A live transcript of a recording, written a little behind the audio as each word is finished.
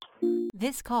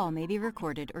This call may be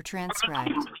recorded or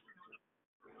transcribed.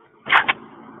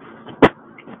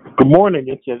 Good morning.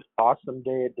 It's an awesome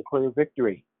day at Declare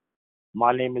Victory.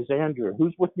 My name is Andrew.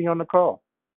 Who's with me on the call?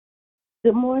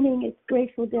 Good morning. It's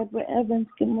Grateful Deborah Evans.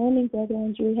 Good morning, Brother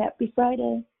Andrew. Happy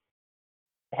Friday.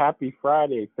 Happy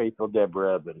Friday, faithful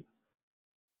Deborah Evans.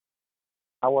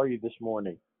 How are you this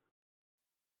morning?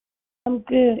 I'm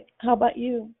good. How about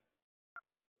you?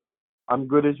 I'm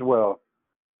good as well.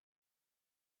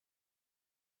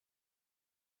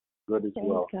 Good as Thank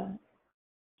well. God.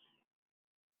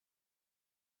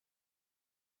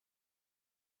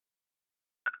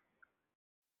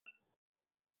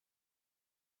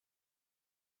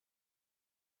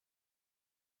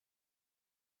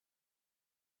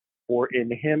 For in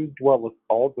him dwelleth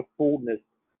all the fullness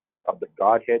of the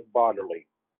Godhead bodily,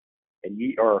 and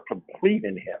ye are complete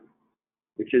in him,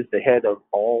 which is the head of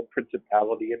all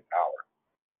principality and power,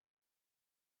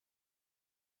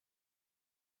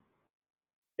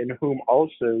 in whom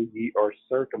also ye are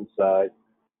circumcised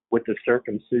with the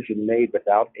circumcision made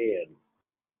without hand,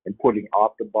 and putting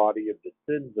off the body of the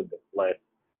sins of the flesh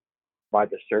by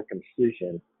the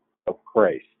circumcision of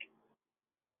Christ,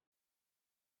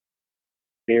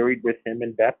 buried with him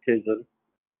in baptism,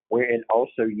 wherein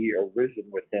also ye are risen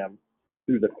with him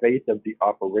through the faith of the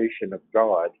operation of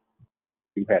God,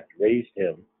 who hath raised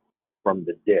him from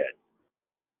the dead.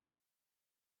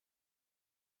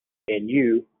 And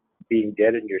you, being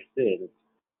dead in your sins,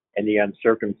 and the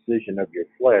uncircumcision of your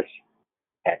flesh,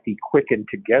 hath he quickened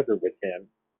together with him,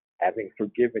 having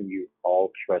forgiven you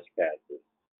all trespasses,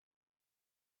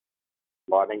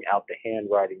 blotting out the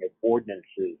handwriting of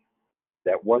ordinances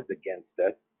that was against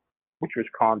us, which was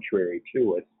contrary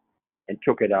to us, and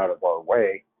took it out of our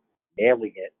way,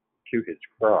 nailing it to his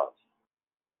cross.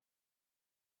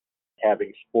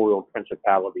 Having spoiled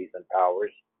principalities and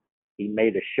powers, he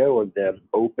made a show of them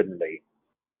openly,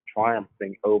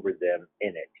 triumphing over them in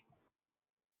it.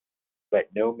 Let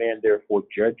no man therefore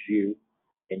judge you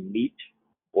in meat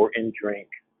or in drink,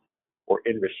 or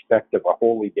in respect of a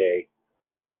holy day,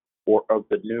 or of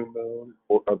the new moon,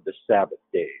 or of the Sabbath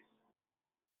days.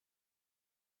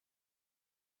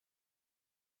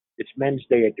 It's Men's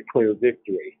Day at Declare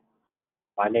Victory.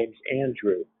 My name's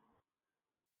Andrew.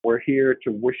 We're here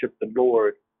to worship the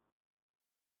Lord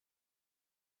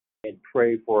and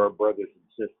pray for our brothers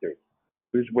and sisters.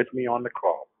 Who's with me on the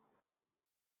call?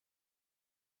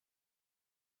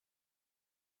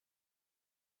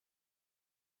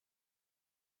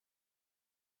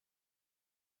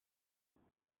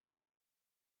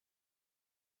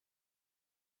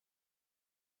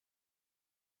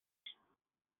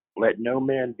 Let no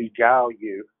man beguile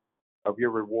you of your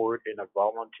reward in a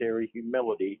voluntary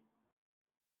humility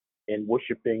in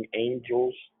worshiping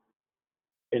angels,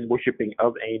 in worshiping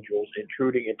of angels,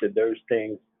 intruding into those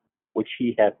things which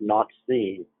he hath not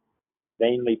seen,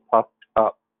 vainly puffed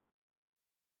up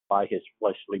by his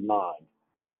fleshly mind,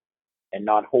 and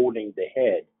not holding the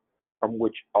head, from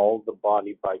which all the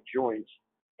body by joints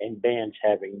and bands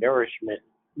having nourishment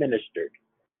ministered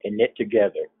and knit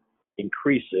together,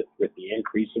 increaseth with the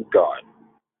increase of God.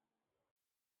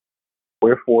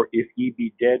 Wherefore, if ye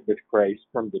be dead with Christ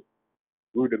from the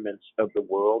rudiments of the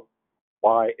world,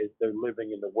 why, as though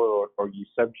living in the world, are ye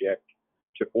subject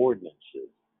to ordinances?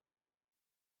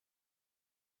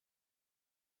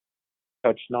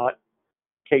 Touch not,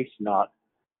 taste not,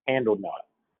 handle not,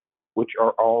 which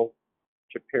are all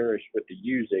to perish with the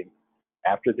using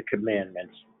after the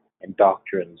commandments and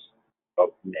doctrines of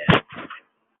men.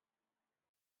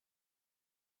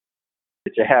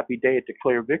 It's a happy day at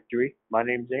Declare Victory. My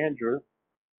name's Andrew.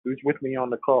 Who's with me on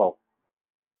the call?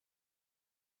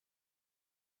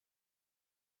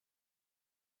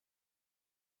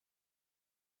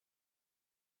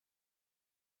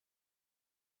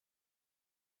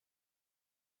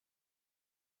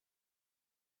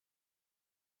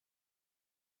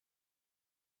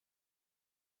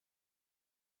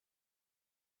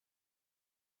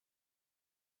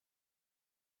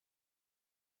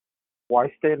 Why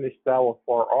standest thou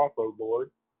afar off, O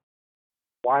Lord?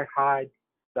 Why hide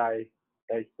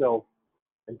thyself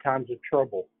in times of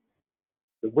trouble?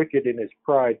 The wicked in his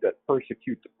pride doth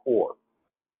persecute the poor.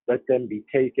 Let them be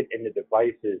taken in the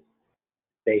devices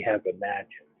they have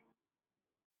imagined.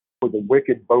 For the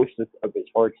wicked boasteth of his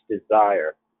heart's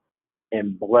desire,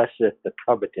 and blesseth the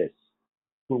covetous,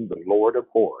 whom the Lord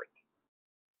abhorreth.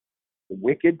 The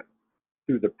wicked,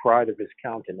 through the pride of his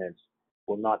countenance,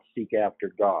 will not seek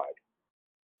after God.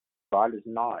 God is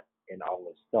not in all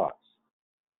his thoughts.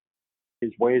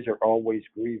 His ways are always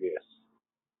grievous.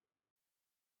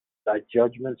 Thy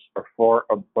judgments are far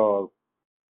above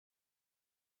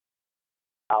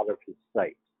out of his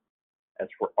sight. As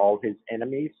for all his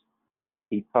enemies,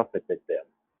 he puffeth at them.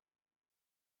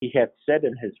 He hath said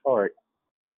in his heart,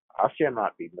 I shall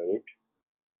not be moved,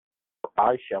 for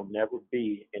I shall never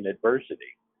be in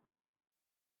adversity.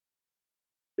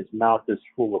 His mouth is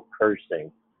full of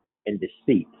cursing and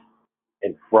deceit,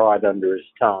 and fraud under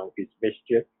his tongue is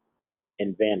mischief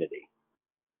and vanity.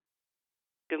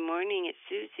 Good morning, it's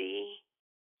Susie.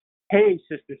 Hey,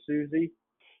 Sister Susie.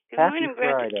 Good Happy morning,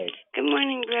 brother. Friday. Good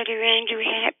morning, Brother Andrew.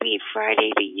 Happy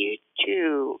Friday to you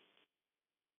too.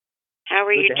 How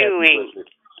are Good you to have you doing? with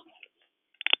us.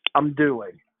 I'm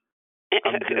doing.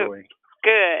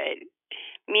 Good.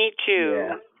 Me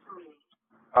too.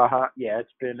 Yeah. Yeah,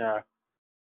 it's been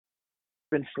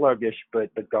sluggish, but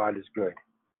God is good.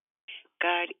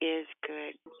 God is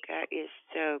good. God is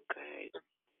so good.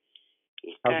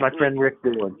 How's my friend Rick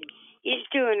doing? He's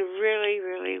doing really,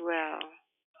 really well.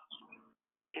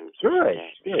 Good.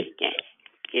 Yeah.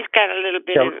 He's got a little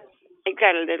bit of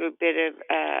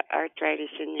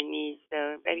arthritis in the knees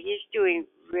though, but he's doing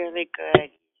really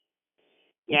good.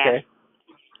 Yeah. Okay.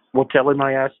 Well, tell him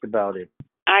I asked about it.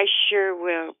 I sure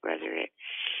will, brother.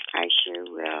 I sure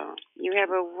will. You have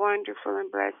a wonderful and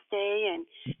blessed day, and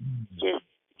just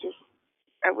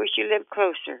I wish you lived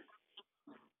closer.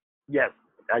 Yes,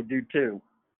 I do too.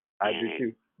 I do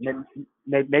too.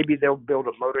 Maybe they'll build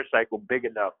a motorcycle big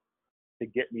enough to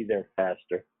get me there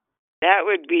faster. That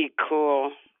would be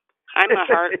cool. I'm a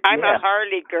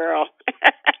Harley girl.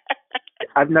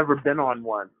 I've never been on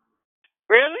one.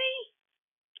 Really?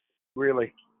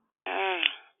 Really.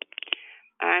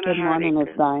 I'm Good a Harley morning, girl.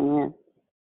 it's Diane.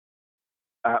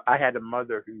 I had a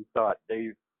mother who thought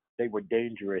they were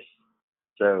dangerous,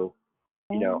 so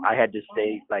I had to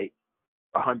stay like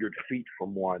 100 feet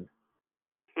from one.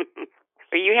 Well,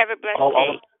 you have a blessed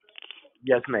day.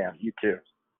 Yes, ma'am. You too.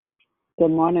 Good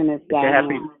morning, it's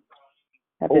Diane.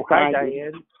 Happy Friday. Friday. Hi,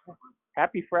 Diane.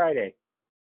 Happy Friday.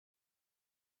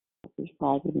 Happy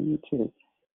Friday to you too.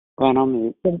 Going on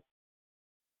mute.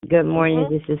 Good morning.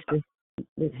 This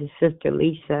is Sister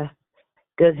Lisa.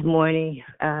 Good morning.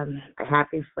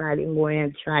 Happy Friday morning.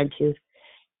 I'm trying to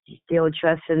still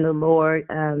trust in the Lord.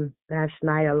 Last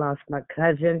night I lost my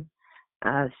cousin.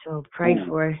 So pray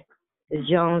for the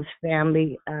Jones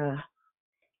family.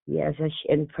 Yes,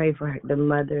 and pray for the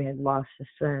mother had lost a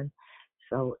son.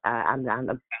 So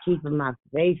I'm keeping my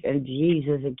faith in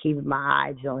Jesus and keeping my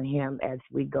eyes on him as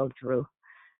we go through.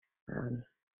 Amen.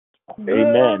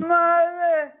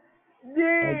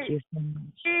 Thank you so much.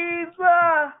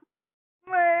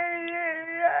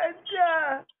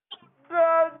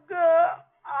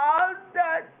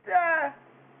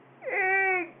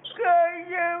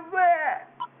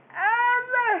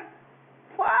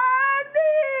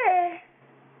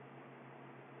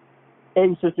 Hey,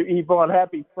 Sister Yvonne,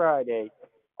 happy Friday.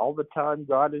 All the time,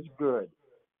 God is good.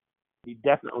 He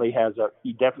definitely has our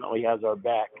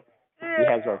back. He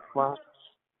has our front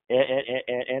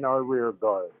and our rear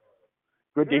guard.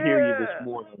 Good to hear you this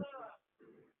morning.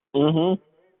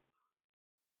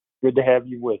 Good to have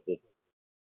you with us.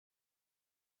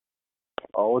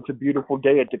 Oh, it's a beautiful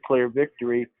day at Declare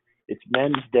Victory. It's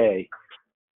Men's Day,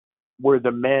 where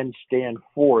the men stand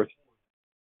forth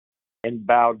and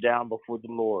bow down before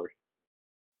the Lord.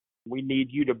 We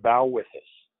need you to bow with us.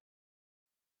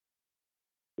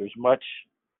 There's much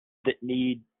that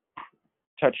need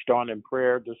touched on in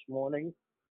prayer this morning,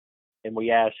 and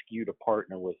we ask you to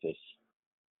partner with us.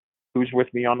 Who's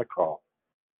with me on the call?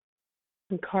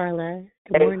 Carla.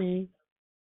 Good morning.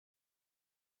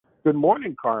 Good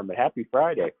morning, Carmen. Happy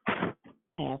Friday.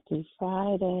 Happy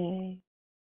Friday.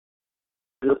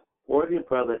 Good morning,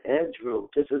 Brother Andrew.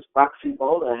 This is Foxy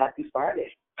Mona. Happy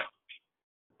Friday.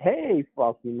 Hey,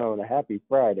 Foxy Mona. Happy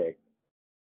Friday.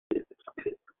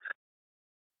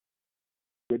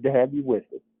 Good to have you with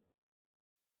us.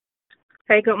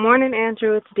 Hey, good morning,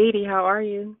 Andrew. It's Dee Dee. How are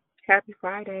you? Happy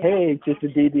Friday. Hey, Sister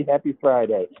Dee Dee. Happy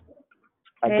Friday.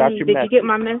 I got your did message. You get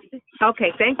my message?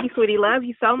 Okay, thank you, sweetie. Love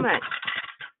you so much.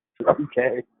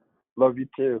 Okay. Love you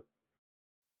too.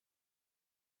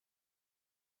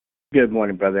 Good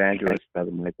morning, Brother Andrew. It's Brother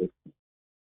Michael.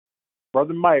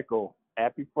 Brother Michael,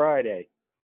 happy Friday.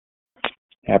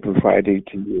 Happy Friday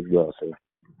to you as well, sir.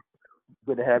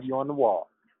 Good to have you on the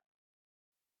wall.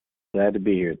 Glad to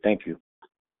be here. Thank you.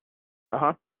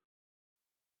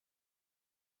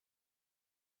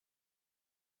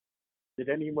 Did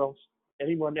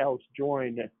anyone else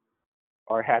join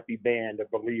our happy band of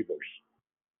believers?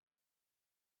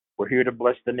 We're here to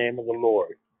bless the name of the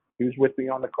Lord. Who's with me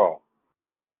on the call?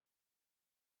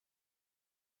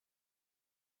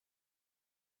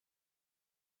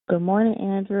 Good morning,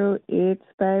 Andrew. It's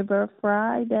Favor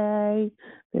Friday.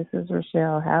 This is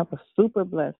Rochelle. Have a super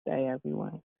blessed day,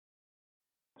 everyone.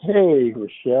 Hey,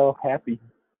 Rochelle. Happy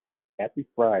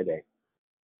Friday.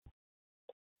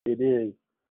 It is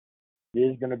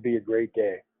going to be a great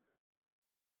day.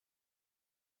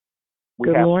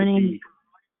 Good morning.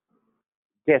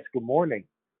 Yes, good morning.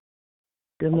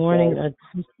 Good morning.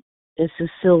 This is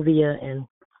Sylvia, and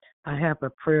I have a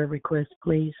prayer request,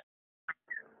 please.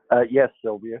 Yes,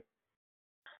 Sylvia.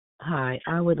 Hi,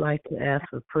 I would like to ask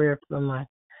for prayer for my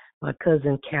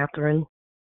cousin Catherine.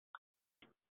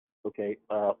 Okay.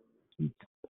 I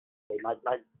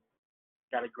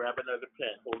gotta grab another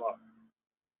pen. Hold on.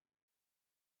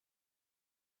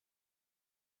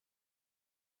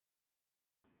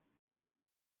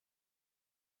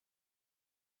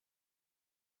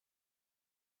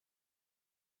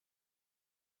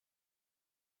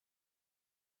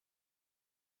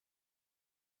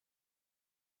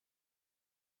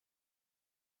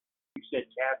 You said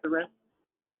Catherine?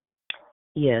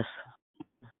 Yes.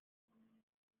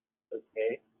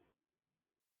 Okay.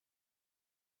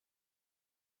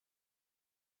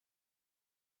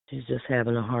 She's just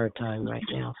having a hard time right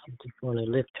now, so I just want to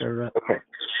lift her up. Okay.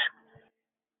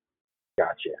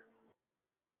 Gotcha.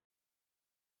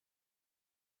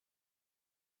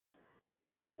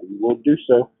 We will do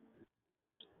so.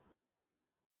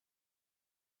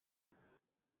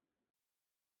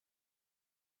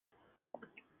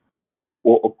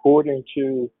 Well, according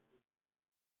to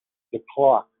the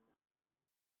clock,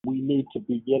 we need to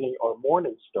be getting our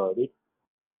morning started.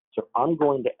 So I'm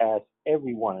going to ask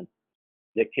everyone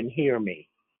that can hear me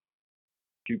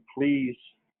to please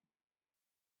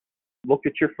look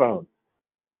at your phone.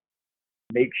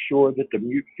 Make sure that the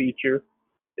mute feature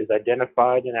is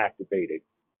identified and activated,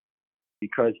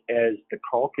 because as the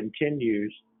call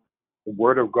continues, the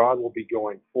word of God will be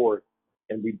going forth,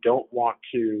 and we don't want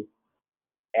to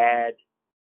add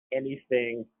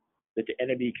anything that the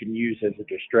enemy can use as a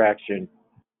distraction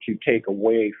to take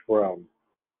away from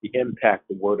the impact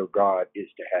the word of God is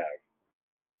to have.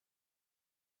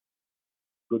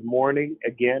 Good morning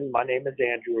again. My name is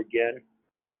Andrew again.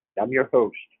 I'm your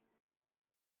host.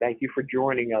 Thank you for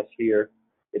joining us here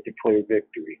at Declare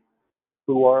Victory.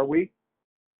 Who are we?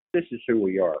 This is who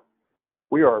we are.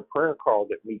 We are a prayer call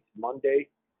that meets Monday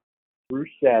through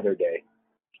Saturday,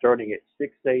 starting at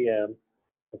 6 a.m.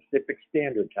 Pacific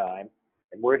Standard Time,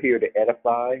 and we're here to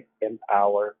edify,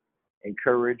 empower,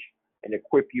 encourage, and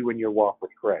equip you in your walk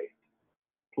with Christ.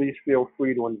 Please feel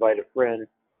free to invite a friend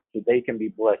so they can be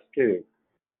blessed too.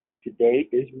 Today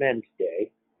is Men's Day,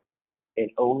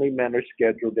 and only men are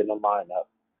scheduled in a lineup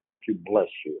to bless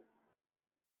you.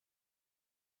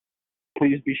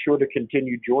 Please be sure to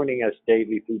continue joining us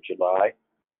daily through July.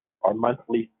 Our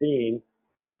monthly theme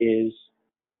is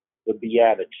the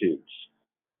Beatitudes.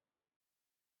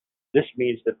 This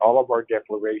means that all of our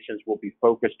declarations will be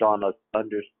focused on us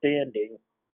understanding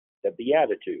the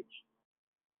Beatitudes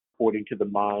according to the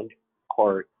mind,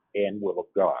 heart, and will of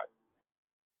God.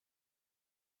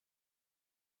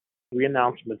 3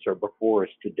 announcements are before us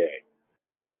today.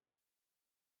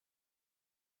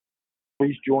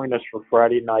 Please join us for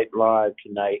Friday Night Live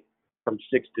tonight from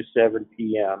 6 to 7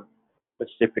 p.m.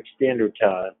 Pacific Standard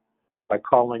Time by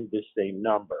calling this same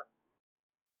number.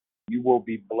 You will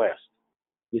be blessed.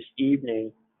 This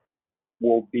evening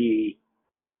will be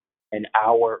an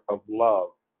hour of love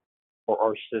for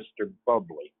our sister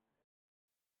Bubbly.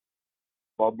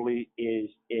 Bubbly is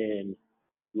in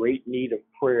great need of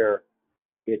prayer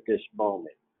at this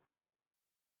moment.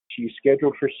 She's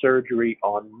scheduled for surgery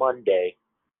on Monday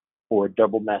for a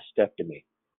double mastectomy.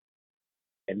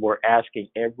 And we're asking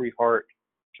every heart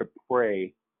to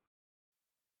pray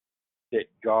that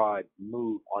God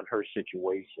move on her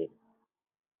situation.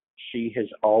 She has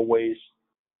always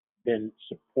been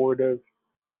supportive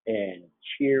and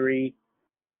cheery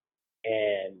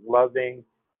and loving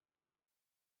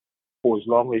for as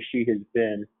long as she has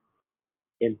been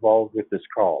involved with this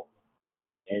call.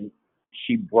 And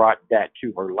she brought that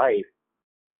to her life,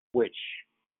 which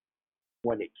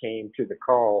when it came to the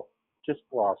call just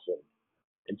blossomed.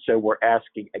 And so we're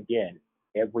asking again,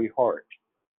 every heart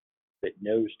that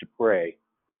knows to pray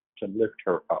to lift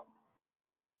her up.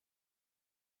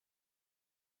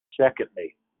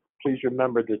 Secondly, please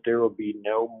remember that there will be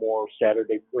no more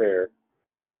Saturday prayer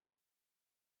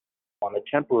on a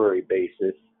temporary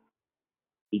basis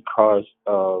because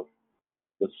of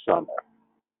the summer.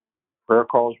 Prayer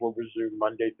calls will resume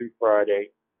Monday through Friday,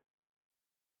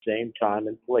 same time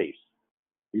and place.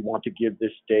 We want to give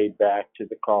this day back to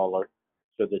the caller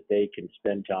so that they can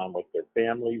spend time with their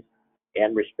families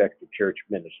and respective church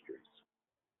ministries.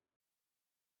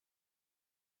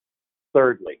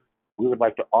 Thirdly, we would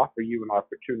like to offer you an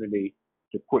opportunity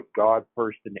to put God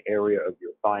first in the area of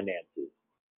your finances.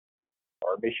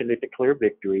 Our mission at Declare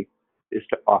Victory is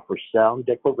to offer sound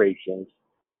declarations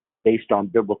based on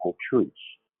biblical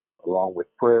truths, along with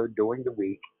prayer during the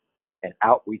week and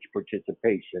outreach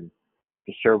participation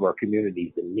to serve our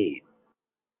communities in need.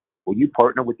 Will you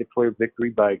partner with Declare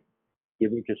Victory by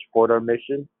giving to support our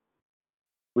mission?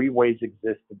 3 ways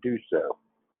exist to do so.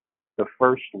 The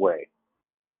first way,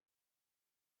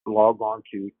 log on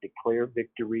to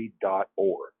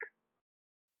declarevictory.org.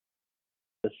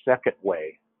 The second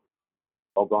way,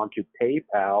 log on to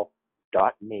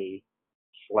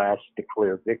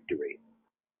paypal.me/declarevictory.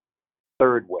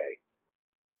 Third way,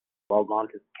 log on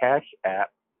to Cash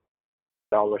App,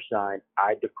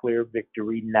 $I declare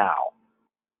victory now.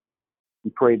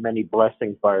 We pray many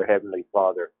blessings by our Heavenly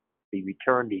Father be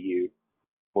returned to you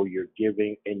for your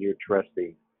giving and your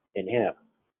trusting in Him.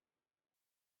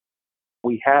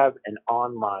 We have an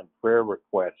online prayer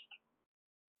request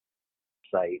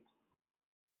site,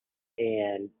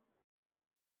 and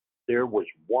there was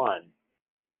one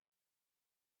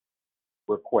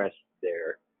request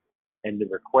there, and the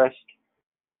request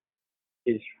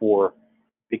is for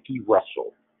Vicki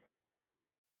Russell.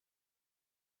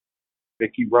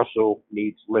 Vicki Russell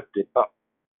needs lifted up.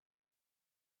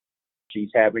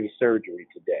 She's having surgery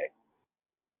today.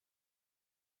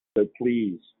 So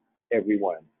please,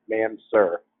 everyone, ma'am,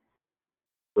 sir,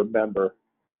 remember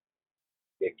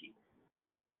Vicki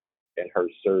and her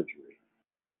surgery.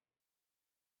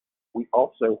 We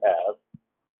also have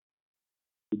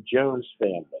the Jones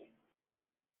family.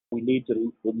 We need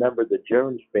to remember the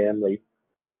Jones family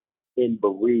in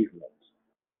bereavement.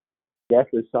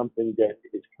 Death is something that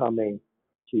is coming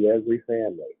to every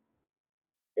family.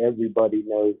 Everybody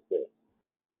knows this.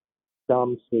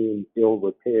 Some seem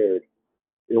ill-prepared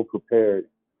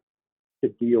to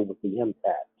deal with the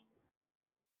impact.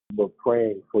 We're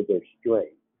praying for their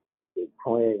strength. We're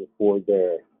praying for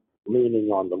their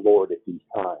leaning on the Lord at these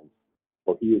times,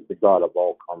 for He is the God of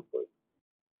all comfort.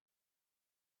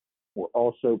 We're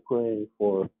also praying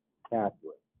for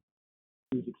Catherine,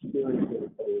 who's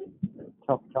experiencing a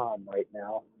tough time right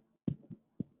now,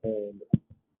 and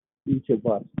each of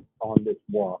us on this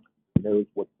walk knows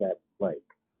what that's like.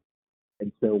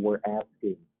 And so we're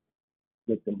asking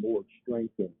that the Lord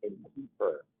strengthen and keep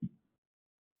her,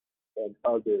 and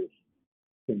others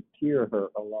can cheer her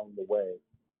along the way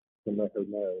to let her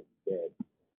know that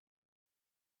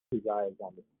His eye is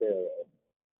on the sparrow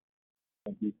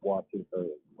and He's watching her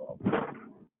as well.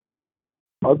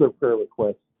 Other prayer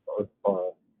requests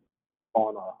are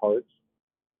on our hearts.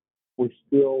 We're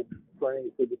still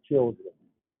praying for the children,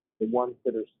 the ones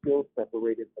that are still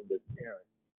separated from their parents,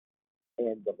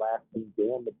 and the lasting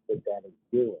damage that that is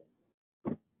doing.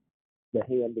 The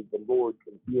hand of the Lord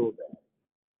can heal that.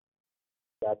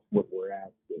 That's what we're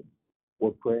asking.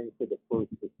 We're praying for the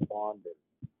first responders.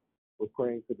 We're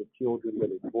praying for the children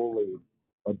that are bullied,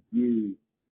 abused,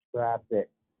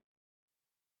 trafficked,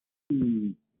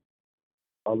 teased,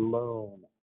 alone,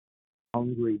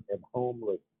 hungry and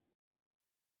homeless,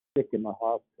 sick in the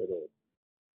hospital,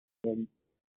 and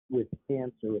with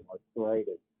cancer and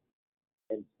arthritis,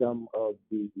 and some of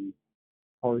the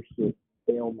harshest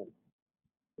ailments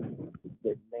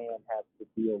that man has to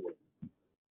deal with.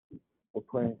 We're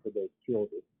praying for those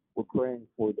children. We're praying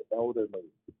for the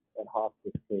elderly and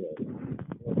hospice care.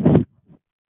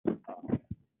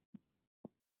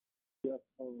 Just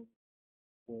homes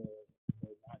where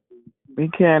they're not being We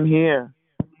can't hear.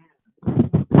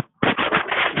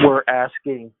 We're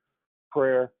asking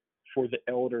prayer for the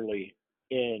elderly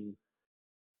in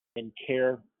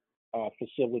care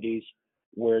facilities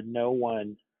where no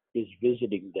one is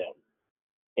visiting them,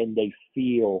 and they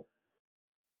feel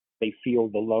the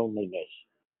loneliness.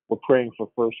 We're praying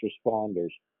for first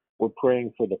responders. We're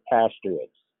praying for the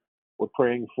pastorates. We're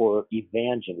praying for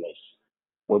evangelists.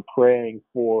 We're praying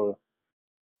for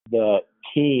the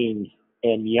teens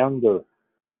and younger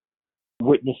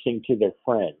witnessing to their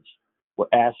friends. We're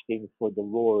asking for the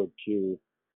Lord to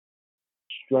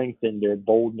strengthen their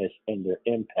boldness and their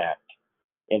impact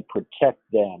and protect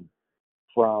them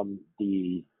from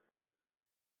the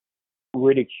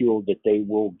ridicule that they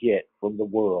will get from the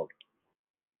world.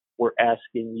 We're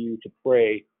asking you to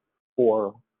pray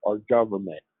for our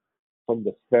government, from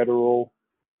the federal,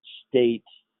 state,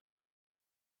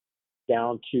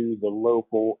 down to the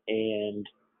local and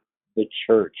the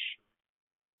church.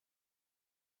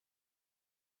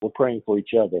 We're praying for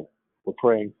each other. We're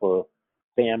praying for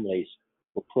families.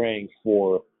 We're praying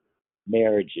for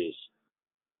marriages.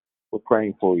 We're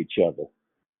praying for each other.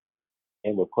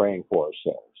 And we're praying for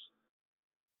ourselves.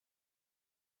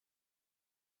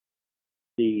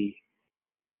 The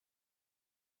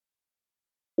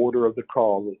order of the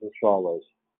call is as follows.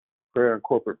 Prayer and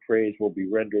corporate praise will be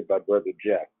rendered by Brother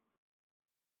Jeff.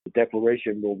 The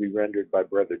declaration will be rendered by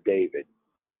Brother David.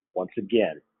 Once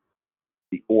again,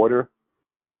 the order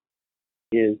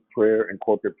is prayer and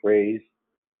corporate praise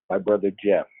by Brother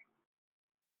Jeff.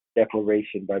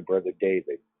 Declaration by Brother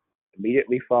David.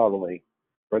 Immediately following,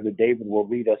 Brother David will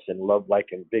lead us in love, light,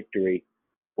 and victory,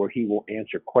 where he will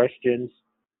answer questions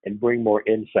and bring more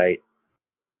insight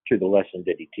to the lesson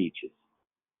that he teaches.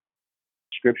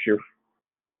 Scripture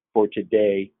for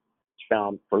today is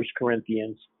found 1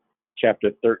 Corinthians chapter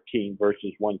 13,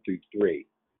 verses 1 through 3.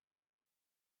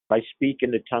 If I speak in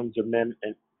the tongues of men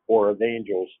or of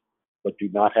angels, but do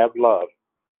not have love,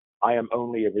 I am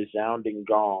only a resounding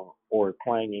gong or a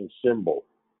clanging cymbal.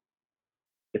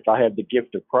 If I have the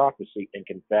gift of prophecy and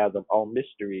can fathom all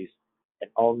mysteries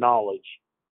and all knowledge,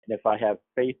 and if I have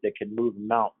faith that can move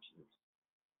mountains,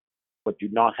 but do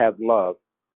not have love,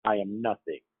 I am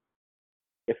nothing.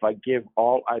 If I give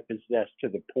all I possess to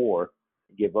the poor,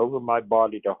 and give over my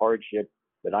body to hardship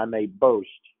that I may boast,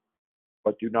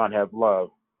 but do not have love,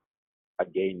 I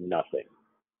gain nothing.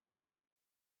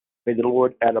 May the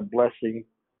Lord add a blessing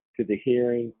to the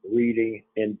hearing, reading,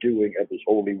 and doing of his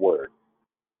holy word.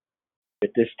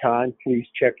 At this time, please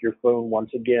check your phone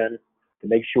once again to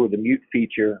make sure the mute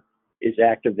feature is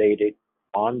activated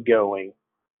ongoing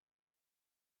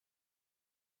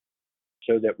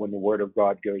so that when the word of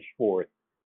God goes forth,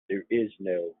 there is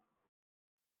no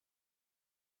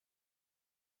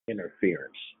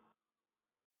interference.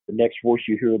 The next voice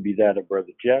you hear will be that of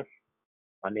Brother Jeff.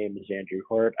 My name is Andrew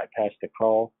Hart. I pass the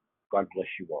call. God bless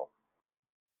you all.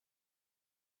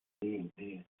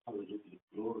 Amen. Hallelujah.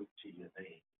 Glory to your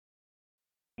name.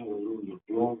 Hallelujah.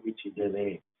 Glory to your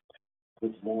name.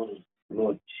 Good morning,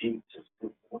 Lord Jesus.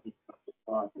 Good morning,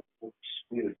 Father, Holy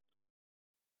Spirit.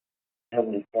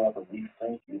 Heavenly Father, we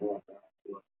thank you, Lord God,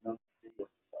 for another day of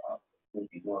the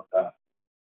opportunity, Lord God,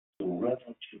 to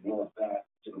reverence you, Lord God,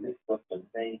 to lift up the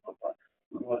name of our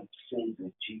Lord and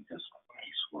Savior Jesus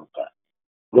Christ, Lord God.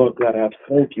 Lord God, I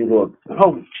thank you, Lord.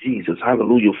 Oh, Jesus,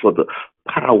 hallelujah, for the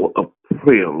power of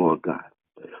prayer, Lord God.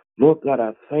 Lord God,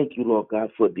 I thank you, Lord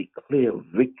God, for declare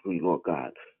victory, Lord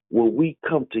God. When we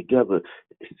come together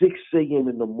at 6 a.m.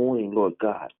 in the morning, Lord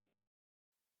God,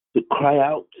 to cry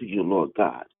out to you, Lord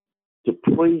God, to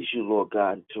praise you, Lord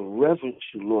God, to reverence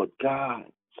you, Lord God,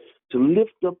 to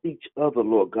lift up each other,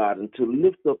 Lord God, and to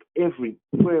lift up every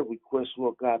prayer request,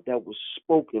 Lord God, that was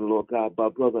spoken, Lord God, by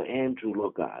Brother Andrew,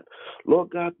 Lord God. Lord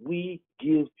God, we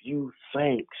give you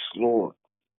thanks, Lord.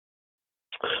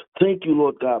 Thank you,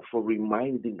 Lord God, for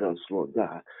reminding us, Lord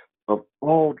God, of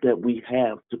all that we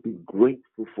have to be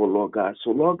grateful for, Lord God.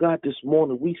 So, Lord God, this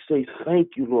morning we say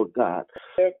thank you, Lord God,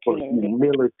 for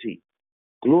humility.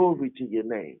 Glory to your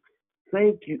name.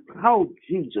 Thank you. Oh,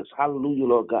 Jesus. Hallelujah,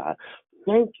 Lord God.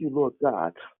 Thank you, Lord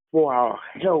God, for our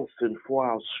health and for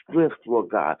our strength, Lord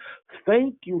God.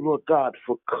 Thank you, Lord God,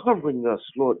 for covering us,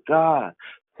 Lord God.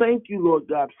 Thank you, Lord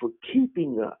God, for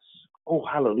keeping us. Oh,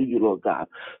 hallelujah, Lord God.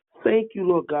 Thank you,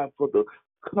 Lord God, for the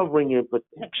covering and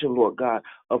protection, Lord God,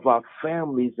 of our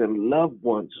families and loved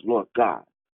ones, Lord God.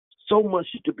 So much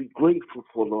to be grateful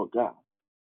for, Lord God.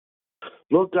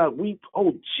 Lord God,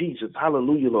 oh Jesus,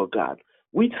 hallelujah, Lord God.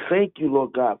 We thank you,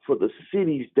 Lord God, for the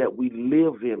cities that we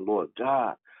live in, Lord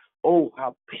God. Oh,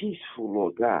 how peaceful,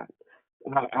 Lord God.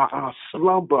 Our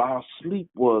slumber, our sleep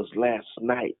was last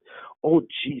night. Oh,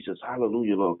 Jesus,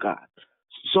 hallelujah, Lord God.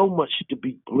 So much to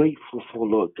be grateful for,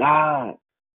 Lord God.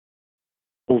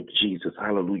 Oh, Jesus,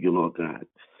 hallelujah, Lord God.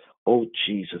 Oh,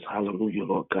 Jesus, hallelujah,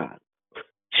 Lord God.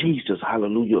 Jesus,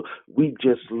 hallelujah. We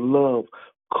just love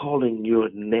calling your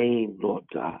name, Lord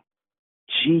God.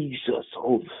 Jesus,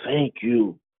 oh, thank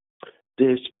you.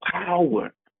 There's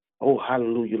power. Oh,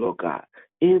 hallelujah, Lord God.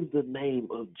 In the name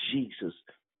of Jesus.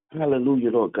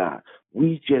 Hallelujah, Lord God.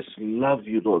 We just love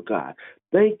you, Lord God.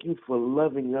 Thank you for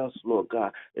loving us, Lord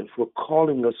God, and for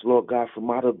calling us, Lord God,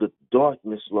 from out of the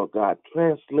darkness, Lord God,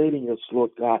 translating us,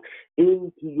 Lord God,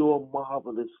 into your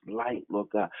marvelous light, Lord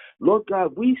God. Lord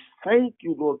God, we thank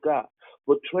you, Lord God,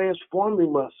 for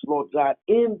transforming us, Lord God,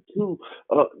 into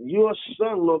your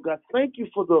Son, Lord God. Thank you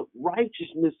for the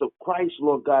righteousness of Christ,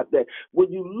 Lord God, that when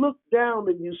you look down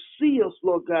and you see us,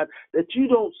 Lord God, that you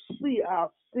don't see our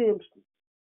sins.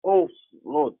 Oh,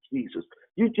 Lord Jesus,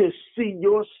 you just see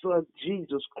your Son,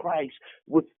 Jesus Christ,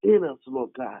 within us, Lord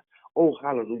God. Oh,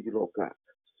 hallelujah, Lord God.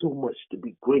 So much to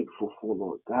be grateful for,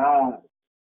 Lord God.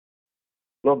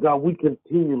 Lord God, we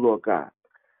continue, Lord God,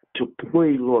 to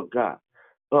pray, Lord God,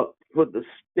 for the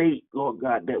state, Lord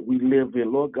God, that we live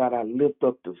in. Lord God, I lift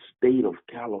up the state of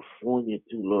California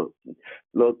to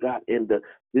Lord God, in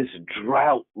this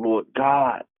drought, Lord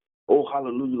God. Oh,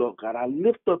 hallelujah, Lord God. I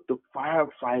lift up the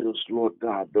firefighters, Lord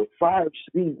God. The fire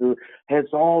season has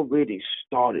already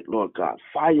started, Lord God.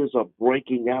 Fires are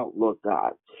breaking out, Lord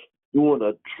God, during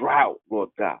a drought, Lord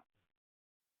God.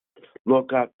 Lord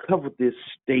God, cover this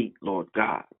state, Lord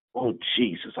God. Oh,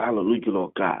 Jesus, hallelujah,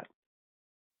 Lord God.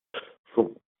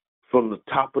 From the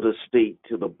top of the state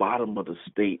to the bottom of the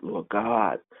state, Lord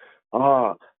God.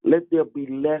 Let there be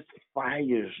less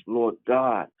fires, Lord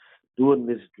God, during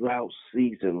this drought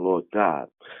season, Lord God.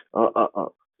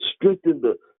 Strengthen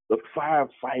the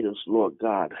firefighters, Lord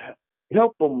God.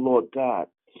 Help them, Lord God,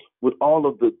 with all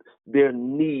of their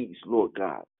needs, Lord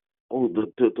God. Oh,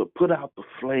 to put out the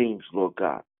flames, Lord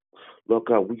God. Lord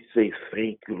God, we say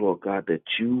thank you, Lord God, that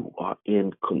you are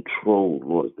in control,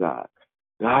 Lord God.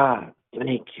 God,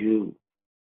 thank you.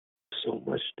 So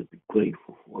much to be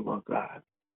grateful for, Lord God.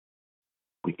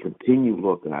 We continue,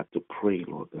 Lord God, to pray,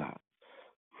 Lord God,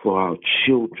 for our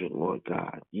children, Lord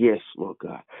God. Yes, Lord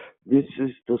God. This is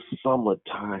the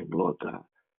summertime, Lord God.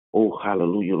 Oh,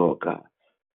 hallelujah, Lord God.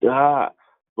 God,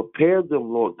 prepare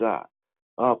them, Lord God.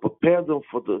 Prepare them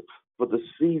for the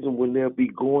season when they'll be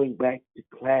going back to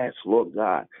class, Lord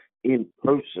God, in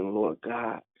person, Lord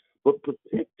God. But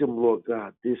protect them, Lord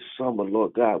God, this summer,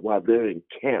 Lord God, while they're in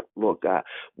camp, Lord God,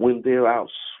 when they're out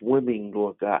swimming,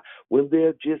 Lord God, when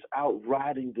they're just out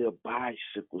riding their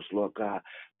bicycles, Lord God.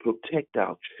 Protect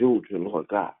our children, Lord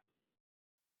God.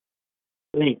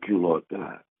 Thank you, Lord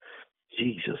God.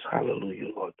 Jesus, hallelujah,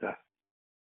 Lord God.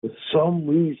 For some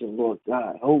reason, Lord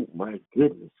God, oh my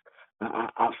goodness,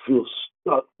 I feel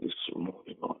stuck this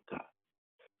morning, Lord God.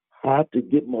 I have to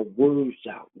get my words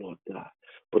out, Lord God.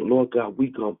 But Lord God,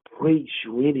 we're going to praise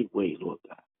you anyway, Lord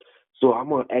God. So I'm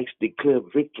going to ask Declare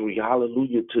Victory,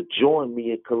 hallelujah, to join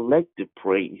me in collective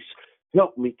praise.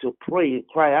 Help me to pray and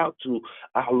cry out to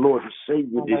our Lord and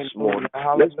Savior this morning.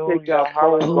 Let's take our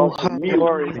phones off the mute.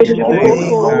 Glory to your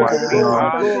name, Lord.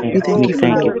 We thank you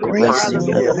for your grace and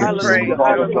your mercy.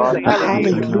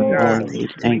 Hallelujah.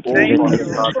 Thank you Thank for you, this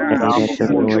Lord day God, that the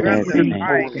for Lord has breath of made.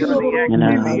 life And I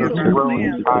in will our rejoice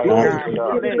limbs, Lord and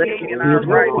God, in our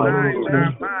right mind, with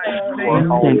our minds.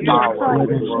 Thank thank you, you Lord. for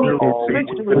the spirit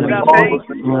Thank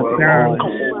you, Lord, Lord for God.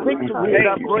 all that Thank you,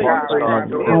 God, for our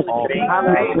limbs being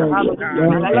able, Lord God,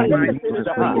 we in the thank mighty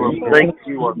you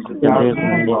name for of your Jesus. delivering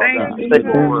us, Thank God. you for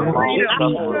your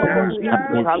freedom, Lord God, I pray in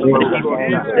that the mighty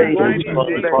name of Lord,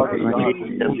 Jesus. that you lead us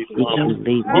wherever you teach us,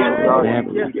 Thank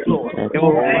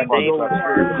you, Lord,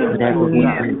 whatever for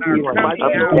we being do, our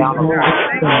comfort, Lord God.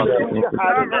 Thank you for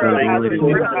covering us whether with it the is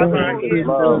roof of our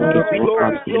head to the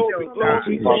it's soles of our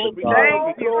feet, positive oh or God.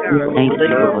 negative. Thank you, God. Thank you,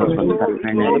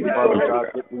 Lord, for covering us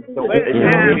Let it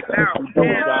still with cast us, out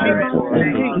fear in so the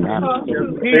that we name can of have Jesus. a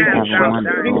Cast out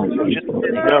wonderful and peaceful diabetes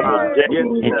in day. the name of That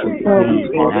Jesus. you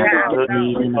breathe and I Cast out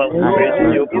breathe in a glory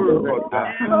positive Lord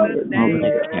God, in the over name the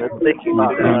of camp. Jesus. We thank you, We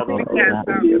Lord cast God, out Lord, that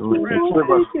depression you in the heal them,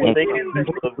 name of Lord, that Jesus. they take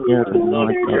blood, Cast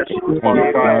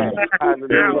out heart disease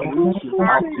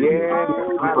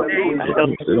in the name of his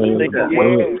legs, Jesus.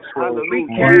 foot, We and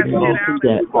cast it out. We that cast it out.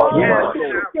 that spirit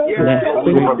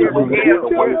This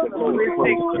Lord,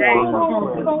 egoistic thing in the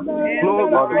mighty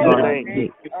name of your name,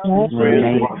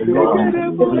 Jesus. God.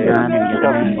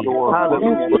 We honor your name.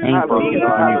 Thank you for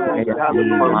being greater than you are, Lord. And that you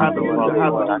are not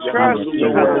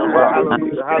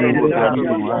greater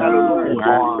than you are. We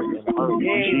honor you.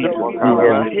 We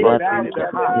will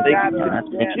love you.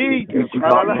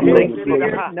 I thank you for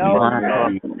No, honor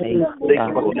and faith,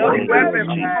 God. no weapon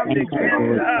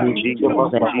formed Thank you, against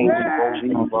Lord us Jesus,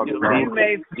 that you we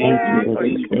may thank you form that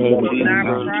you but said will in your not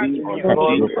word prosper. that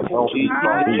you will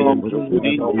continue to be able to do Hallelujah.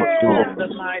 what you do. In the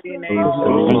mighty name So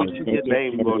of thank you Jesus.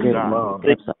 that your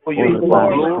steps are ordered by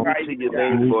the Lord. Christ God.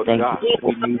 And we thank you for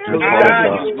Jesus.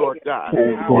 Hallelujah. We thank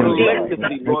you for Hallelujah. the day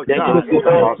that you have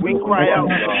made.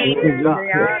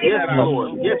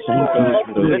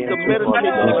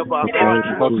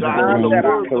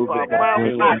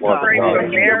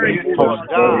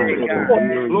 I pray for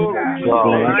marriage,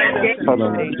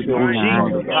 Lord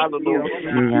God.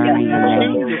 We honor your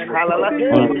name.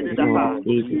 Thank you, Lord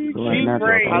Jesus, for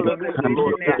another day to come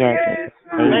together to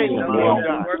praise your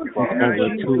name. You said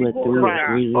where two or three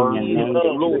agree in your name,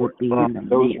 that you would be in the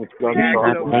midst.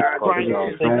 I thank you for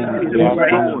your throne.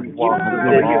 Yes,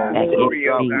 only you can look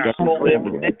at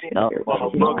everything that is in it.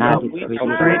 So I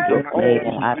decree it and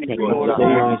declare, I take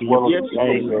authority of the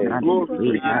days, and I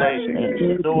decree,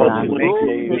 and I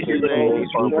declare,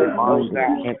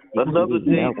 God, Another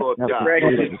day, Lord God.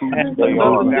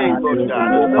 Another day, Lord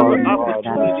God. Another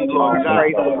opportunity Lord God,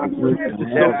 to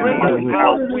surrender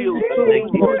our will to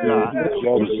you, Lord God,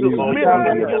 to submit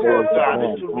to you, Lord God,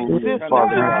 and to resist the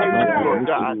temptation, Lord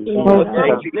God. Another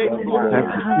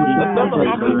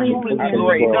opportunity,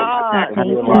 Lord God, to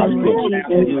make witness to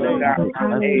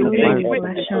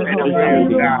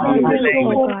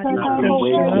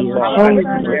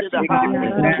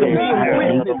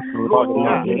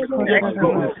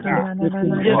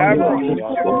Lord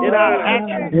God, in our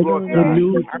actions, Lord God,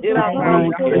 in our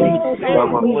conversations,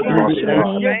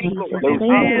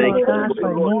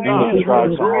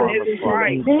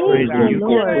 Thank you,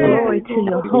 Lord. Glory to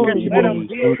your holy name.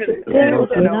 There is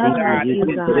none like you,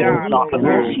 God. We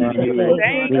bless you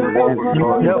today.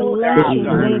 We bless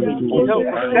your name. We give you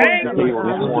praise, Lord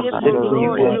God. We give you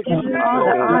glory. We give you all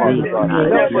the honor, God.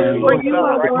 For you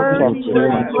are worthy,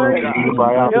 worthy.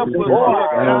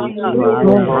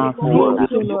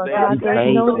 Thank you, Lord God.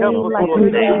 There's no name like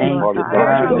your name, Lord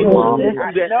God.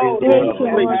 Thank you,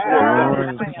 Lord God.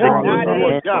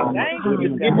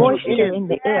 Moisture in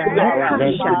the air.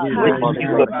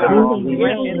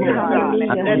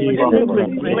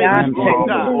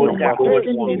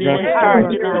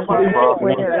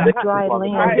 Where there is dry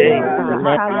land,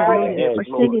 hallelujah, for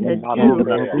sending the dew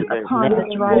upon the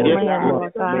dry land,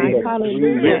 Lord God,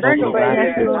 hallelujah.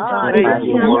 Yes, Lord God, we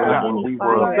cancel any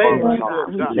fire,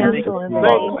 we cancel in the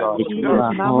name of Jesus,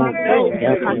 Mama, oh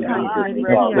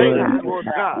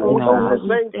God,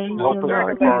 we thank you,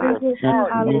 Lord God,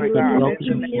 hallelujah, that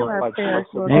you hear our prayers,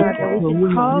 Lord God, that we can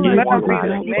call on you, God,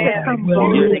 you said come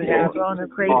boldly to the throne of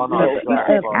grace, you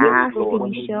said ask and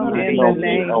you shall receive,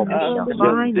 and you shall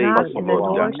find, knock and the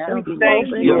door shall be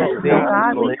open, Lord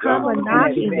God, we come a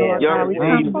knocking, Lord God, we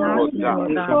come knocking,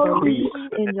 Lord God, believing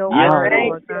in your word,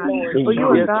 Lord God, for you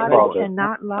are God that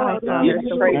cannot lie, Father,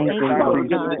 so we thank you, Lord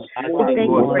God, we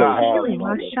thank you for healing,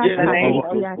 we thank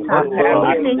you for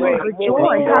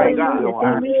joy,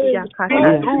 hallelujah, we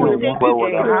thank you for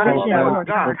provision, Lord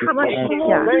God, we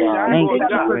thank you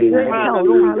for good health,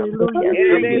 hallelujah,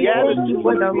 we thank you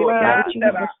for the love that you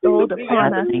have bestowed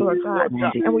upon us, Lord God,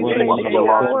 and we pray that you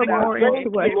pour more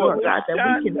into us, Lord God, that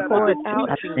we can pour it out,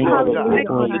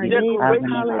 hallelujah, on our neighbors,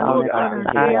 hallelujah, on our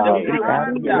families,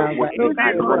 hallelujah, Lord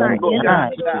God, on our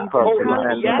enemies,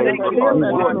 hallelujah, fill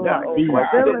us, Lord,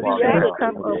 fill us till the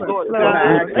cup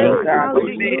overflows,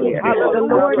 hallelujah, the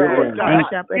Lord is our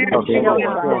shepherd, and we shall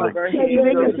not want. You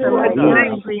make us to lie down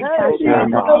in green pastures,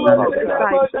 and the angels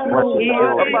beside us,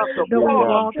 though we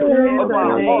walk through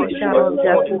the shadow of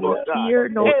death, we will fear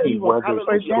no evil,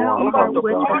 for thou art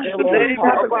with us. You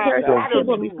have prepared a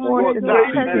table before us in the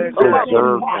presence of our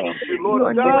enemies. You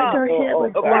anoint our head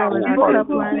with oil, and our cup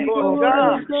runneth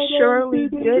over. Surely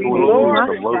goodness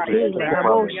and mercy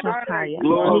shall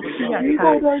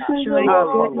follow us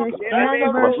all the days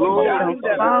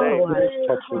of our life,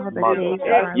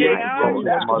 and we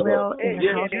will dwell in the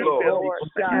house of the Lord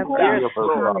forever.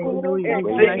 Hallelujah.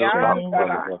 We bless your name,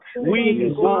 God. We give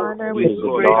you honor, we give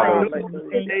you praise, and we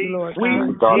thank you, Lord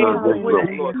God. Hallelujah.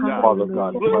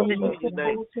 Hallelujah.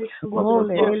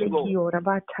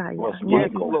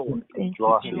 Thank you,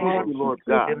 Lord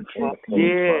God.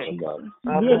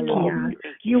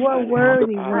 You are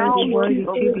worthy, worthy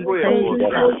to be praised,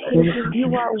 God.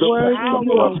 You are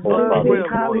worthy,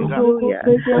 hallelujah.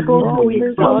 Oh, we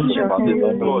exalt your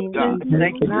holy name,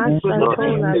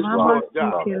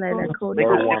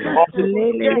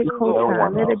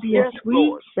 let it be a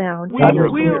sweet sound to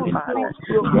your ear, Father.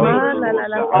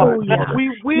 We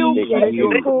will keep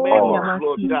your commandments,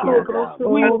 Lord God.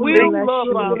 We will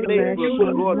love our neighbors,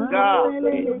 Lord God.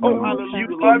 Oh,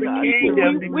 hallelujah, Lord God.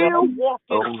 We will walk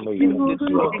in peace,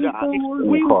 Lord God.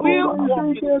 We will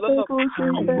walk in love.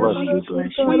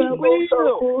 We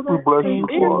will.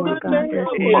 Thank you, Lord God. There's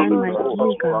none like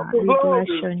you, God. We bless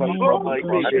your name. We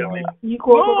bless your name.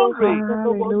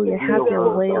 Hallelujah. Have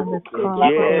your way on this call,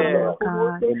 Lord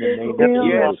God.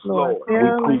 Fill us, Lord.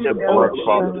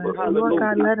 Lord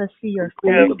God, let us see your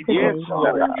face today,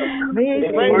 Lord.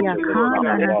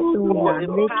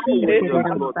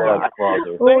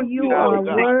 Oh, you are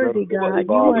worthy, God.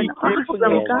 You are an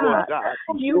awesome God.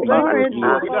 You are an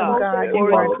awesome God.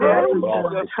 You are an awesome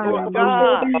God.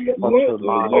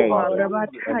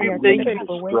 Hallelujah. Thank you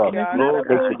for waking us up.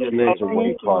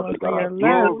 Thank you, Lord, for your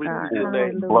love, God.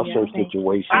 Hallelujah. Bless our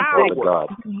situation, Father God.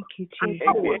 Thank you, Jesus.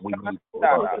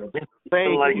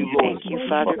 Thank you,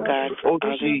 Father God, for all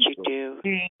that you do.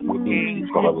 We need you,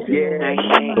 Father.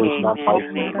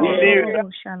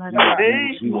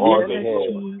 You are the head.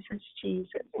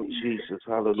 Jesus,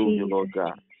 hallelujah, Lord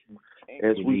God.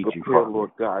 As we prepare,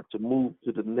 Lord God, to move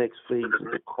to the next phase of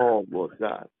the call, Lord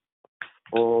God.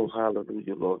 Oh,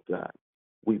 hallelujah, Lord God.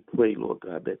 We pray, Lord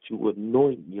God, that you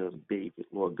anoint young David,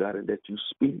 Lord God, and that you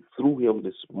speak through him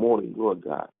this morning, Lord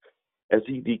God, as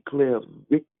he declares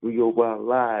victory over our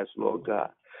lives, Lord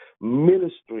God,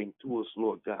 ministering to us,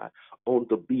 Lord God, on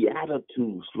the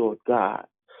Beatitudes, Lord God.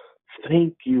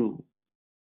 Thank you.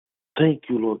 Thank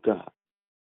you, Lord God.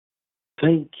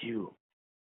 Thank you.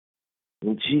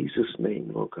 In Jesus'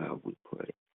 name, Lord God, we pray.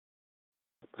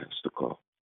 Pastor Carl.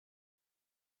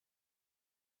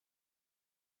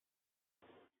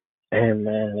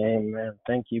 Amen, amen.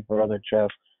 Thank you, Brother Jeff.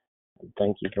 And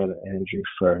thank you, Brother Andrew,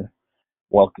 for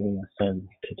welcoming us in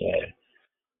today.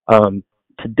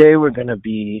 Today we're going to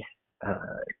be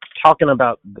talking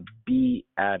about the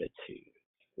Beatitudes.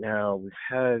 Now, we've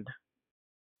had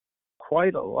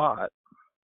quite a lot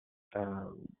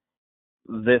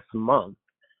this month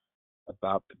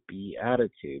about the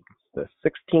Beatitudes. The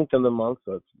 16th of the month,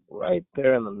 so it's right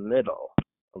there in the middle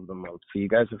of the month. So you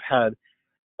guys have had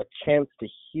a chance to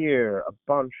hear a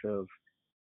bunch of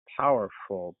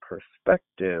powerful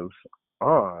perspectives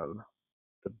on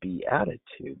the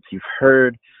Beatitudes. You've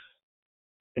heard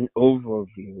an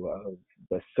overview of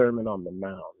the Sermon on the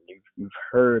Mount. You've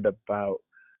heard about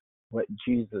what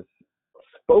Jesus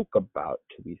spoke about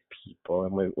to these people,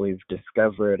 and we've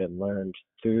discovered and learned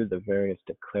through the various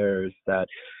declares that,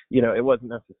 it wasn't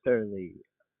necessarily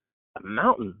a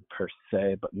mountain per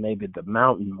se, but maybe the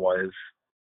mountain was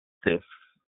this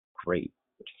great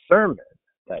sermon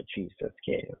that Jesus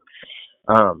gave.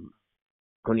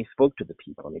 When he spoke to the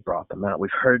people and he brought them out,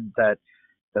 we've heard that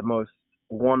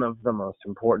one of the most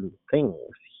important things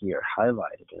here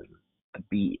highlighted in the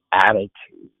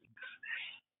Beatitudes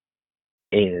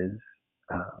is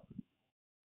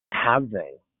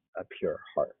having a pure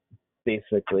heart.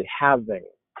 Basically, having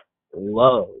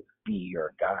love be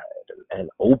your guide and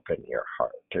open your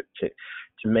heart to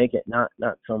make it not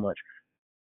so much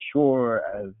pure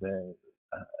as in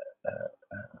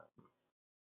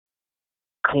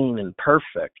clean and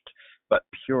perfect, but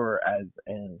pure as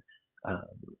in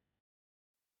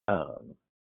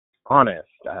honest.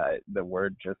 The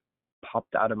word just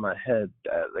popped out of my head.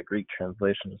 The Greek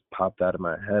translation just popped out of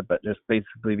my head, but just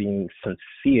basically being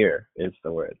sincere is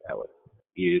the word that was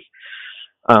used.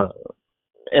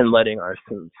 And letting our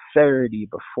sincerity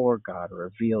before God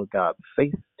reveal God's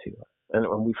face to us.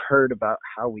 And we've heard about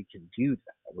how we can do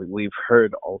that. We've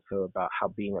heard also about how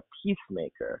being a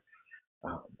peacemaker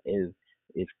is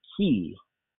key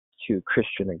to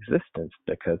Christian existence,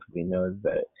 because we know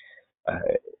that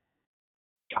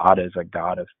God is a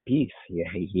God of peace.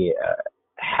 He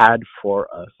had for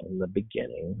us in the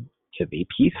beginning to be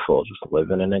peaceful, just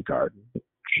living in a garden,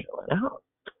 chilling out.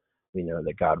 We know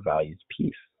that God values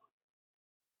peace.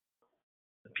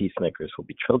 The peacemakers will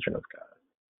be children of God.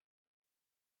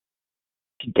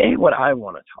 Today, what I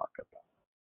want to talk about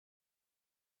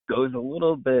goes a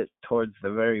little bit towards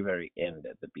the very, very end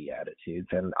of the Beatitudes,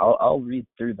 and I'll read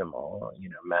through them all.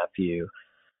 Matthew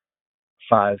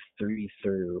 5:3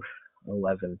 through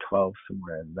 11:12,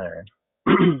 somewhere in there.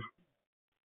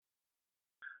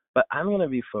 But I'm going to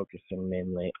be focusing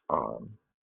mainly on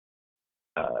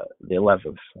the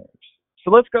 11th verse.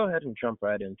 So let's go ahead and jump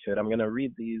right into it. I'm going to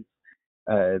read these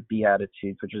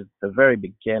Beatitudes, which is the very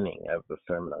beginning of the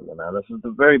Sermon on the Mount. This is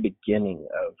the very beginning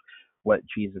of what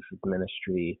Jesus'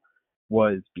 ministry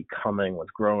was becoming, was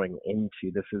growing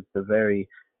into. This is the very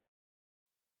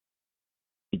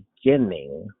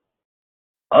beginning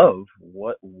of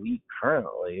what we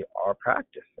currently are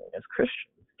practicing as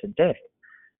Christians today.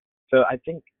 So I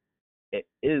think it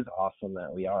is awesome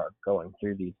that we are going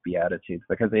through these Beatitudes,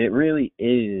 because it really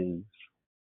is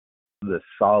the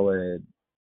solid,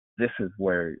 this is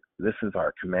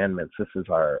our commandments, this is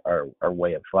our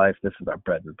way of life, this is our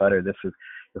bread and butter, this is,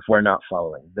 if we're not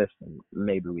following this, then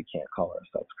maybe we can't call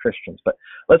ourselves Christians. But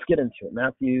let's get into it.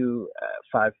 Matthew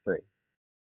 5:3.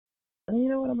 And you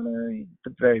know what, I'm going to read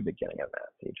the very beginning of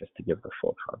Matthew, just to give the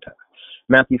full context.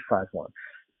 Matthew 5:1.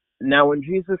 Now when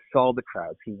Jesus saw the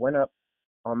crowds, he went up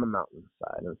on the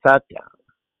mountainside and sat down.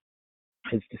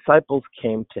 His disciples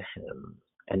came to him,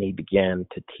 and he began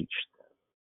to teach them.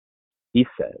 He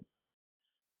said,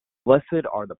 "Blessed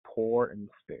are the poor in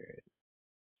spirit,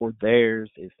 for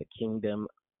theirs is the kingdom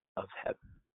of heaven.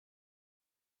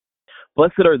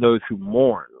 Blessed are those who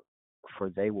mourn, for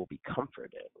they will be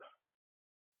comforted.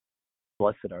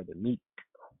 Blessed are the meek,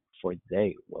 for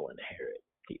they will inherit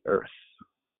the earth.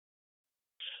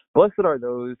 Blessed are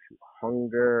those who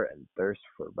hunger and thirst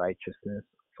for righteousness,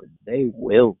 for they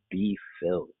will be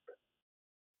filled.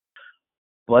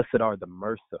 Blessed are the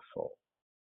merciful,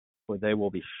 for they will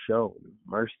be shown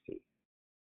mercy.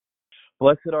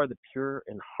 Blessed are the pure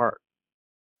in heart,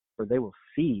 for they will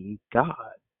see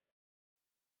God.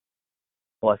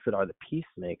 Blessed are the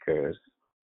peacemakers,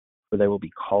 for they will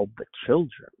be called the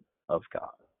children of God.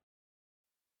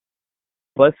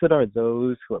 Blessed are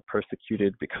those who are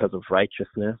persecuted because of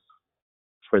righteousness,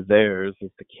 for theirs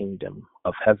is the kingdom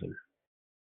of heaven.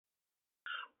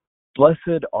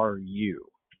 Blessed are you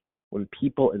when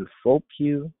people insult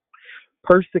you,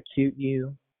 persecute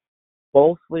you,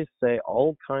 falsely say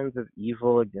all kinds of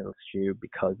evil against you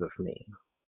because of me.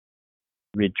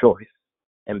 Rejoice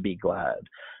and be glad,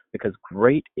 because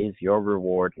great is your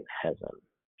reward in heaven.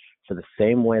 For the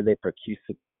same way they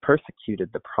persecuted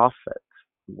the prophets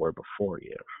who were before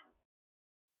you.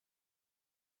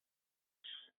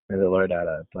 May the Lord add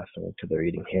a blessing to the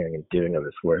reading, hearing, and doing of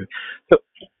His word. So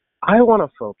I want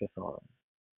to focus on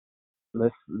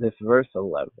this verse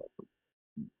 11.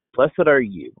 Blessed are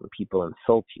you when people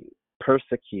insult you,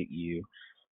 persecute you,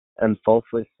 and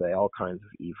falsely say all kinds of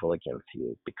evil against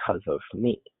you because of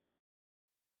me.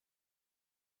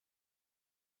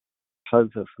 Because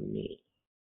of me.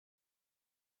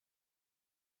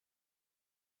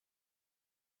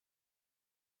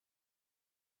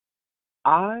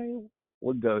 I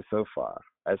would go so far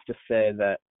as to say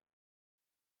that,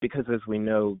 because as we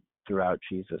know throughout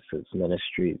Jesus'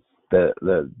 ministries,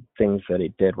 the things that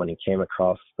he did when he came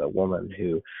across the woman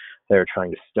who they were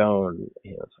trying to stone,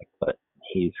 it's like, but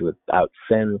he's without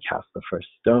sin, cast the first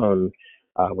stone.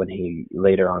 When he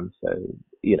later on said,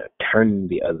 turn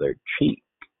the other cheek,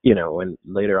 when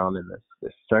later on in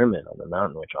this sermon on the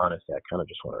mountain, which honestly I kind of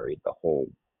just want to read the whole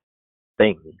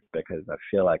thing, because I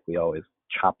feel like we always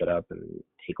chop it up and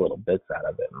take little bits out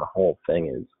of it, and the whole thing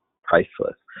is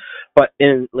priceless. But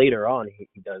later on,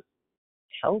 he does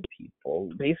tell people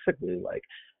basically, like,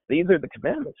 these are the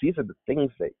commandments, these are the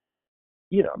things that,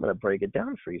 I'm going to break it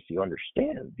down for you so you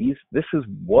understand. This is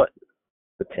what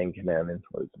the Ten Commandments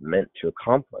was meant to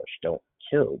accomplish. Don't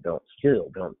kill, don't steal,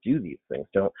 don't do these things,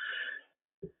 don't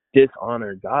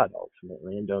dishonor God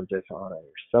ultimately, and don't dishonor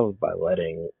yourself by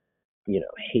letting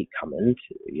hate come into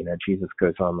it. Jesus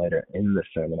goes on later in the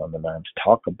Sermon on the Mount to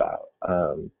talk about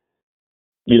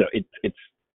it's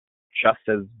just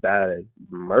as bad as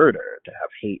murder to have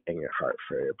hate in your heart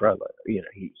for your brother.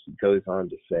 He goes on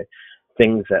to say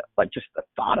things that, like, just the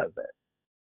thought of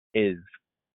it is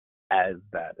as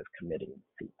bad as committing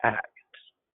the act.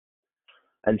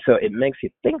 And so it makes you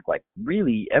think, like,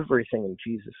 really everything in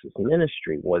Jesus'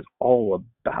 ministry was all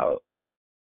about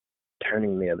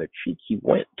turning the other cheek. He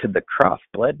went to the cross,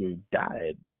 bled and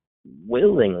died,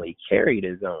 willingly carried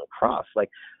his own cross, like,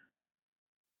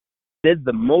 did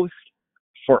the most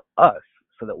for us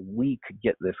so that we could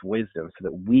get this wisdom, so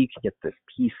that we could get this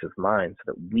peace of mind,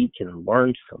 so that we can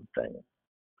learn something.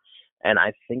 And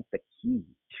I think the key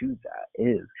to that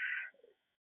is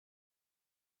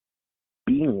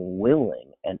being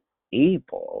willing and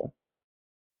able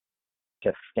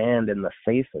to stand in the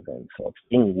face of insults,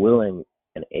 being willing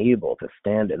and able to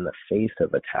stand in the face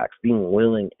of attacks, being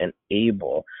willing and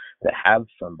able to have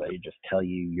somebody just tell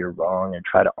you you're wrong and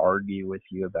try to argue with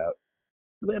you about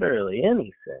literally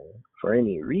anything for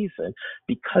any reason,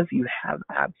 because you have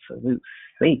absolute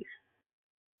faith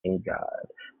in God.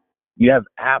 You have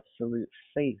absolute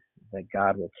faith that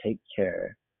God will take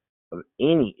care of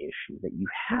any issue that you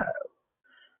have.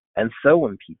 And so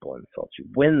when people insult you,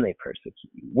 when they persecute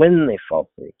you, when they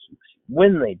falsely accuse you,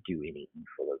 when they do any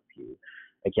evil of you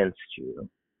against you,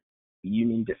 you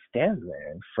need to stand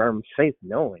there in firm faith,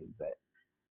 knowing that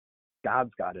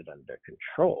God's got it under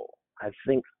control. I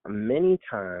think many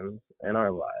times in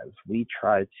our lives, we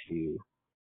try to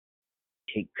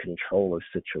take control of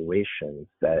situations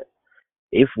that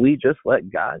if we just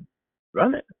let God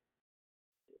run it,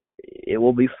 it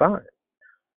will be fine.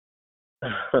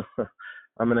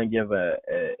 I'm going to give a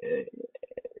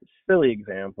silly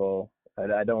example.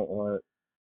 I don't want...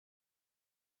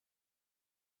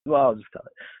 Well, I'll just tell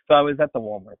it. So I was at the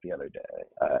Walmart the other day.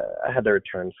 I had to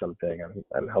return something.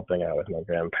 I'm helping out with my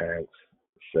grandparents.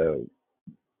 So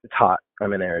it's hot.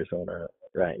 I'm in Arizona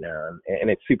right now, and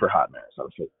it's super hot in Arizona.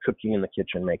 So cooking in the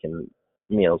kitchen, making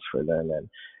meals for them, and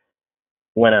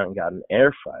went out and got an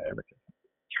air fryer, because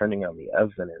turning on the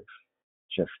oven is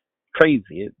just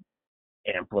crazy. It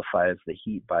amplifies the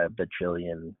heat by a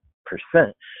bajillion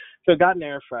 %. So I got an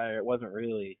air fryer. It wasn't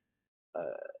really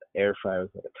air fryer, it was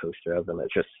like a toaster oven. It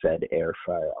just said air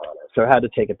fryer on it. So I had to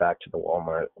take it back to the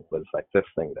Walmart. It was like, this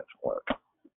thing doesn't work.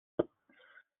 So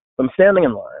I'm standing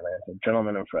in line. There's a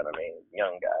gentleman in front of me,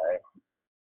 young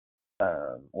guy,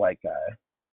 white guy,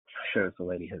 shows the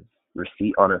lady his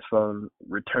receipt on his phone,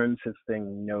 returns his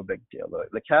thing, no big deal.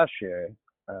 The cashier,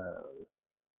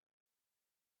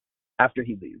 after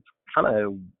he leaves, kind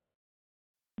of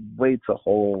waits a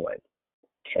whole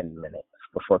 10 minutes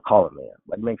before calling me.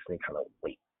 Like, makes me kind of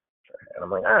wait for her. And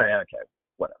I'm like, all right, okay,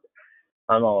 whatever.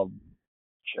 I'm all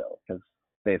chill because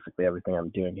basically everything I'm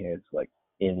doing here is like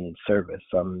in service.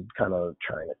 So I'm kind of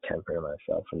trying to temper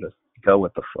myself and just go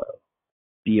with the flow,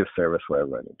 be of service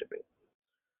wherever I need to be.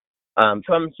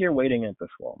 So I'm here waiting at this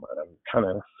Walmart. I'm kind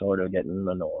of sort of getting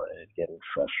annoyed, getting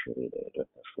frustrated with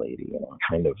this lady, and I'm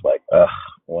kind of like,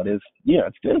 what is,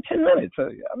 it's been 10 minutes.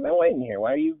 I've been waiting here.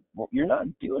 Why are you're not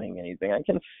doing anything? I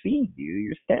can see you.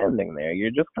 You're standing there.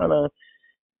 You're just kind of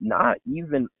not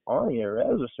even on your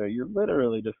register. You're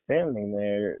literally just standing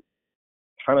there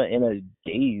kind of in a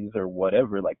daze or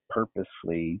whatever, like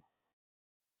purposely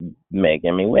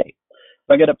making me wait.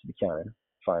 So I get up to the counter.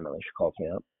 Finally, she calls me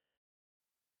up.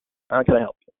 How can I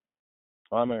help you?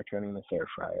 Well, I'm returning this air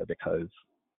fryer because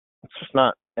it's just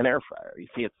not an air fryer. You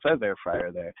see, it says air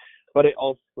fryer there, but it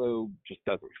also just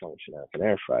doesn't function as an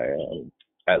air fryer. And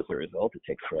as a result, it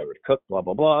takes forever to cook, blah,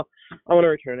 blah, blah. I want to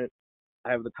return it.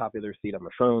 I have the copy of the receipt on my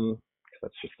phone because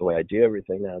that's just the way I do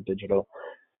everything now, digital.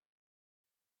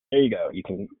 There you go. You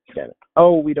can scan it.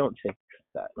 Oh, we don't take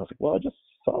that. And I was like, well, I just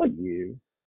saw you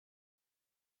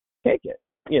take it.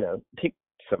 Take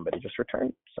somebody, just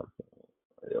return something.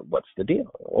 What's the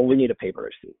deal? Well, we need a paper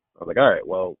receipt. I was like, all right,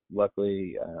 well,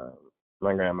 luckily,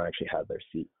 my grandma actually had the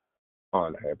receipt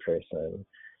on her person,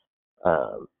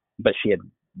 but she had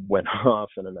went off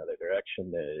in another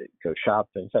direction to go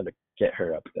shopping, so I had to get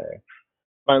her up there.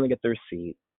 Finally get the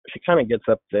receipt. She kind of gets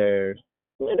up there.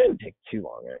 It didn't take too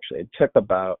long, actually. It took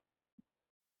about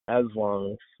as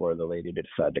long for the lady to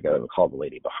decide to go and call the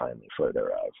lady behind me for her to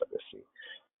arrive at the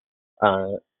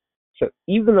receipt. So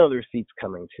even though the receipt's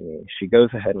coming to me, she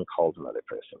goes ahead and calls another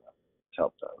person up to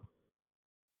help them.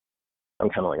 I'm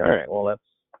kind of like, all right, well, that's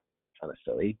kind of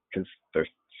silly because there's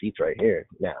seats right here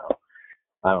now.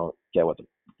 I don't get what the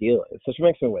deal is. So she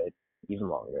makes me wait even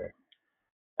longer.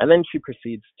 And then she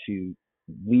proceeds to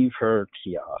leave her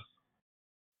kiosk,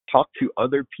 talk to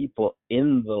other people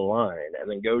in the line, and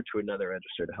then go to another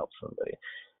register to help somebody.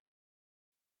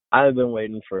 I've been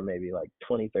waiting for maybe like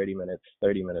 20, 30 minutes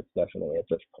definitely at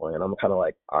this point. And I'm kind of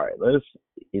like, all right, this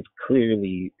is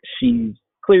she's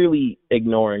clearly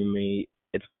ignoring me.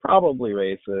 It's probably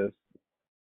racist,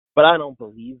 but I don't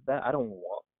believe that. I don't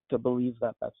want to believe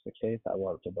that that's the case. I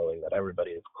want to believe that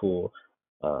everybody is cool,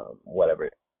 whatever.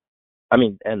 I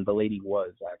mean, and the lady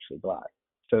was actually black.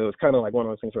 So it was kind of like one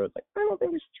of those things where it's like, I don't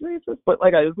think it's racist. But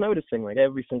like I was noticing, like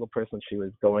every single person she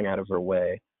was going out of her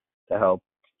way to help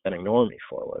and ignore me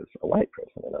for was a white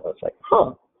person. And I was like,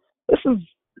 this is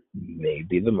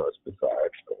maybe the most bizarre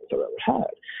experience I've ever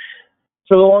had.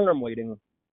 So the longer I'm waiting,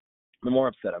 the more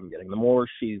upset I'm getting, the more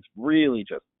she's really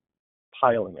just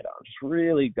piling it on, just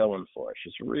really going for it.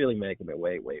 She's really making me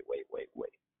wait.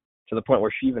 To the point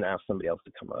where she even asked somebody else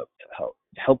to come up to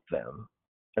help them.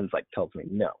 And it's like, tells me,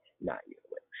 no, not you.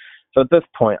 So at this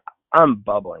point, I'm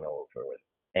bubbling over with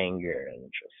anger and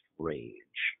just rage.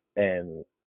 And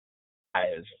I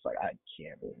was just like, I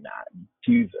can't not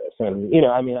do this. And,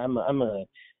 I'm a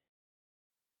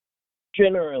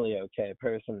generally okay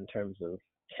person in terms of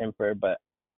temper, but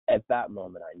at that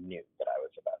moment, I knew that I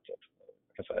was about to explode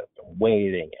because I've been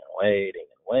waiting,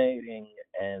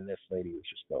 and this lady was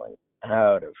just going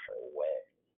out of her way.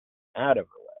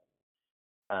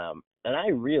 And I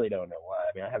really don't know why.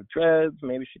 I mean, I have dreads.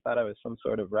 Maybe she thought I was some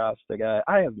sort of Rasta guy.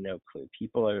 I have no clue.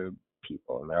 People are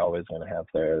people, and they're always going to have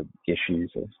their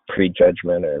issues of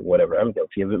prejudgment or whatever. I'm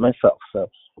guilty of it myself, so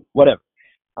whatever.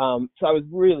 So I was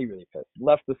really, really pissed.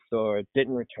 Left the store,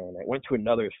 didn't return it. Went to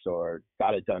another store,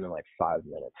 got it done in like 5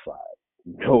 minutes flat.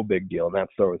 No big deal. And that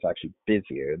store was actually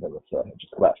busier than the store I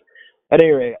just left. At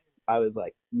any rate, I was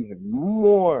like even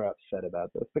more upset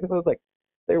about this because I was like,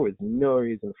 there was no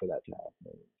reason for that to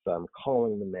happen. So I'm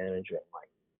calling the manager and like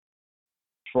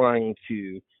trying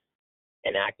to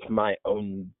enact my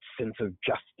own sense of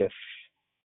justice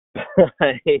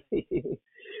by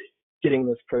getting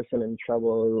this person in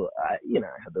trouble. I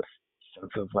had this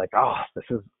sense of like, this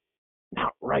is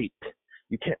not right.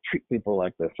 You can't treat people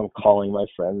like this. I'm calling my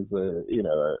friends,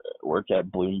 work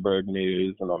at Bloomberg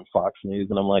News and on Fox News,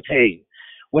 and I'm like, hey,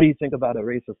 what do you think about a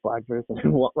racist black person?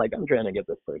 Like, I'm trying to get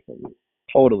this person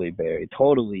totally buried,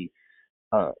 totally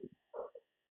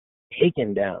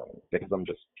taken down because I'm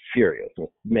just furious. I'm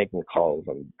making calls.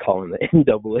 I'm calling the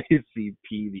NAACP,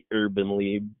 the Urban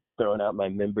League, throwing out my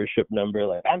membership number.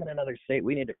 Like, I'm in another state.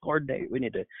 We need to coordinate. We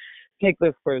need to take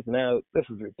this person out. This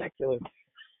is ridiculous.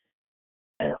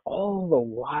 And all the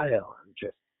while, I'm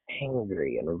just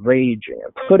angry and raging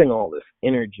and putting all this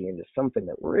energy into something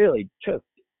that really just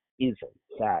isn't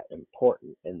that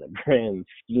important in the grand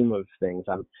scheme of things.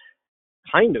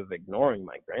 kind of ignoring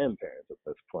my grandparents at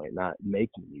this point, not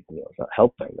making these meals, not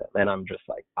helping them. And I'm just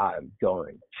like, I'm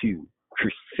going to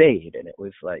crusade. And it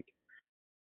was like,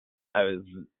 I was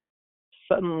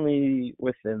suddenly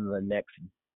within the next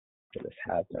just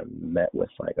have them met with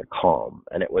like a calm,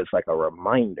 and it was like a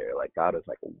reminder, like God was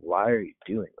like, why are you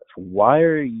doing this? Why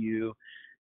are you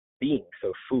being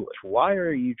so foolish? Why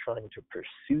are you trying to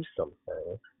pursue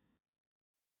something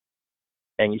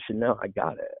and you should know I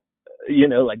got it?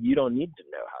 Like, you don't need to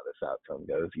know how this outcome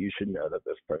goes. You should know that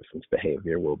this person's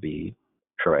behavior will be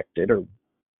corrected or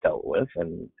dealt with,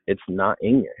 and it's not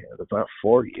in your hands. It's not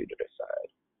for you to decide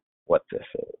what this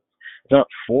is. It's not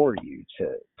for you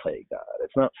to play God.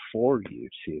 It's not for you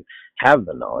to have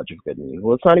the knowledge of good and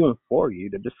evil. It's not even for you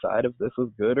to decide if this is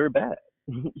good or bad,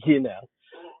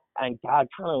 And God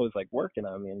kind of was like working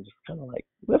on me and just kind of like,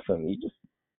 listen, you just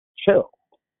chill.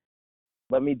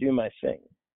 Let me do my thing.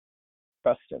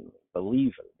 Trust in me.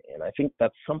 Believe in me. And I think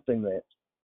that's something that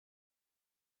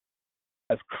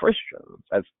as Christians,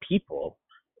 as people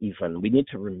even, we need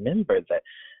to remember that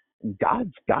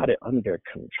God's got it under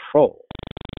control.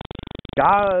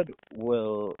 God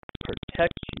will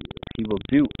protect you. He will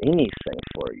do anything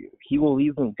for you. He will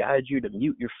even guide you to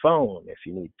mute your phone if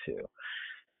you need to.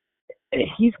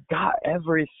 He's got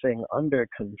everything under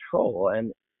control.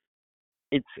 And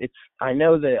it's I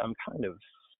know that I'm kind of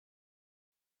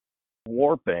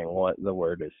warping what the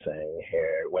word is saying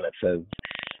here when it says,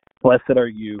 blessed are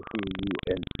you who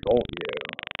insult you,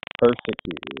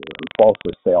 persecute you, and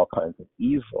falsely say all kinds of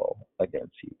evil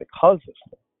against you because of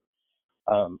me.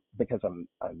 Because I'm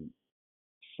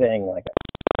saying, like,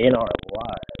 in our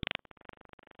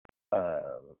lives,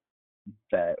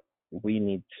 that we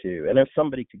need to, and if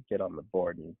somebody could get on the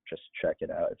board and just check it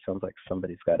out, it sounds like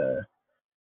somebody's got a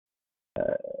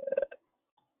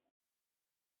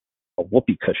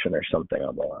whoopee cushion or something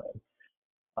on the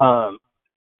line.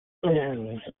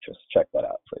 And just check that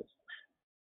out, please.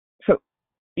 So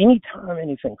anytime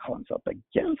anything comes up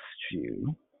against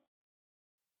you,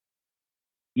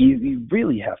 you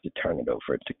really have to turn it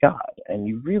over to God, and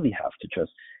you really have to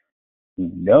just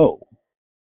know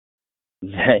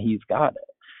that He's got it,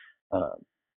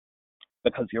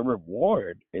 because your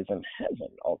reward is in heaven.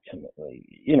 Ultimately,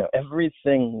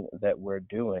 everything that we're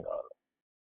doing on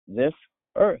this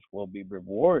earth will be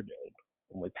rewarded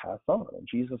when we pass on. And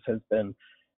Jesus has been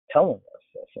telling us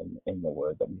this in the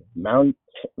Word, that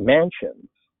mansions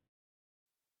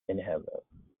in heaven.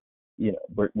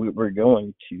 We're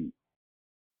going to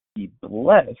be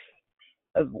blessed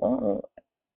as long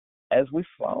as we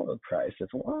follow Christ, as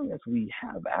long as we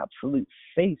have absolute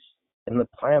faith in the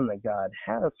plan that God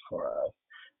has for us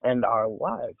and our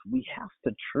lives. We have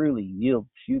to truly yield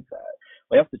to that.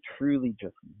 We have to truly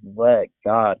just let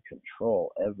God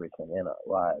control everything in our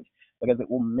lives, because it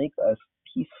will make us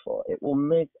peaceful. It will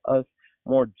make us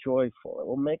more joyful. It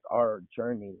will make our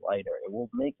journey lighter. It will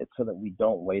make it so that we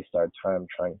don't waste our time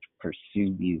trying to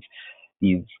pursue these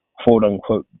quote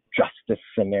unquote justice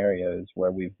scenarios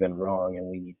where we've been wrong and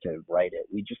we need to right it.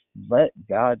 We just let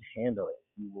God handle it.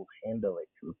 He will handle it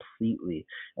completely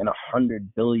and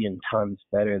 100 billion times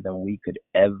better than we could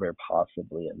ever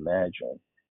possibly imagine.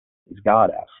 He's God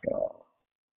after all.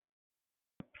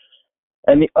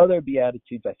 And the other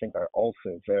Beatitudes, I think, are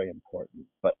also very important.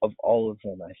 But of all of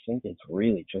them, I think it's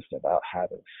really just about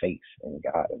having faith in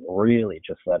God and really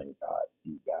just letting God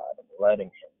be God and letting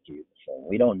Him do the thing.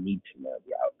 We don't need to know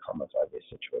the outcome of every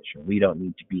situation. We don't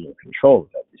need to be in control of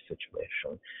every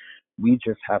situation. We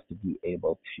just have to be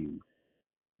able to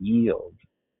yield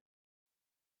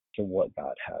to what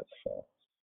God has for us.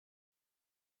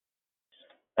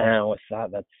 And with that,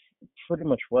 that's pretty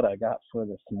much what I got for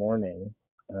this morning.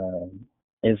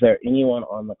 Is there anyone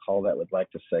on the call that would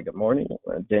like to say good morning?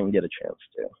 I didn't get a chance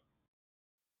to.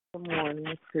 Good morning,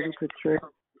 it's Pretty Patricia.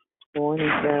 Good morning,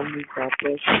 family. God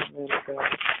bless you, man of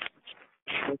God.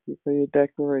 Thank you for your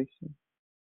declaration.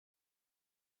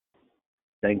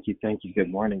 Thank you.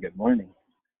 Good morning.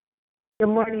 Good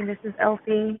morning, this is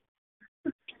Elsie.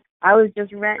 I was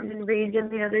just ranting and raging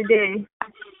the other day,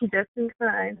 just in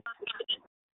time.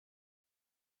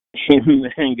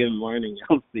 Amen. Good morning,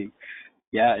 Elsie.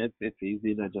 Yeah, it's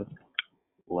easy to just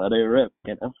let it rip,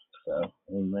 So,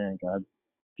 amen. God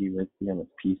be with you, and His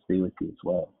peace be with you as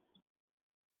well.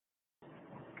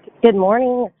 Good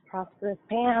morning. It's Prosperous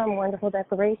Pam. Wonderful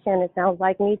declaration. It sounds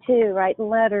like me too, writing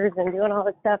letters and doing all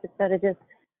this stuff instead of just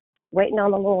waiting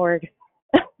on the Lord.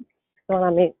 Going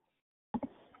on mute.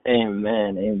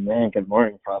 Amen. Good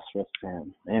morning, Prosperous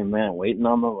Pam. Amen. Waiting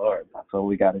on the Lord. That's all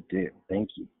we got to do. Thank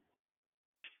you.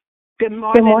 Good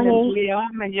morning.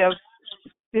 Liam, and your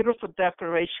beautiful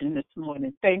declaration this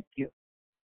morning. Thank you.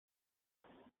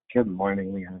 Good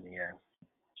morning, Leonia.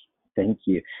 Thank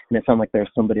you. And it sounds like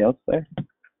there's somebody else there.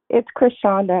 It's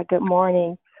Krishanda. Good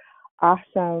morning.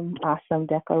 Awesome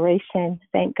declaration.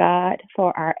 Thank God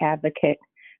for our advocate,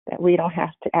 that we don't have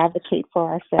to advocate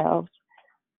for ourselves.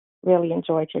 Really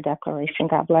enjoyed your declaration.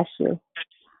 God bless you.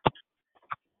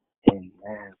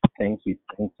 Amen. Thank you.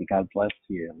 God bless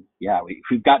you. Yeah,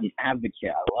 we've got an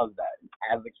advocate. I love that. An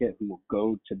advocate who will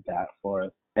go to bat for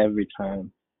us every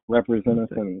time, represent us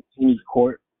in any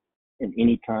court, in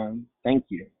any time. Thank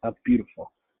you. That's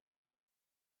beautiful.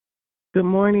 Good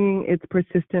morning. It's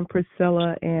Persistent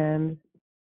Priscilla and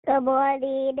Good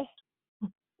morning.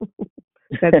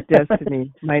 that's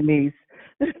Destiny, my niece.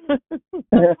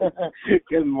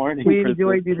 Good morning. We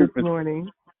enjoyed you this morning.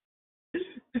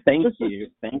 Thank you.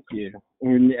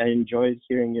 I enjoyed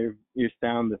hearing your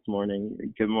sound this morning.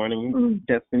 Good morning,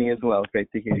 Destiny, as well. Great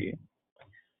to hear you.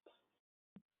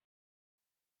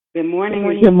 Good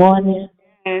morning. Good morning.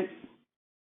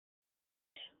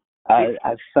 I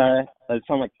sound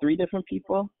like three different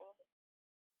people.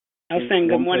 I was saying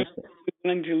good morning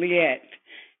to Juliet.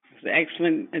 It's an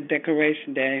excellent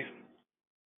decoration day.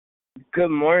 Good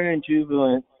morning,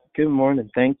 Jubilant. Good morning.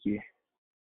 Thank you.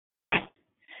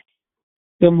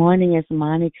 Good morning, it's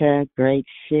Monica. Great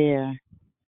share.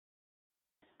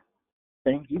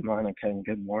 Thank you, Monica, and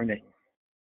good morning.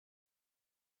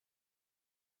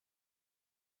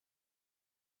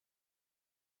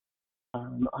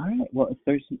 All right. Well, if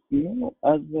there's no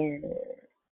other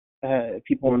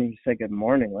people wanting to say good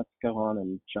morning, let's go on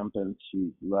and jump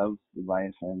into Love,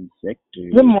 Life, and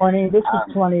Victory. Good morning. This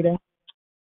is Juanita.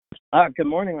 Good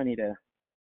morning, Juanita.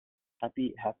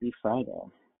 Happy Friday.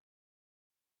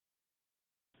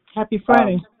 Happy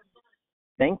Friday.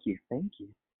 Thank you.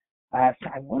 I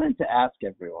wanted to ask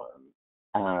everyone,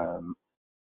 and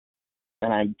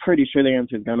I'm pretty sure the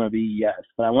answer is going to be yes,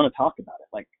 but I want to talk about it.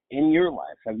 Like, in your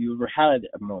life, have you ever had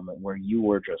a moment where you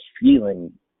were just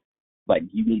feeling like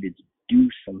you needed to do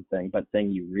something, but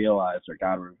then you realized, or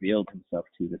God revealed himself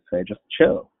to you to say, just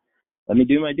chill. Let me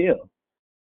do my deal.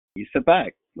 You sit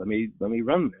back. Let me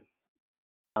run this.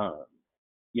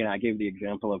 I gave the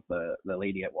example of the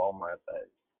lady at Walmart that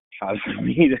caused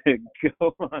me to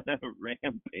go on a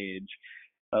rampage,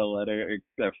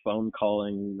 a phone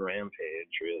calling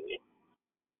rampage, really.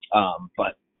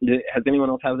 But has anyone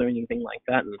else had anything like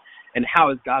that? And how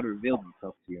has God revealed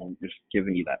himself to you and just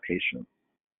giving you that patience?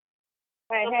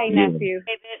 Hey, nephew.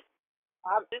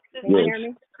 Can you hear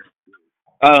me?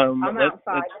 I'm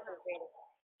outside.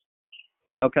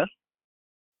 Okay.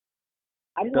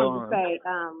 I just wanted to say,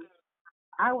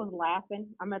 I was laughing.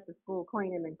 I'm at the school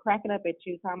cleaning and cracking up at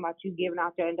you, talking about you giving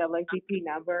out your NAACP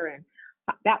number, and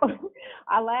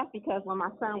I laughed because when my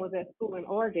son was at school in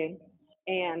Oregon,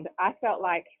 and I felt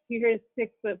like here's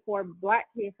 6'4" black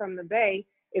kid from the Bay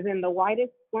is in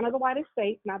one of the whitest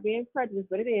states, not being prejudiced,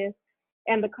 but it is,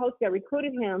 and the coach that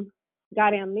recruited him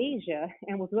got amnesia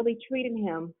and was really treating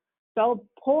him so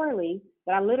poorly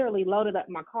that I literally loaded up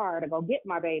my car to go get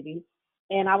my baby,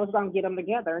 and I was going to get them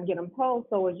together and get them told.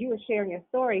 So as you were sharing your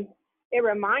story, it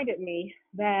reminded me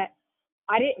that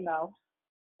I didn't know.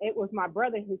 It was my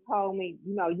brother who told me,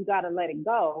 you got to let it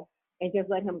go and just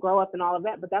let him grow up and all of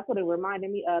that. But that's what it reminded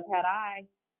me of. Had I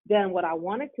done what I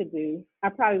wanted to do, I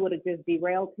probably would have just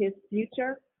derailed his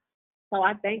future. So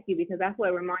I thank you, because that's what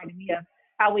it reminded me of,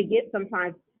 how we get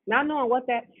sometimes not knowing what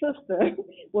that sister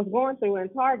was going through in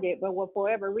Target, but for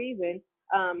whatever reason,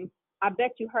 I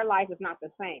bet you her life is not the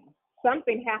same.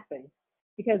 Something happened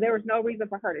because there was no reason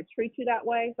for her to treat you that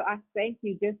way. So I thank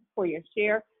you just for your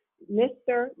share.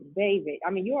 Mr. David,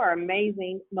 you are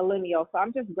amazing millennial. So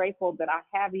I'm just grateful that I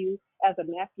have you as a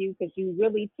nephew, because you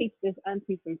really teach this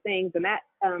unto some things. And that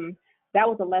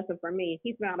was a lesson for me.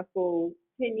 He's been out of school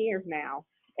 10 years now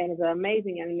and is an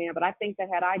amazing young man. But I think that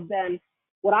had I done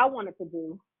what I wanted to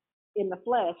do in the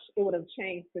flesh, it would have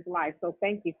changed his life. So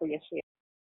thank you for your share.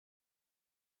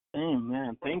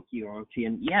 Amen. Thank you, Auntie.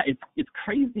 And yeah, it's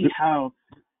crazy how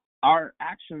our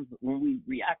actions, when we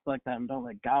react like that and don't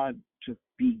let God just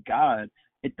be God,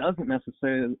 it doesn't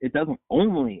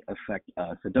only affect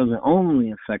us. It doesn't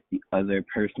only affect the other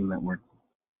person that we're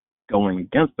going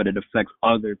against, but it affects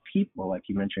other people. Like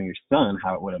you mentioned your son,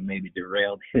 how it would have maybe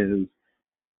derailed his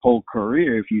whole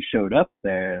career if you showed up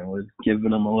there and was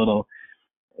giving him a little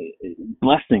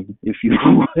blessing, if you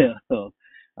will,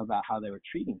 about how they were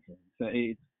treating him. So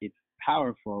it's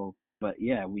powerful, but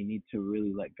yeah, we need to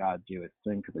really let God do his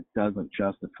thing, because it doesn't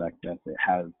just affect us. It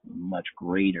has much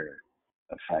greater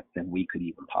effect than we could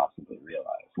even possibly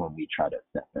realize when we try to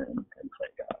step in and play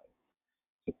God.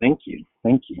 So thank you.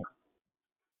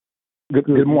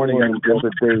 Good morning, Brother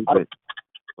David.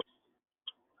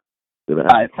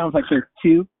 It sounds like there's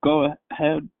two. Go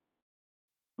ahead.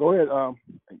 Go ahead,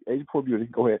 Agent Poor Beauty.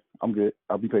 Go ahead. I'm good.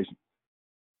 I'll be patient.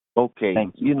 Okay.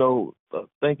 Thanks.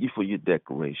 Thank you for your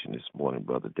declaration this morning,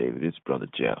 Brother David. It's Brother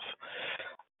Jeff.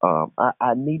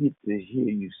 I needed to hear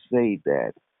you say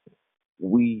that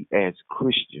we as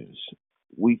Christians,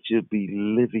 we should be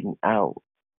living out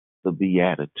the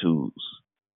Beatitudes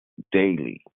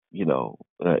daily.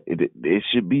 It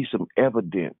should be some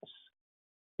evidence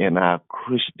in our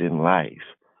Christian life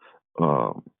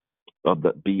of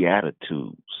the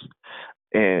Beatitudes.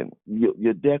 And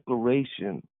your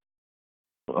declaration,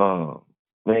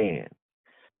 man,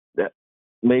 that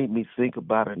made me think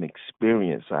about an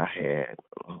experience I had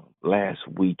last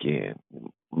weekend.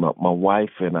 My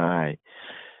wife and I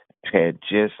had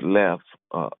just left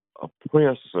a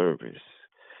prayer service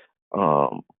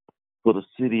for the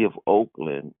city of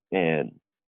Oakland, and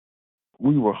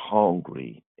we were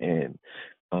hungry, and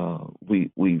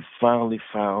we finally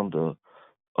found the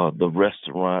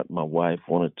restaurant. My wife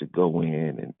wanted to go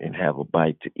in and have a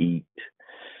bite to eat,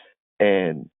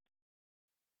 and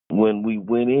when we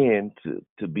went in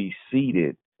to be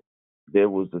seated, there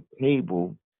was a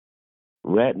table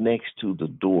right next to the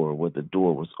door where the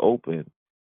door was open,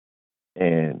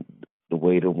 and the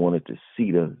waiter wanted to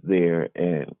seat us there,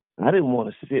 and I didn't want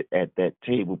to sit at that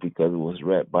table because it was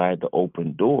right by the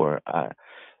open door.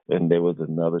 And there was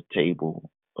another table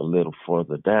a little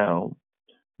further down,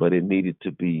 but it needed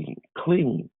to be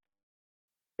clean.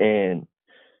 And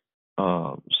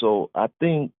so I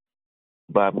think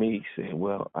by me saying,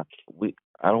 well, I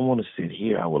don't want to sit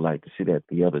here. I would like to sit at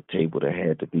the other table that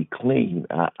had to be clean.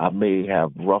 I may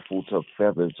have ruffled her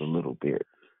feathers a little bit.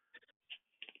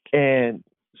 And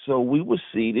so we were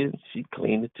seated. She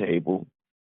cleaned the table.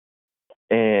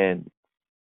 And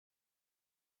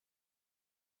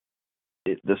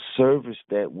the service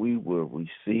that we were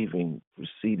receiving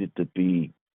proceeded to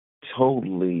be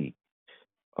totally,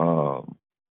 it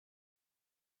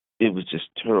was just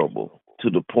terrible, to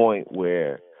the point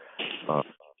where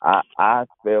I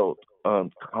felt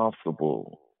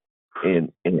uncomfortable,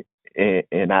 and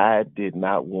I did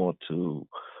not want to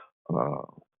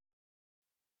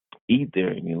eat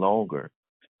there any longer.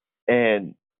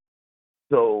 And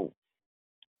so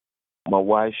my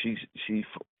wife, she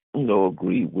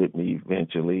agreed with me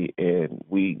eventually, and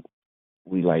we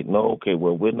like, no, okay,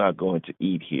 well, we're not going to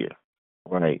eat here,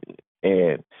 right?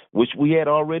 And which we had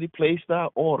already placed our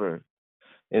order,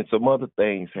 and some other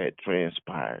things had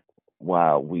transpired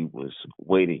while we was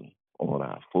waiting on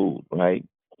our food, right?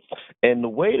 And the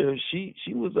waiter, she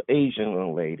was an Asian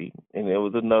young lady, and there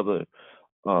was another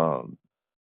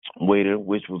waiter,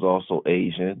 which was also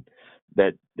Asian,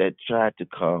 that tried to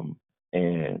come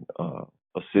and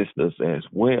assist us as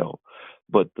well.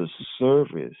 But the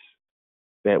service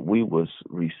that we was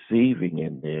receiving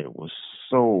in there was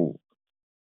so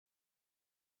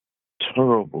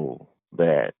terrible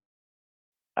that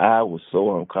I was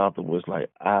so uncomfortable. It's like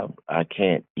I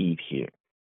can't eat here,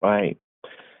 right?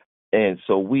 And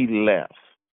so we left,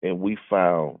 and we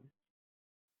found,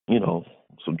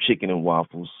 some chicken and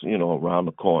waffles, around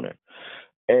the corner.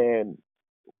 And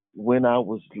when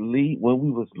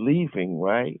we was leaving,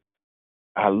 right,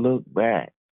 I looked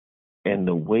back, and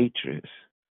the waitress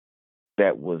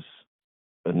that was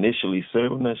initially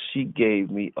serving us, she gave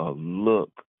me a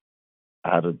look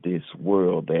out of this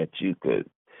world that you could,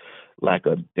 like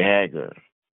a dagger,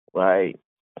 right?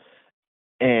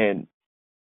 And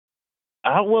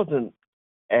I wasn't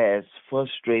as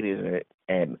frustrated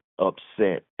and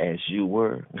upset as you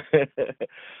were,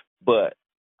 but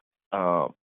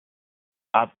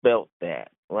I felt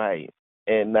that, right?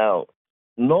 And now,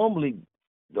 normally,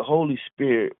 the Holy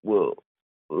Spirit will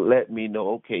let me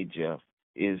know, okay, Jeff,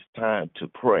 it's time to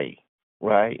pray,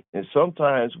 right? And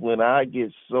sometimes when I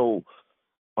get so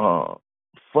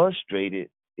frustrated,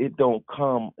 it don't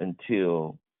come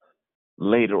until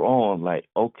later on, like,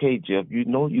 okay, Jeff, you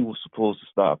were supposed to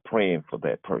start praying for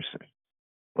that person,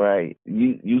 right?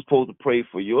 You're supposed to pray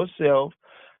for yourself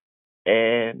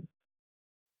and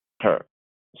her,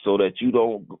 so that you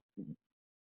don't,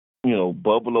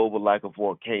 bubble over like a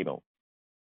volcano.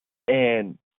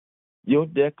 And your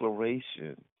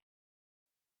declaration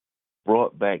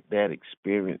brought back that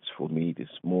experience for me this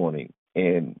morning.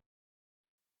 And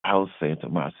I was saying to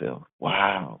myself,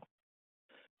 wow,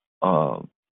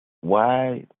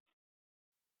 why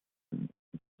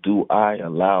do I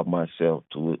allow myself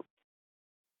to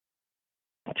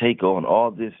take on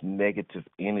all this negative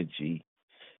energy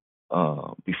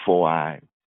before I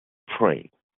pray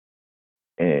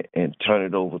and turn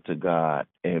it over to God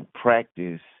and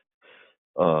practice,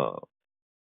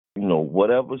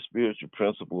 whatever spiritual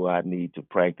principle I need to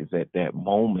practice at that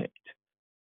moment,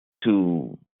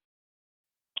 to,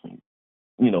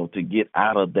 to get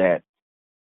out of that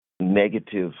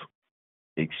negative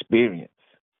experience.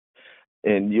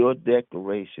 And your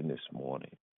declaration this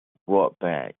morning brought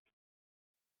back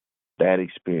that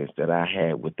experience that I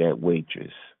had with that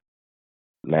waitress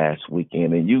last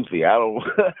weekend. And usually I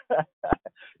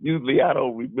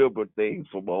don't remember things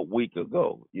from a week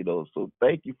ago, So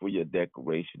thank you for your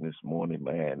declaration this morning,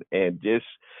 man. And just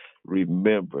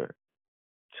remember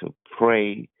to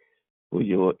pray for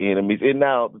your enemies. And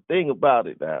now the thing about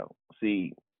it now,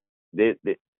 see, that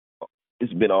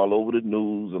it's been all over the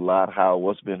news a lot how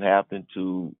what's been happening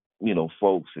to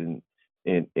folks in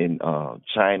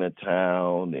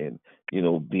Chinatown and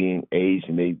being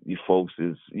Asian. The folks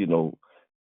is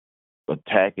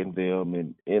attacking them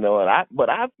and but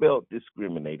I felt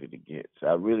discriminated against.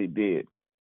 I really did.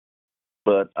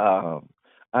 But I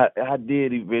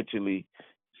did eventually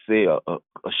say a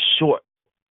short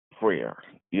prayer.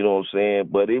 You know what I'm saying?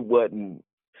 But it wasn't.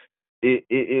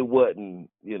 It wasn't.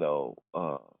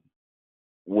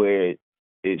 Where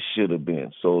it should have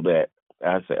been. So that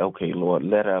I said, okay, Lord,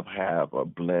 let her have a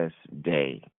blessed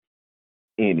day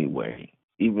anyway,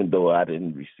 even though I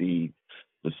didn't receive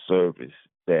the service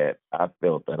that I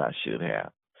felt that I should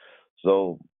have.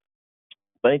 So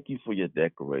thank you for your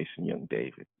declaration, young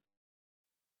David.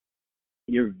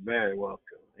 You're very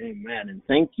welcome. Amen. And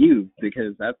thank you,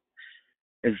 because that's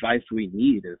advice we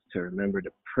need, is to remember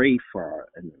to pray for our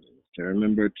enemies, to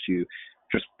remember to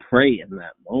just pray in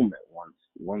that moment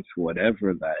once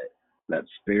whatever that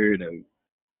spirit of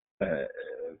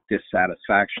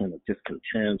dissatisfaction, of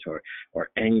discontent, or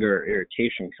anger, or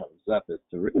irritation comes up, is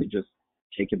to really just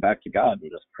take it back to God and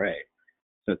just pray.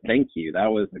 So thank you. That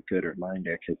was a good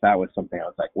reminder, because that was something I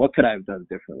was like, what could I have done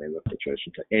differently in this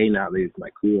situation to not lose my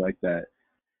cool like that?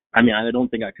 I mean, I don't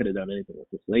think I could have done anything with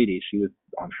this lady. She was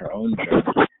on her own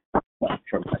journey. But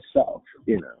for myself,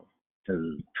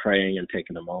 and praying and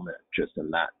taking a moment just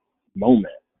in that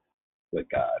moment with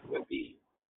God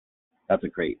that's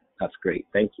great.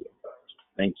 Thank you.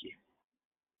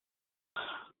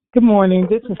 Good morning.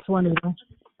 This is Juanita.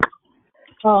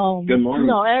 Good morning.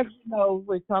 As you know,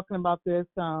 we're talking about this,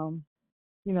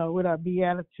 with our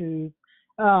Beatitudes,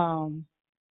 and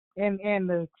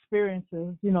the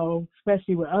experiences,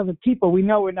 especially with other people. We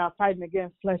know we're not fighting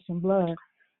against flesh and blood.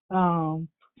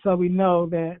 So we know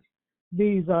that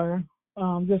these are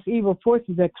just evil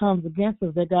forces that comes against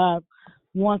us, that God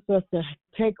wants us to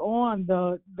take on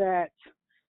that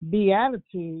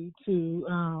beatitude to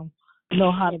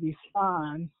know how to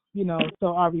respond. So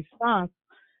our response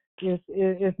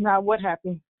is not what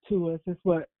happens to us, it's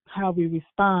how we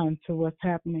respond to what's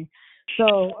happening.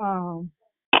 So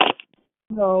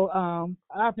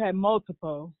I've had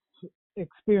multiple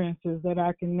experiences that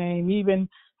I can name. Even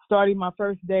starting my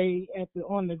first day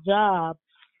on the job,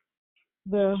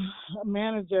 the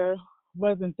manager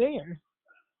wasn't there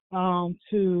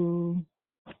to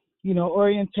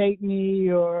orientate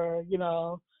me or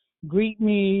greet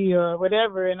me or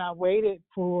whatever, and I waited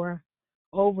for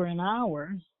over an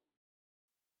hour.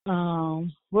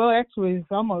 Well, actually, it's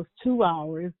almost 2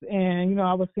 hours, and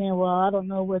I was saying, well, I don't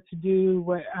know what to do,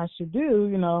 what I should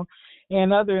do,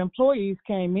 and other employees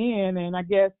came in, and I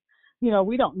guess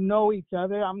we don't know each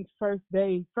other. I'm first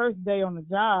day on the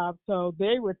job, so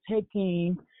they were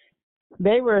seeing,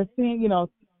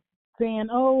 saying,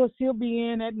 oh, well, she'll be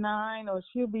in at 9 or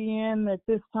she'll be in at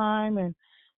this time, and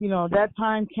that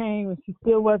time came and she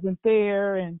still wasn't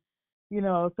there, and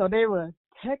so they were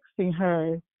texting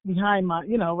her behind my,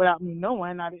 without me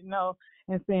knowing, I didn't know,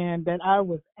 and saying that I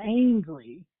was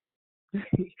angry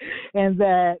and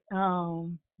that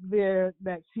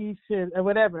that she should or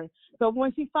whatever. So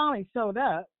when she finally showed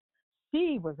up,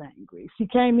 she was angry. She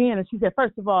came in and she said,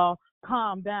 first of all,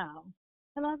 calm down.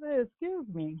 And I said, excuse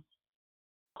me,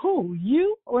 who,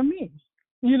 you or me?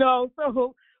 So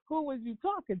who was you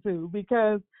talking to?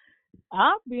 Because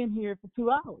I've been here for 2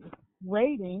 hours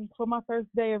waiting for my first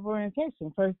day of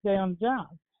orientation, first day on the job.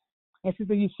 And she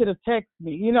said, you should have texted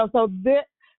me. So that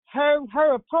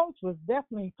her approach was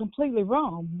definitely completely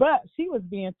wrong, but she was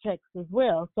being texted as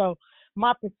well. So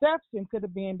my perception could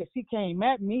have been that she came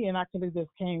at me and I could have just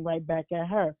came right back at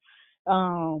her.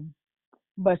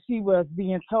 But she was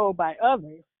being told by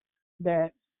others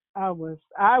that I was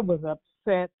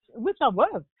upset, which I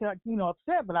was,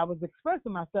 upset, but I was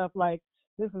expressing myself like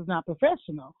this is not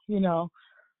professional,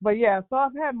 But yeah, so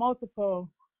I've had multiple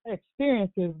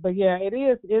experiences, but yeah, it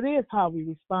is how we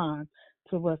respond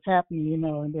to what's happening,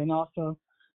 and then also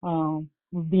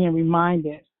being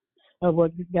reminded of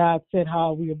what God said,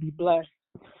 how we will be blessed,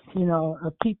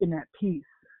 of keeping that peace,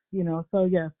 So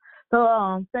yeah.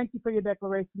 So thank you for your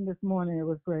declaration this morning. It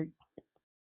was great.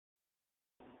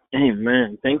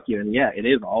 Amen. Thank you. And yeah, it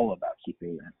is all about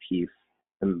keeping that peace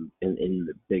in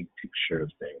the big picture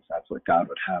of things. That's what God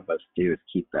would have us do, is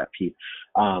keep that peace.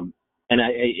 And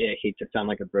I hate to sound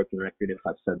like a broken record if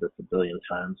I've said this a billion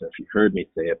times or if you've heard me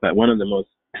say it, but one of the most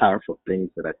powerful things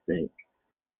that I think,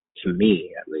 to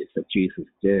me at least, that Jesus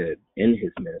did in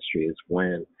his ministry is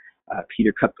when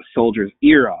Peter cut the soldier's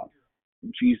ear off.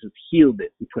 Jesus healed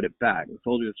it and put it back. The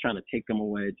soldier was trying to take him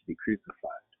away to be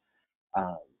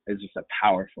crucified. It's just a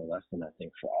powerful lesson, I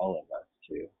think, for all of us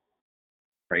to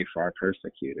pray for our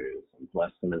persecutors and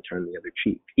bless them and turn the other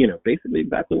cheek. Basically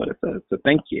exactly what it says. So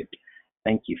thank you.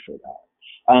 Thank you for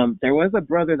that. There was a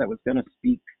brother that was going to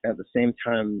speak at the same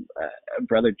time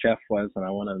Brother Jeff was, and I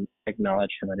want to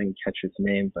acknowledge him. I didn't catch his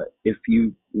name, but if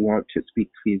you want to speak,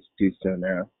 please do so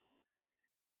now.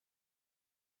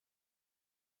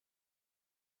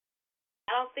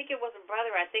 I don't think it was a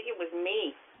brother. I think it was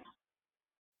me.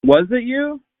 Was it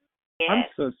you? Yes. I'm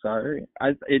so sorry.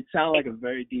 It sounded like a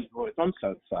very deep voice. I'm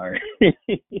so sorry.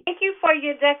 Thank you for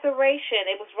your declaration.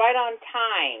 It was right on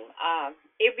time.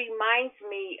 It reminds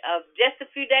me of just a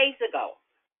few days ago.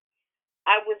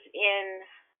 I was in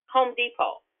Home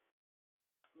Depot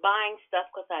buying stuff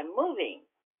because I'm moving.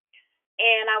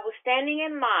 And I was standing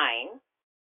in line,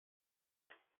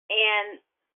 and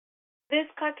this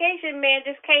Caucasian man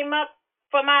just came up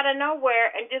from out of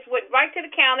nowhere and just went right to the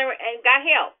counter and got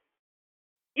help.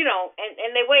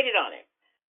 And they waited on him.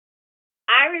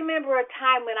 I remember a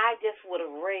time when I just would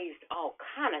have raised all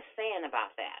kind of sand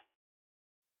about that.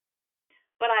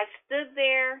 But I stood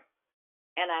there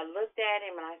and I looked at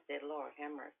him and I said, Lord,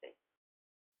 have mercy.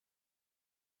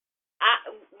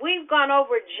 We've gone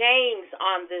over James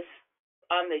I've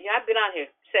been on here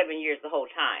 7 years the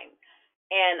whole time.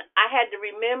 And I had to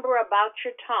remember about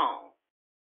your tongue.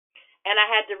 And I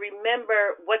had to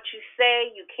remember what you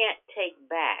say you can't take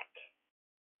back.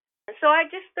 And so I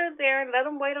just stood there and let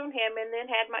him wait on him, and then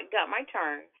got my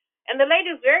turn. And the lady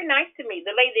was very nice to me.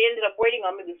 The lady that ended up waiting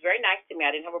on me was very nice to me.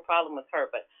 I didn't have a problem with her,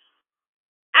 but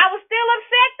I was still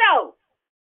upset though.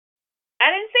 I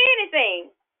didn't say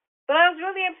anything, but I was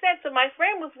really upset. So my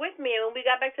friend was with me, and when we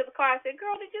got back to the car, I said,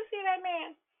 "Girl, did you see that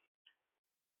man?"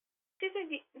 She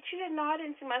said, "No, I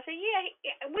didn't see him." I said,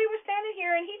 "Yeah, we were standing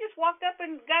here, and he just walked up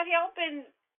and got help, and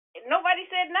nobody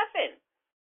said nothing."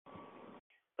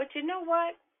 But you know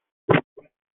what?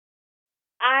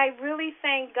 I really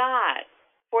thank God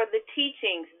for the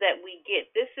teachings that we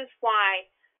get. This is why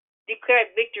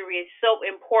declared victory is so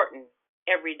important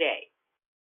every day.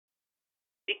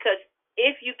 Because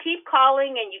if you keep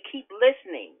calling and you keep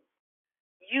listening,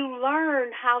 you learn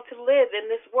how to live in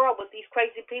this world with these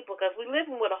crazy people, because we're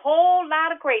living with a whole lot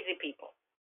of crazy people.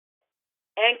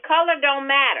 And color don't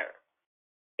matter.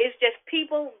 It's just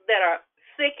people that are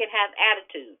sick and have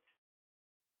attitudes.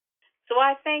 So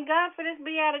I thank God for this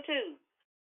beatitude.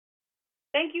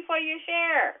 Thank you for your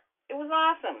share. It was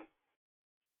awesome.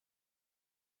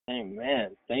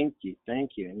 Amen. Thank you.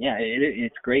 And yeah,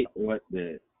 it's great what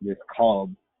this call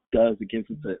does. It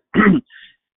gives us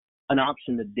an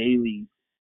option to daily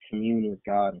commune with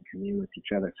God and commune with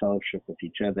each other, fellowship with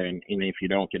each other. And if you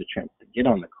don't get a chance to get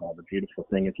on the call, the beautiful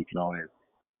thing is you can always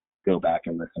go back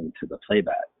and listen to the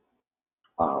playback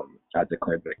at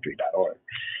declaredvictory.org.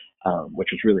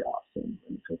 Which is really awesome.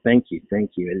 And so thank you.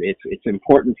 And it's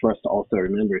important for us to also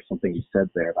remember something you said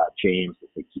there about James. I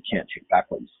think you can't take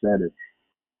back what you said. Is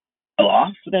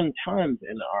oftentimes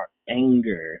in our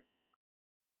anger,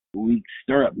 we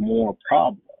stir up more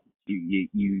problems.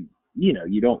 You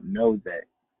don't know that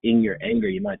in your anger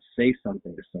you might say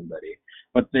something to somebody,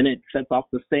 but then it sets off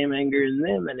the same anger in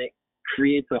them, and it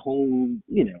creates a whole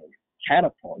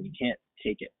catapult. You can't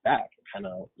take it back. Kind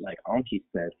of like Anki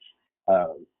said.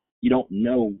 You don't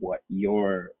know what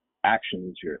your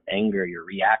actions, your anger, your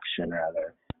reaction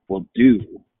rather, will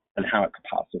do and how it could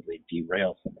possibly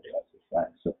derail somebody else's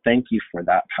life. So thank you for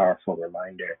that powerful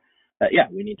reminder that,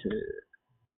 we need to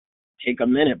take a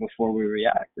minute before we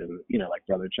react. And, like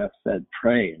Brother Jeff said,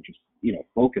 pray and just,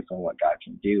 focus on what God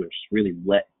can do and just really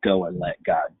let go and let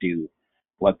God do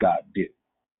what God do.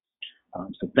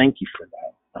 So thank you for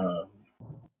that.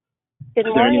 Good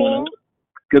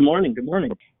morning. Good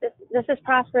morning. This is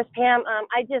Prosperous Pam.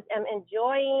 I just am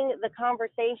enjoying the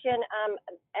conversation,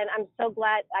 and I'm so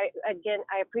glad.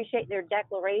 I appreciate their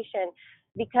declaration,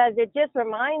 because it just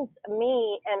reminds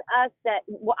me and us that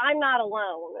I'm not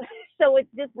alone. So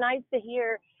it's just nice to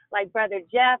hear, like Brother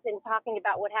Jeff, and talking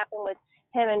about what happened with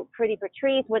him and Pretty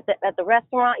Patrice at the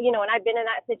restaurant, and I've been in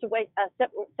that situation,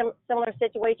 similar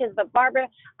situations. But Barbara,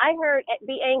 I heard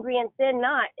be angry and sin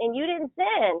not, and you didn't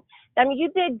sin. I mean,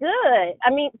 you did good.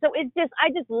 I mean, so I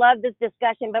just love this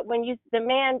discussion. But when the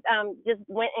man just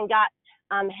went and got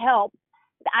help,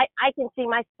 I can see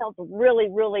myself really,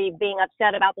 really being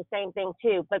upset about the same thing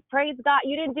too. But praise God,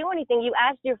 you didn't do anything. You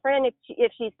asked your friend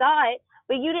if she saw it,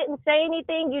 but you didn't say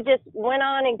anything. You just went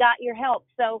on and got your help.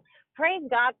 So praise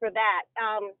God for that.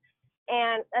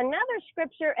 And another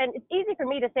scripture, and it's easy for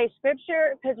me to say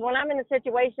scripture because when I'm in a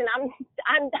situation,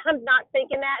 I'm not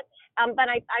thinking that. But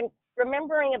I'm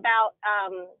remembering about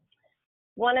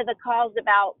one of the calls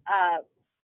about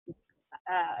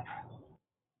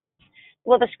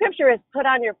well, the scripture is put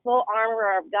on your full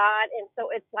armor of God. And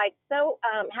so it's like,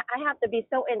 I have to be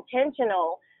so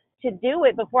intentional to do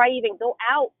it before I even go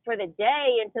out for the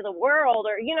day into the world,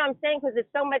 or, you know what I'm saying? Because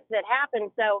there's so much that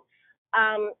happens. So,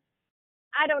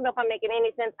 I don't know if I'm making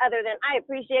any sense other than I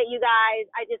appreciate you guys.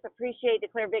 I just appreciate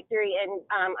Declare Victory, and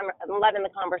I'm loving the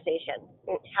conversation.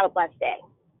 Have a blessed day.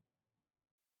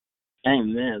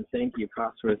 Amen. Thank you,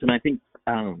 Prosperous. And I think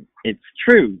it's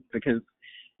true because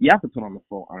you have to put on the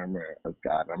full armor of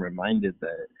God. I'm reminded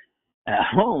that at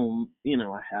home,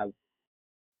 I have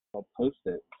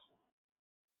Post-its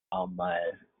on my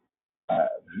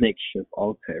makeshift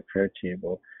altar prayer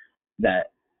table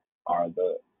that are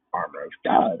the armor of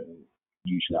God. And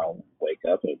usually I'll wake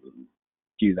up and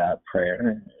do that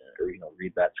prayer or,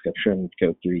 read that scripture and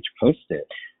go through each Post-it.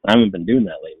 I haven't been doing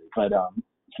that lately, but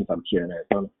since I'm here in Arizona,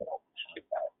 I don't have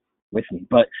that with me.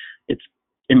 But it's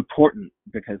important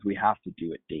because we have to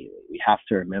do it daily. We have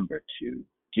to remember to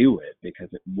do it because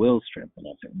it will strengthen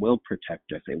us. It will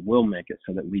protect us. It will make it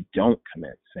so that we don't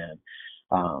commit sin,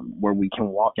 where we can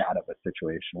walk out of a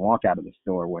situation, walk out of the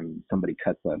store when somebody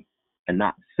cuts us and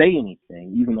not say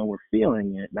anything, even though we're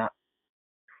feeling it, not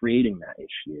creating that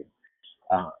issue.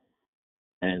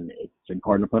 And it's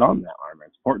important to put on that armor.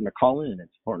 It's important to call in.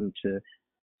 It's important to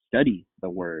study the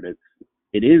word.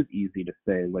 It is easy to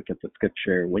say, look at the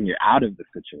scripture when you're out of the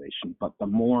situation, but the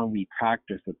more we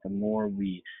practice it, the more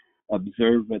we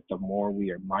observe it, the more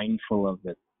we are mindful of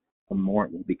it, the more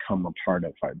it will become a part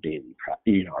of our daily,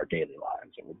 our daily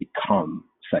lives. It will become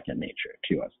second nature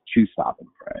to us to stop and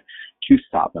pray, to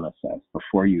stop and assess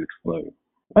before you explode.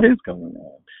 What is going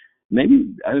on?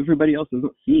 Maybe everybody else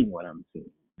isn't seeing what I'm seeing.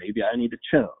 Maybe I need to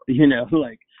chill,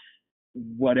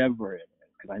 whatever it is,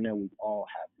 because I know we've all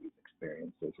had these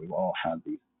experiences. We've all had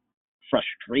these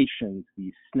frustrations,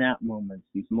 these snap moments,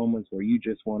 these moments where you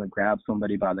just want to grab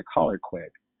somebody by the collar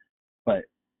quick. But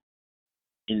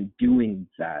in doing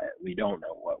that, we don't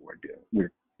know what we're doing.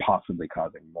 We're possibly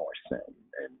causing more sin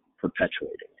and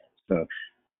perpetuating it. So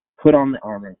put on the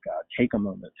armor of God. Take a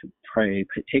moment to pray.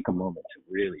 Take a moment to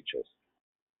really just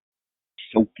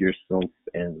soak yourself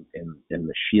in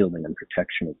the shielding and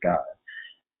protection of God.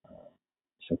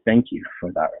 So thank you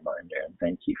for that reminder, and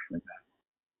thank you for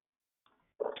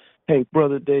that. Hey,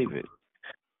 Brother David,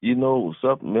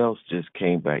 something else just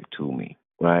came back to me,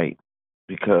 right?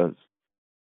 Because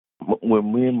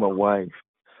when me and my wife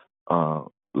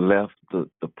left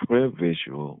the prayer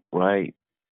visual, right,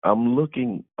 I'm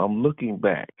looking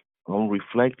back. I'm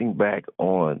reflecting back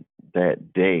on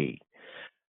that day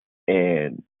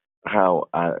and how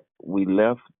we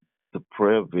left the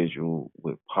prayer visual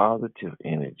with positive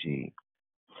energy,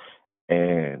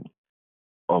 and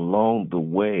along the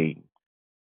way,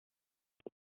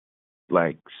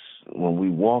 like when we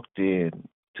walked in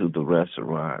to the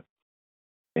restaurant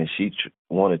and she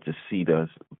wanted to seat us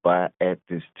at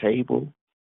this table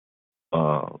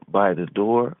by the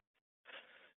door,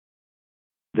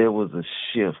 there was a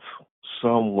shift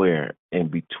somewhere in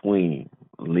between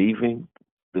leaving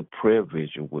the prayer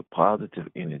vigil with positive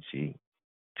energy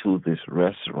to this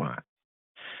restaurant.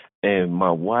 And my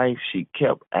wife, she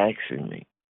kept asking me,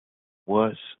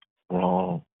 what's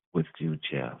wrong with you,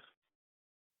 Jeff?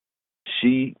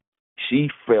 She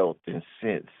felt and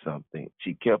sensed something.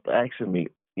 She kept asking me,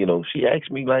 she asked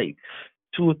me like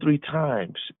 2 or 3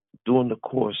 times during the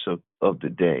course of the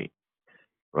day,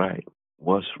 right?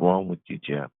 What's wrong with you,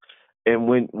 Jeff? And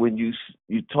when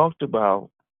you talked about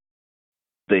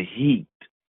the heat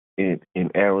in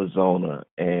Arizona,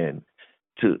 and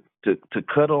to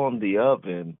cut on the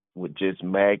oven would just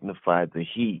magnify the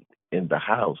heat in the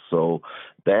house. So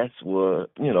that's what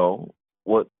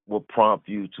what will prompt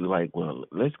you to like, well,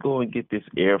 let's go and get this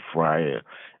air fryer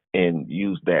and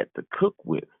use that to cook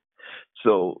with.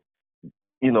 So,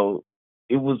 it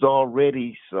was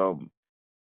already some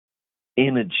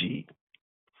energy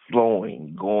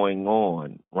flowing, going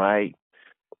on, right?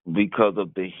 Because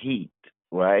of the heat,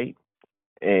 right?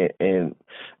 And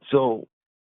so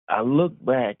I look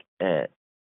back at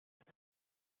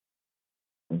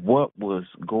what was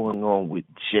going on with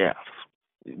Jeff,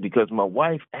 because my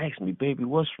wife asked me, baby,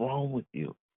 what's wrong with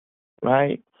you?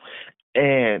 Right?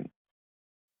 And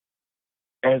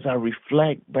as I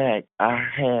reflect back, I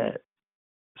had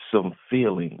some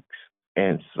feelings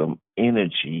and some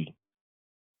energy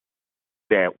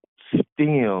that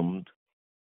stemmed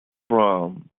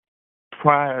from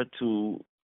prior to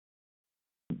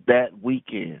that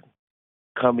weekend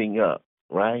coming up,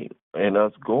 right? And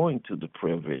us going to the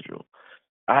prayer vigil.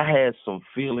 I had some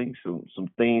feelings,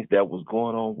 some things that was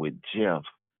going on with Jeff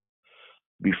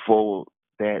before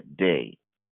that day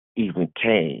even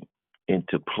came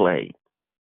into play.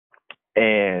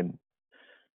 And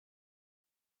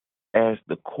as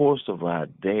the course of our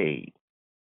day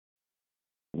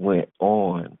went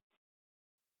on,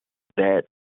 that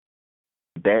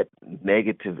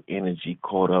negative energy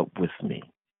caught up with me.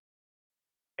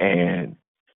 And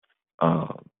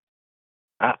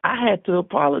I had to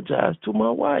apologize to my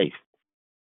wife.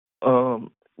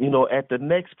 At the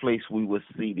next place we were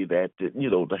seated at, to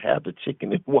have the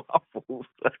chicken and waffles.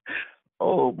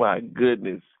 Oh my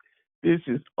goodness, this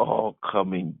is all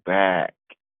coming back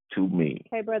to me.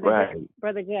 Hey, Brother right?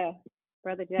 Brother Jeff,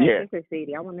 Yeah. this is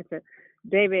Sadie. I wanted to,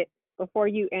 David, before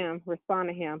you respond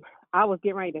to him, I was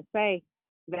getting ready to say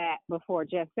that before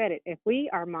Jeff said it. If we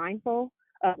are mindful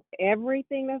of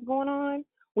everything that's going on,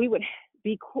 we would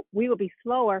be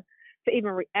slower to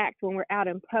even react when we're out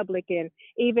in public, and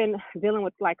even dealing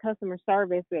with like customer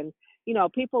service, and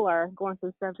people are going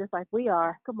through stuff just like we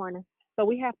are. Good morning. So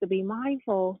we have to be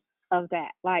mindful of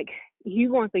that. Like, you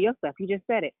going through your stuff, you just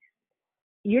said it.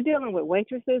 You're dealing with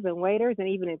waitresses and waiters, and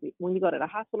even when you go to the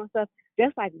hospital and stuff,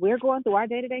 just like we're going through our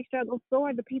day-to-day struggles, so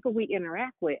are the people we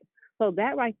interact with. So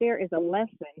that right there is a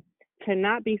lesson to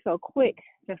not be so quick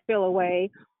to feel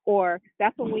away, or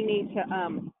that's when we need to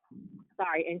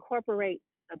incorporate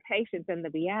the patience and the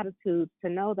beatitudes to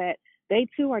know that they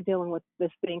too are dealing with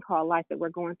this thing called life that we're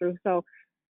going through. So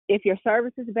if your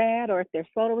service is bad, or if they're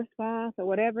slow to respond, or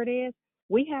whatever it is,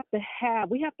 we have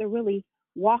to really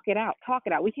walk it out, talk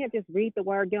it out. We can't just read the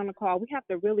word, get on the call. We have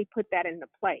to really put that into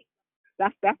play.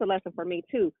 That's a lesson for me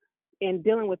too, in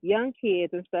dealing with young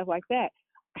kids and stuff like that.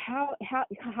 How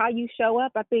you show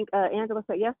up. I think Angela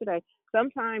said yesterday,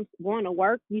 sometimes going to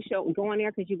work, going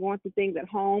there because you're going through things at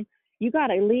home. You got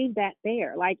to leave that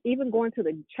there. Like, even going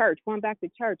back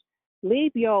to church,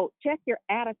 check your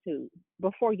attitude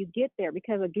before you get there,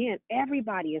 because again,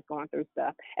 everybody is going through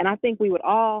stuff. And I think we would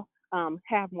all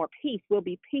have more peace. We'll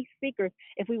be peace seekers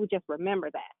if we would just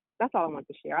remember that. That's all I want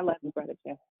to share. I love you, Brother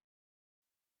Jeff.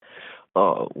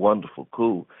 Wonderful,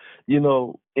 cool.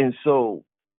 And so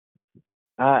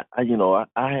I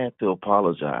had to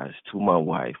apologize to my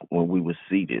wife when we were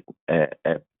seated at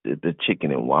the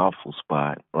chicken and waffle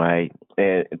spot, right?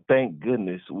 And thank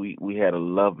goodness we had a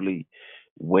lovely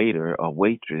waiter or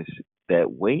waitress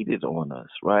that waited on us,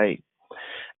 right?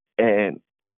 And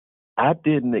I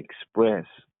didn't express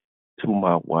to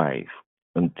my wife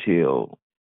until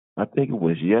I think it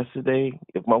was yesterday,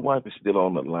 if my wife is still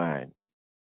on the line,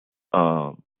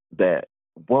 that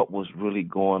what was really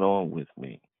going on with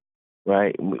me.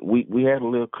 Right, we had a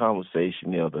little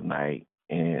conversation the other night,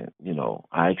 and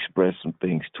I expressed some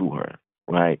things to her,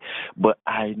 right? But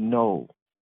I know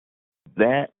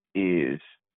that is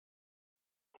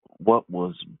what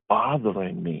was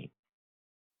bothering me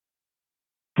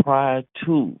prior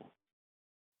to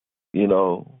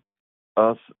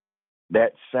us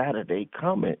that Saturday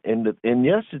coming, and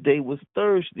yesterday was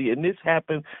Thursday, and this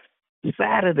happened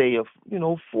Saturday of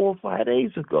 4 or 5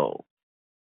 days ago,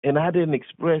 and I didn't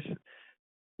express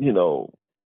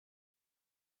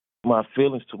my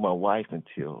feelings to my wife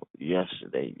until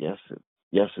yesterday.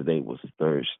 Yesterday was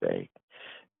Thursday,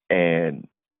 and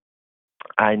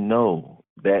I know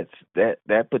that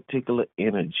particular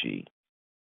energy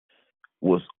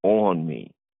was on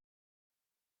me,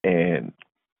 and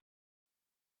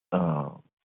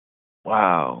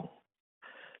wow.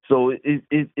 So it's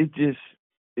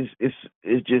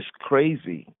just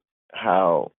crazy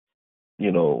how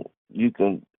you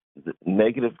can, the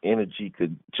negative energy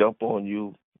could jump on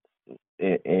you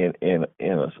in an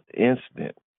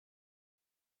instant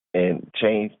and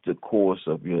change the course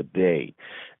of your day.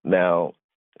 Now,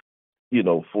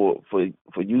 for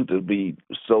you to be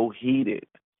so heated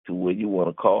to where you want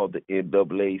to call the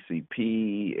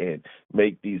NAACP and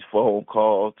make these phone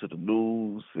calls to the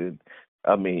news, and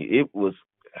I mean, it was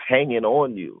hanging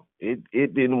on you. It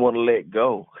didn't want to let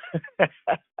go.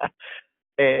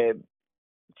 And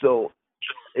so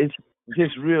it's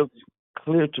just real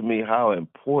clear to me how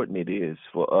important it is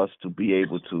for us to be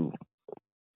able to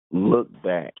look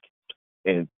back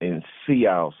and see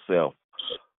ourselves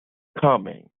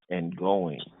coming and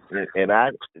going.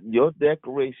 And your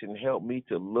declaration helped me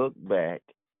to look back,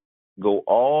 go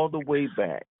all the way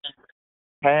back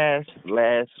past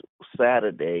last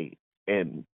Saturday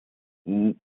and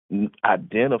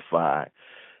identify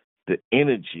the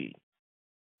energy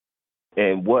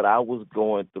and what I was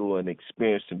going through and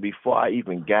experiencing before I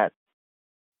even got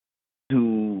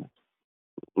to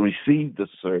receive the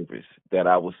service that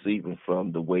I was receiving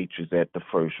from the waitress at the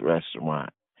first restaurant.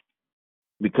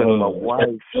 Because my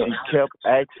wife, she kept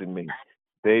asking me,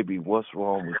 "Baby, what's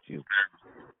wrong with you?"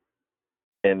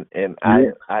 And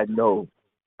I know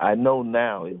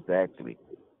now exactly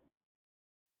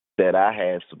that I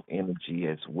had some energy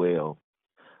as well.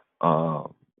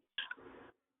 So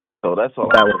that's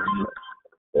all.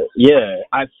 Yeah,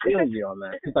 I feel you on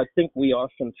that, because I think we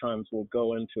oftentimes will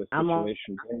go into a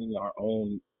situation bringing our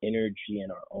own energy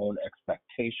and our own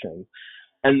expectations,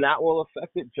 and that will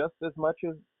affect it just as much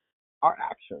as our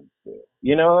actions do.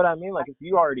 You know what I mean? Like, if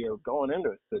you already are going into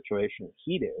a situation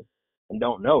heated and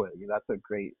don't know it, that's a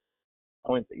great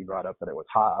point that you brought up, that it was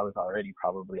hot. I was already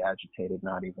probably agitated,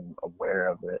 not even aware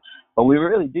of it. But we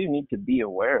really do need to be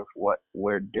aware of what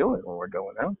we're doing when we're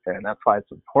going out there. And that's why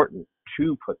it's important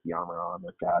to put the armor on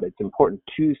with God. It's important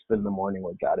to spend the morning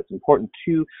with God. It's important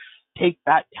to take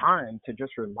that time to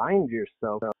just remind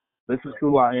yourself, this is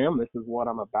who I am. This is what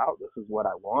I'm about. This is what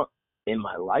I want in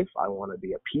my life. I want to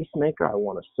be a peacemaker. I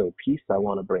want to sow peace. I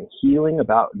want to bring healing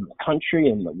about in the country,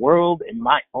 in the world, in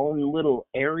my own little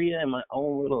area, in my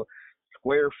own little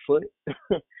square foot.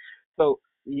 So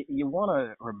you want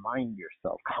to remind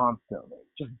yourself constantly,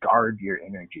 just guard your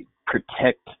energy,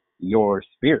 protect your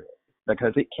spirit,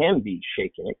 because it can be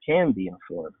shaken, it can be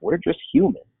influenced. We're just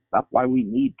human. That's why we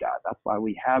need God. That's why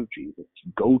we have Jesus,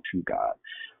 to go to God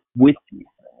with these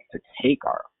things, to take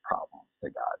our problems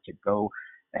to God, to go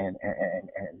and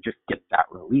just get that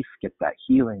relief, get that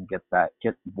healing, get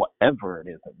whatever it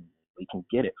is that we can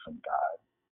get it from God,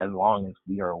 as long as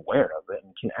we are aware of it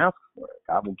and can ask for it.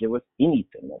 God will give us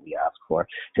anything that we ask for.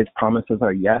 His promises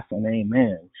are yes and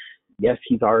amen. Yes,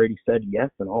 he's already said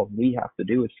yes, and all we have to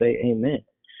do is say amen.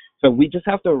 So we just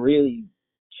have to really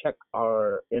check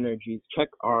our energies, check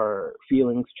our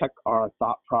feelings, check our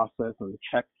thought process, and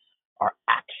check our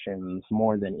actions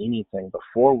more than anything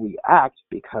before we act,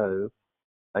 because,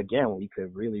 again, we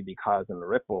could really be causing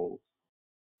ripples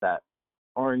that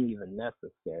aren't even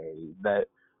necessary, that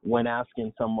when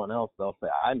asking someone else, they'll say,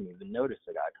 I didn't even notice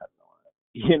the guy cutting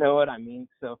the line. You know what I mean?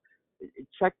 So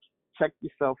check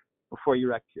yourself before you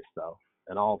wreck yourself.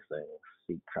 In all things,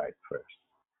 seek Christ first.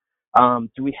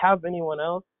 Do we have anyone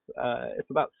else? It's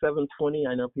about 7:20.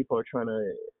 I know people are trying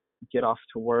to get off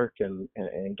to work and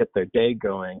get their day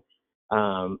going.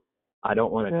 I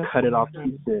don't want to cut it off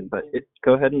too soon, but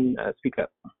go ahead and speak up.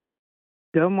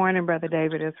 Good morning, Brother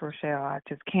David. It's Rochelle. I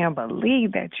just can't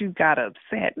believe that you got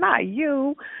upset. Not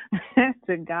you.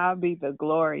 To God be the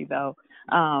glory, though.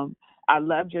 I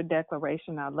loved your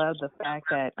declaration. I love the fact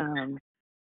that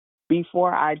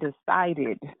before I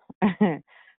decided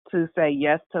to say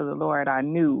yes to the Lord, I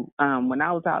knew when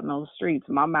I was out in those streets,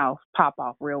 my mouth popped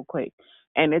off real quick.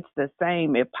 And it's the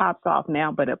same. It pops off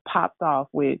now, but it pops off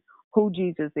with who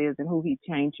Jesus is and who he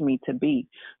changed me to be.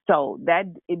 So that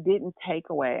it didn't take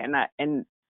away. And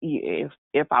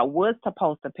if I was to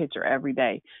post a picture every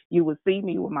day, you would see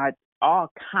me with my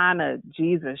all kind of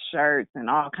Jesus shirts and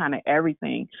all kind of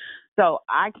everything. So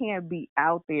I can't be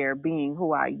out there being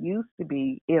who I used to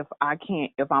be if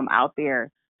I'm out there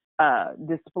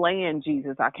displaying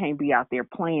Jesus. I can't be out there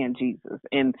playing Jesus.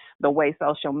 And the way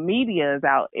social media is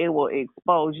out, it will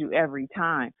expose you every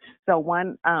time. So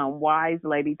one wise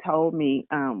lady told me,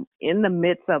 in the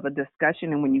midst of a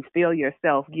discussion, and when you feel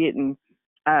yourself getting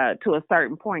to a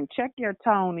certain point, check your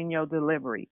tone in your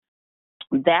delivery.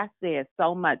 That said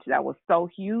so much. That was so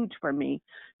huge for me,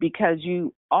 because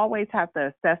you always have to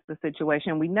assess the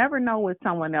situation. We never know what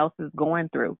someone else is going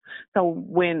through. So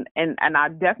and I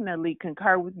definitely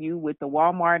concur with you with the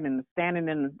Walmart and the standing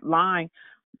in the line,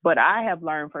 but I have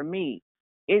learned for me,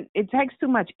 it takes too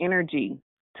much energy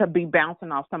to be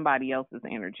bouncing off somebody else's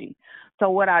energy. So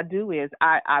what I do is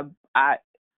I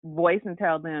voice and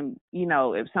tell them,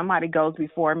 if somebody goes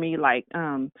before me, like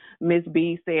Miss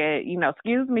B said,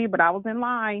 excuse me, but I was in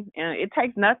line, and it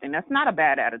takes nothing. That's not a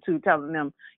bad attitude, telling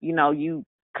them, you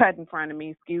cut in front of me,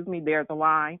 excuse me, there's a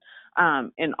line.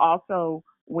 And also,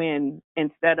 when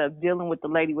instead of dealing with the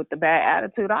lady with the bad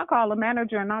attitude, I'll call a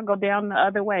manager and I'll go down the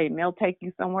other way and they'll take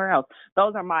you somewhere else.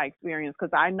 Those are my experience,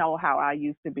 because I know how I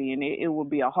used to be, and it will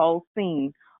be a whole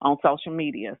scene on social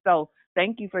media. So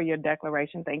thank you for your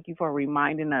declaration. Thank you for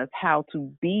reminding us how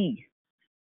to be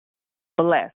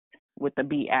blessed with the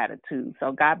B attitude.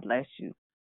 So God bless you.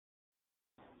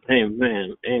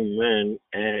 Amen. Amen.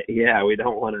 Yeah, we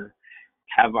don't want to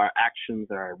have our actions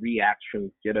or our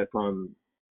reactions get us on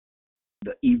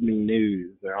the evening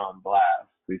news or on blast.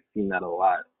 We've seen that a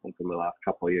lot within the last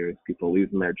couple of years. People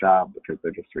losing their job because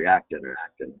they're just reacting or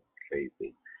acting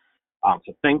crazy.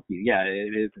 So thank you. Yeah,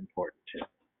 it is important to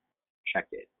check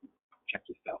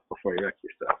yourself before you wreck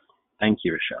yourself. Thank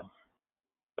you,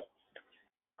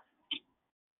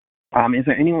 Rochelle. Is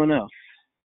there anyone else?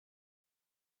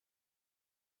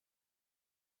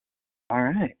 All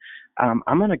right. I'm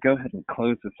going to go ahead and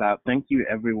close this out. Thank you,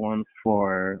 everyone,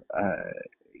 for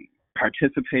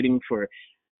participating, for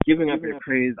giving up your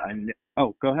praise.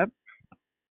 Oh, go ahead.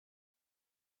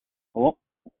 Hello?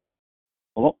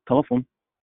 Telephone.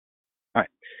 All right.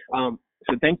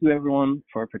 So thank you, everyone,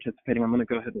 for participating. I'm going to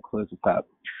go ahead and close this out.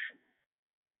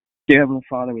 Dear Heavenly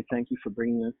Father, we thank you for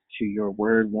bringing us to your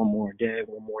word one more day,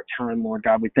 one more time, Lord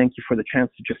God. We thank you for the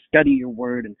chance to just study your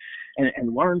word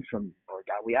and learn from you, Lord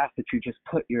God. We ask that you just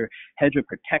put your hedge of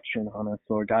protection on us,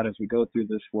 Lord God, as we go through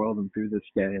this world and through this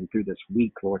day and through this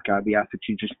week, Lord God. We ask that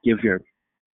you just give your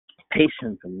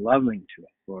patience and loving to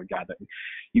us, Lord God, that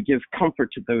you give comfort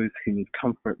to those who need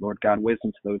comfort, Lord God,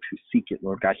 wisdom to those who seek it,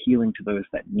 Lord God, healing to those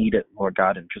that need it, Lord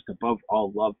God, and just above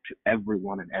all, love to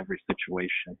everyone in every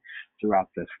situation throughout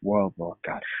this world, Lord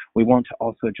God. We want to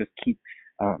also just keep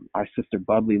our sister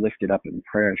Budley lifted up in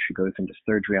prayer as she goes into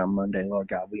surgery on Monday, Lord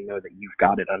God. We know that you've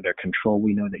got it under control.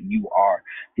 We know that you are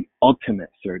the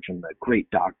ultimate surgeon, the great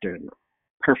doctor, and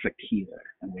perfect healer,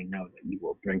 and we know that you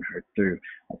will bring her through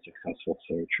a successful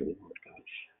surgery, Lord God.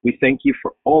 We thank you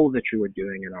for all that you are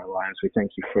doing in our lives. We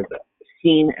thank you for the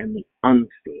seen and the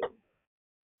unseen,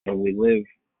 and we live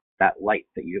that light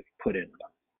that you have put in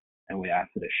us, and we ask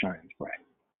that it shines bright.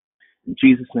 In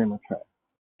Jesus' name I pray.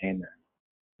 Amen.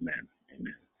 Amen.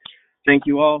 Amen. Thank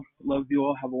you all. Love you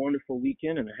all. Have a wonderful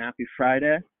weekend and a happy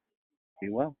Friday. Be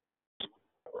well.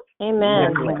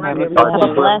 Amen. Have a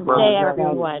blessed day,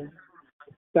 everyone.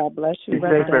 God bless you. Be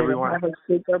safe, everyone. Have a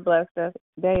super blessed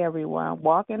day, everyone.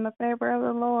 Walk in the favor of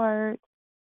the Lord.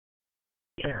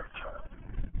 Yeah.